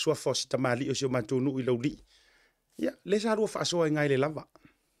si tamali o se matunu i lauli. Ia, le sa rua whaasoa ngai le lava.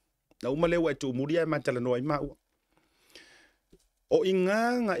 Na uma lewa e tu muria e matala noa i maua. O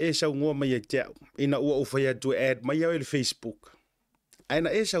inganga e sa ungoa mai e teau, ina ua ufaya tu ad mai au e Facebook.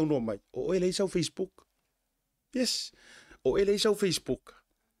 Aina e sa ungoa mai, o ele sa Facebook. Yes, o ele sa Facebook.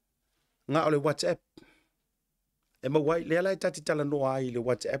 Nga ole WhatsApp. E mawai, le ala e tati tala noa ai le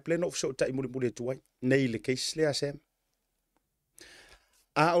WhatsApp, le no fso ta i muli tuai, nei le case le asem.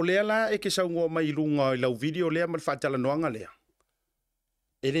 A o le ala e ke sa ungoa mai lunga i lau video lea mal whaatala noanga lea.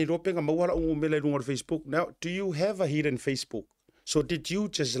 E le ropenga mawala ungo mele lunga o Facebook. Now, do you have a hidden Facebook? So did you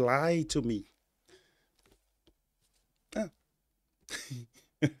just lie to me?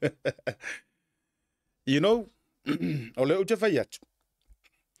 You know, o leo te whai atu.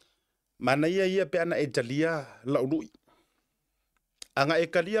 Mana ia pe ana e talia lau nui. Anga e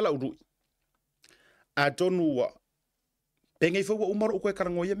kalia lau nui. A tonu wa. Pengei whaua umaro koe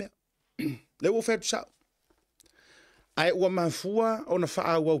karango ia mea. Leo o whetu sao. Ai ua mafua o na wha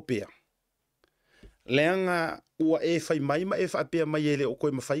au pea. Leanga ua e whai mai ma e wha pea mai ele o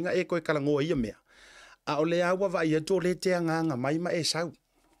koe mawhainga e koe karango ia mea. A o le awa vai ato le te anganga mai ma e sau.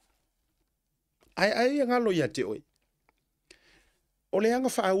 Ai ngalo ia te oi. O le anga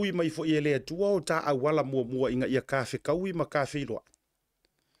wha aui mai fo i ele atua o ta awala mua inga ia kafe kaui ma kafe iloa.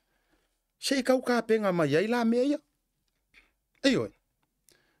 Se kau ka penga mai ai la mea ia. Ei oi.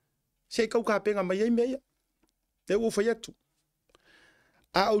 Se kau ka penga mai ai mea ia. Te ua whai atu.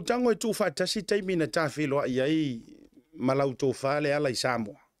 A au tango e tū whaatasi taimina ta whiloa i ai malau tō whale ala i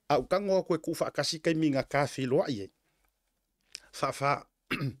Samoa. Au kango koe ku whaakasi kai minga ka whiloa i ai. Wha.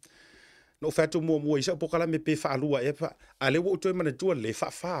 No whatu mua isa pokala me pe whaalua e pa. A le wo utoi mana tua le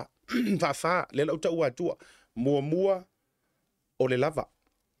wha. Wha. Le lau ta ua tua. Mua o le lava.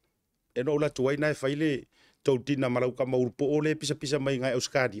 E no la tuai nai whaile tau tina malau ka maurpo o le pisa mai ngai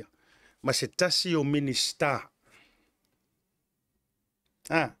Euskadia. Ma se tasi o minister.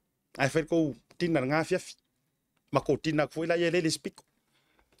 Ai whae kou tina ngā whiawhi. Ma kou tina kufo ila ia lele spiko.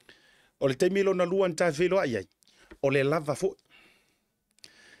 O le teimilo na luan ta whiloa iai. O le lava fo.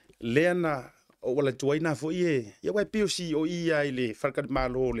 Leana o wala tuaina fo ie. Ia wai peo si o ia i le whalkari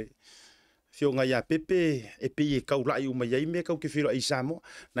malo le. Fio ngai a pepe e pe e kau lai uma iai me kau ke whiloa i Samoa.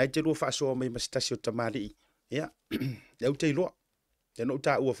 Na i te rua whaasoa mai masitasi o tamali. Ia. Iau te iloa. Ia no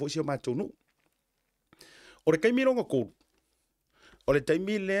ta ua fo si o mātonu. O le kaimironga kōru. O le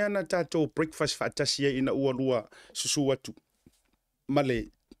taimi lea na tātou breakfast whaatasia ina ua lua susu atu.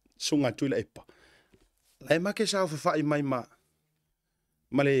 Male sunga tuila epa. Lai make sao whawhai mai ma.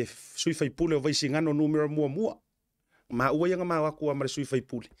 Male sui whaipule o vaisi ngano numero mua. Ma ua yanga maa wakua male sui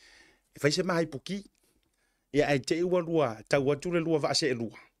whaipule. E whaise maha ipuki. Ia ai te ua lua tau atu le lua vaase e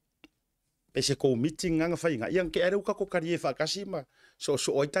lua. Pese kou meeting nganga whainga. Iang ke are uka ko kari e whakasi ma. So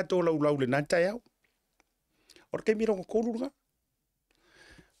oi tātou lau le nantai au. Ora kei mirongo kōrurunga.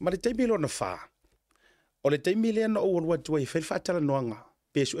 Ma le teimi lo na wha. O le teimi lea na o alua tua i whaifatala noanga.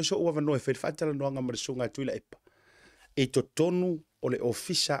 Pesu eso o awanoa i whaifatala noanga ma le sunga tuila epa. E to tonu o le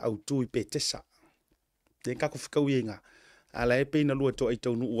ofisa au tui pe tesa. Te kako whikau i ngā. Ala e peina lua to ai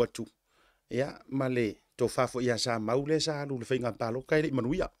taunu ua tu. Ia, ma le to whafo ia sa maule sa alu le whainga palo kai le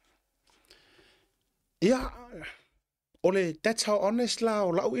imanuia. Ia, o le that's how honest la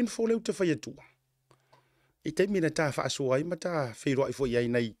o lau info leu te whaiatua. I teimi na tā whaasua ai ma tā whiroa i fo iai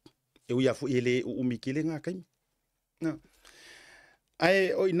nei e uia fo i le u umikile ngā kaimi.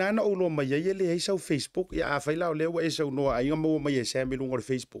 Ai o inana o loa mai ai le eisau Facebook ia a whaila o lewa eisau noa ai ngamo mai e sami lunga o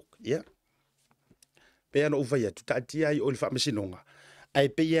Facebook. Ia. Pea no uvai atu tātia ai o le whaamasinonga. Ai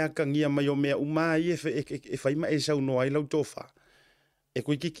pea kangia mai o mea umai e whaima eisau noa ai lau tofa. E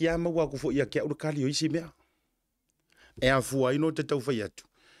koe kiki ama waku fo ia kia urakali o isi mea. E a fua ino te tau whai atu.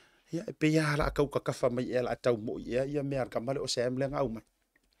 Ia e pea ala akau kakafa mai e ala atau mo ia mea kamale o Sam le ngau mai.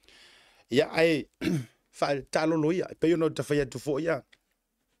 Ia ai whae tālolo ia. E pea no te whai atu fo ia.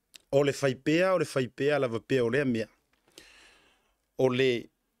 O le whai pea lava pea o lea mea. O le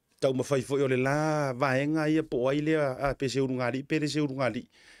tau mawhai fo i o le la vaenga ia po ai lea a pe se urungari, pe se urungari.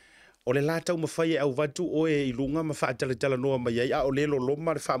 O le la tau mawhai e au vatu o e ilunga ma wha tala noa mai ai. A o le lo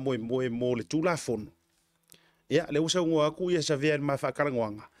loma le wha moe mo le tūla fono. Ia le usa ungo aku ia sa vea ma wha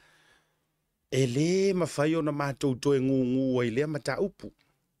karangoanga. E le mawhai o na mātou toe ngu ai lea mata upu.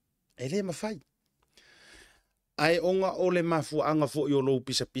 E le mawhai. Ai onga o le mafua anga fo i o lou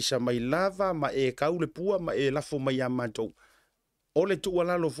pisa mai lava ma e kau le pua ma e lafo mai a mātou. O le tu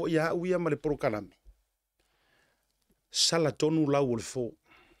alalo fo i a uia ma le porokalame. Sala tonu lau o le fo.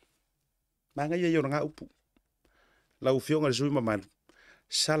 Manga ia i o nga upu. Lau fionga le sui mamalu.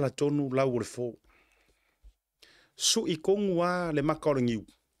 Sala tonu lau o le fo. Su i kongu a le maka o le ngiu.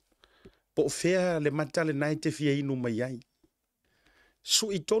 Po fea le matale nai te fia inu mai ai.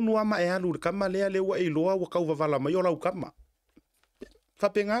 Su i tonu ama e alu kama lea le wa iloa wa kau wavala mai o lau kama.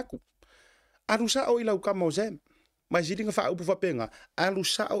 Whapenga aku. Alu sa o i lau kama o sem. Mai siringa wha upu whapenga. Alu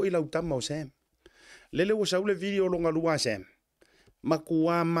sa o i lau tama o sem. Lele wa saule video longa lua sem.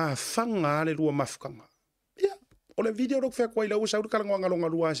 Makua ma fanga le lua mafukanga. Ia. O le video rok whea kwa i lau saule kalangwanga longa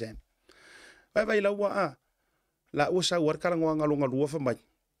lua sem. Vai lau wa a. La ua sauar kalangwanga longa lua whamai.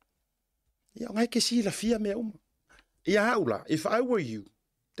 Ia ngai ke si la fia mea uma. Ia haula, if I were you,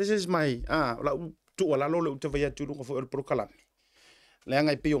 this is my, la tu ala lo le utawaya tulunga fo el prokalami. Le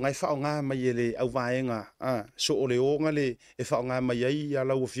ngai pio ngai fa nga mai ele au vaenga, so ole o nga le e fa nga mai ai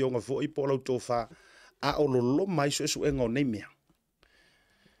ala u fionga fo i po la tofa a o lo mai so so engo nei mea.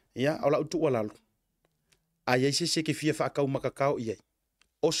 Ia ala tu ala lo. Ai ai se ke fia fa ka makakao ia.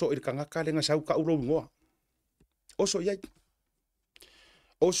 Oso ir kanga ka le nga sau ka ulo ngoa. Oso ia.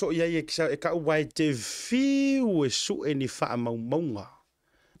 Oso ia e ka uai te fiu e su e ni wha maunga.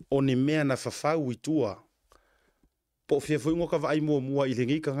 O ni mea na whawhau i tua. Po fia fuingo ka vai mua i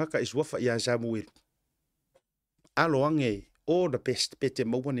lengi ka ngaka is wafa i a Samuel. Alo ange, all the best, pete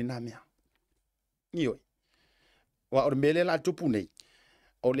maua ni namea. Nioi. Wa ore mele la tupu nei.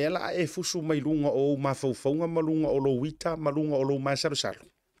 O le la e fusu mai lunga o mawhauwhaunga malunga o lo wita, malunga o lo masarusaru.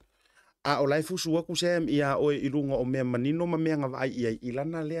 A o lai fusu waku sem ia oe ilunga o mea manino ma mea ngawai ia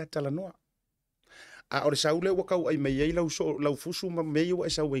ilana lea talanoa. A o le saule wakau ai mei ei lau fusu ma mei wa e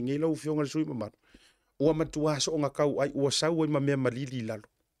sau e ngei lau fionga le sui mamaru. Ua matua so nga kau ai ua sau ai ma mea malili lalo.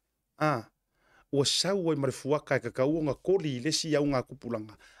 Ua sau ai marifuaka e kakau o nga koli le si au nga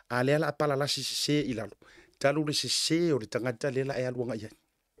kupulanga. A lea la apala lasi se i lalo. Talu le se o le tangata lela e aluanga iai.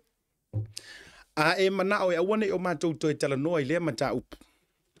 A e mana o e awane o mātou toi talanoa i lea mata upu.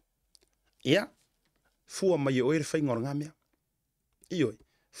 Ia, fua mai oe re whaingor ngā mea. Ioi,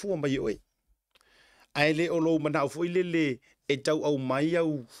 fua mai oe. Ai le o lou mana o fo ile le e tau au mai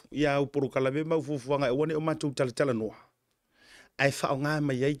au ia au porokalame mau fufuanga e wane o mātou tala noa. Ai whao ngā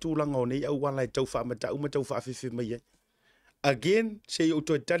mai ai tūlanga o nei au wala e tau wha mata uma tau wha awhiwhi mai ai. Again, se i o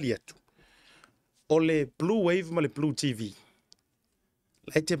toi tali atu. O le Bluwave ma le Blue TV.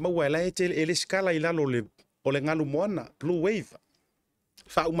 Lai te maua e lai te ele skala i lalo o le ngalu moana, Bluwave.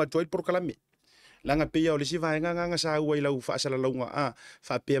 Fa uma toi prokalame. Langa pia o le si vaenga nga sa ua i lau fa sala launga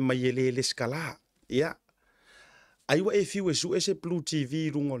fa pia mai ele skala. Ia. Ai wa e fiu e su ese Blue TV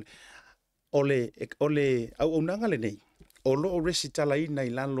rungo ole au nanga le nei. O lo o resitala i nei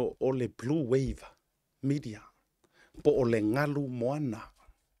lalo o le Bluwave media. Po o le ngalu moana.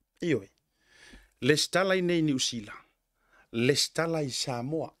 Ioi. Le stala i nei New Zealand. Le stala i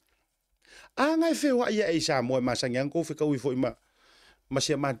Samoa. Ngai feo ia e Samoa e masangi anko whikau i fo ima ma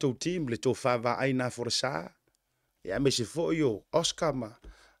se mātou team le tō whāwa aina forasa. Ia me se fo yo Oscar ma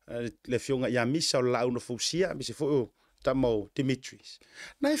le fionga ia misa o launa fausia me se fo yo tamau Dimitris.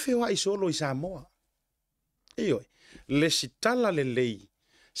 Nai feo ai solo i Samoa. Ioi. Le sitala le lei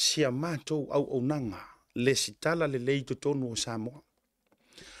sia mātou au nanga. Le sitala le lei to tonu o Samoa.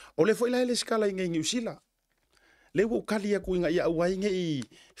 O le fo ila le skala i ngai New Zealand. Le wo kali aku inga ia wai ngai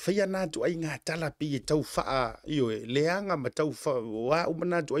fia na tu ai nga tala pi tau fa io le anga ma tau fa wa o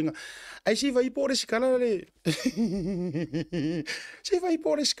mana tu inga ai si vai por skala le si vai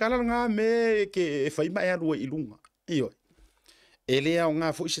por skala nga me ke fai mai alu i lunga io ele a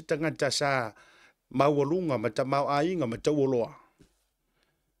nga fu se tanga sa mau lunga ma ta mau ainga ma tau loa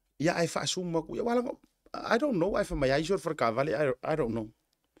ia ai fa suma ku wala I don't know ai fa mai ai for ka vale I don't know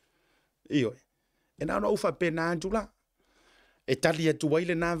io e nā no ufa pena antula. E tali atu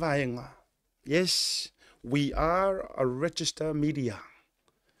waile nā vaenga. Yes, we are a registered media.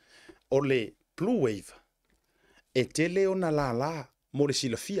 O le Bluwave. E tele o na la mo le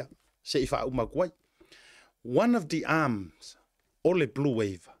silafia. Se ifa umakwai. One of the arms o le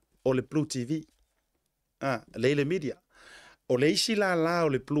Bluwave. O le Blue TV. Le media. O le isi la o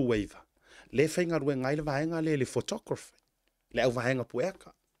le Bluwave. Le whainga rue ngai le vaenga le photography. Le au vaenga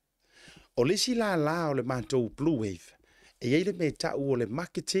pueka. O le si la o le mātou Bluwave, e eile me tau o le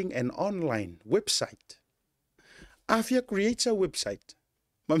marketing and online website. Afia creates a website.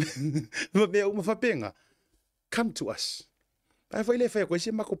 Ma mea uma whapenga. Come to us. Pai whaile whaia koe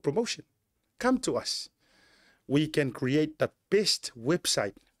se mako promotion. Come to us. We can create the best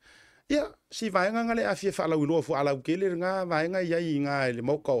website. Ia, si vaenga ngale afia whaalau iloa fu alau kele ngā vaenga iai ngā le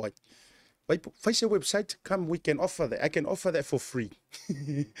maukau ai. Face a website, come, we can offer that. I can offer that for free.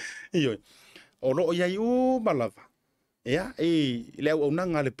 Ioi. O loo iai malava. Ia, leo au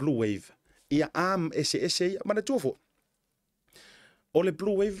nanga le Bluwave. Ia ese, mana tuofo. O le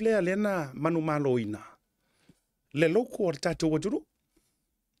Bluwave lea lena manu maloina. Le loko o le tatou aturu.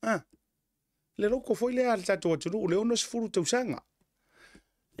 Le loko foi le al tatou atunu le ono se fulu tausanga.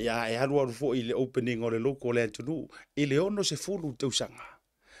 Ia e haru aru fo i le opening o le loko le atunu i le ono se fulu tausanga.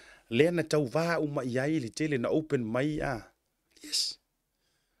 Le na tau vā uma i ai le tele na open mai a. Yes.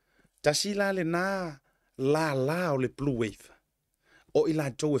 Tasi la le na la o le Bluwave. O i la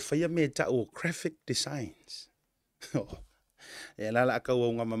tau e whaia me ta o graphic designs. E la akau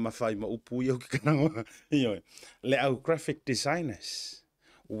au ngā mamawhai ma upu i au ki kanango. Le au graphic designers.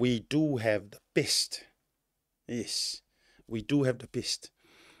 We do have the best. Yes. We do have the best.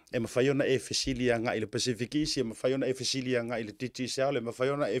 E mawhaiona e whesilia ngā i le Pacific East, e mawhaiona e whesilia ngā i le TTCL, e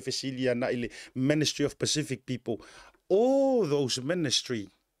mawhaiona e whesilia ngā i le Ministry of Pacific People. All those ministry.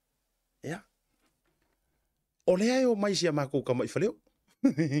 Yeah. O lea e o mai sia mako ka mai whaleo.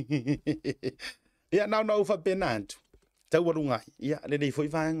 Ia nau wha penantu. Tau warungai. Ia le nei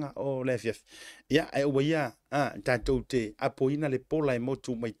foi vanga o le fiaf. Ia e ua ia tātou te apoina le pola e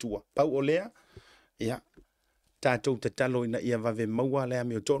motu mai tua. Pau o lea. Ia. Tātou te talo ina ia vave maua lea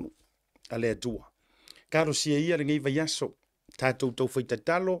meo tonu, a lea tua. Karo sia ia le ngei vai aso, tātou tau whaita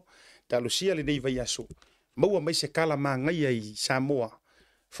talo sia le ngei vai aso. Maua mai se kala maa ngai ai Samoa,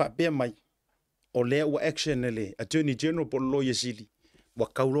 whapea mai, o lea ua action ele, Attorney General po lawyer sili, wa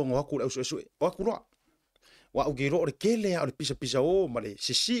kauronga waku le ausue, waku roa. Wa au giro o le kele o le pisa o, ma le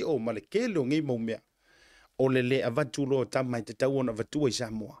sisi o, ma le kele o ngei maumea. O le avatu lo tamai te tau ona avatua i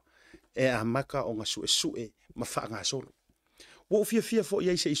Samoa. E a maka o ngā sue ma wha ngā solo. Wo fia fo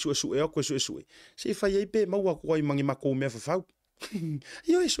iei se i sue o koe sue. Se i whai ei pe maua kua i mangi mako mea whawhau.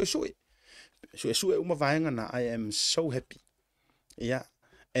 Io e sue. Sue uma vaenga na I am so happy. Yeah,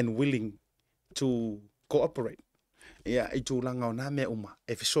 and willing to cooperate. Yeah, i tū langa o nā mea uma.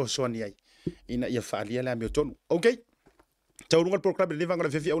 E fisoa ni ai. Ina ia whaalia lea meo tonu. Okay. Taurunga le program le vanga le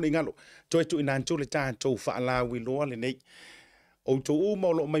whiwhi au ni ngalo. Toi tu ina antu le tātou whaalawi loa le nei. O to uma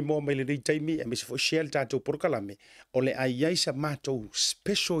o lo mai mo mai le nei taimi e me se fo share tātou porkalame o le ai ai sa mātou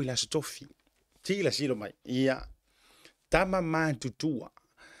special i la stofi. Ti la silo mai. Ia. Tama mātutua.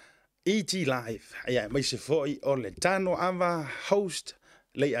 E.T. Live. Ia, mai se fo i o le tano ava host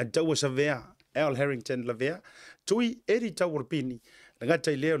Leiataua Savea, Al Harrington Lavea. Tui eri taurapini.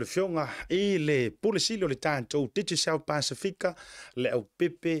 Ngata i leo le fionga i le polisili o le tātou Titi South Pacifica le au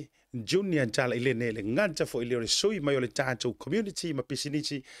pepe Junior tala ile nele nganta fo ile sui mai o le tātou community ma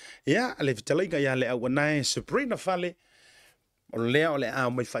pisinichi ia le vitalainga ia le au nai Sabrina Fale o lea o le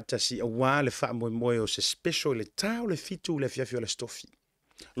au mai fatasi a wā le wha moe o se special le tau le fitu le fiafi o le stofi.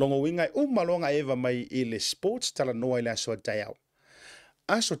 Longo wingai umalonga eva mai i le sports tala noa i le aso a taiau.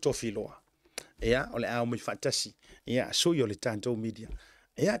 Aso tofi loa. Ia o le au mai fatasi ia sui o le tātou media.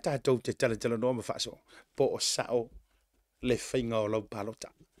 Ia tātou te tala noa ma faso po o sao le whainga o lau palota.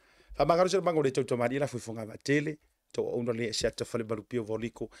 Whamangaro se mango le tauta maria la fuifonga va tele to ona le se ata fale barupio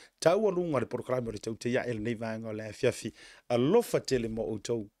voliko tau alunga le programa le tauta ia el nei vanga le fiafi alofa tele mo o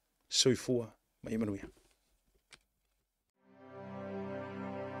tau soifua mai manuia.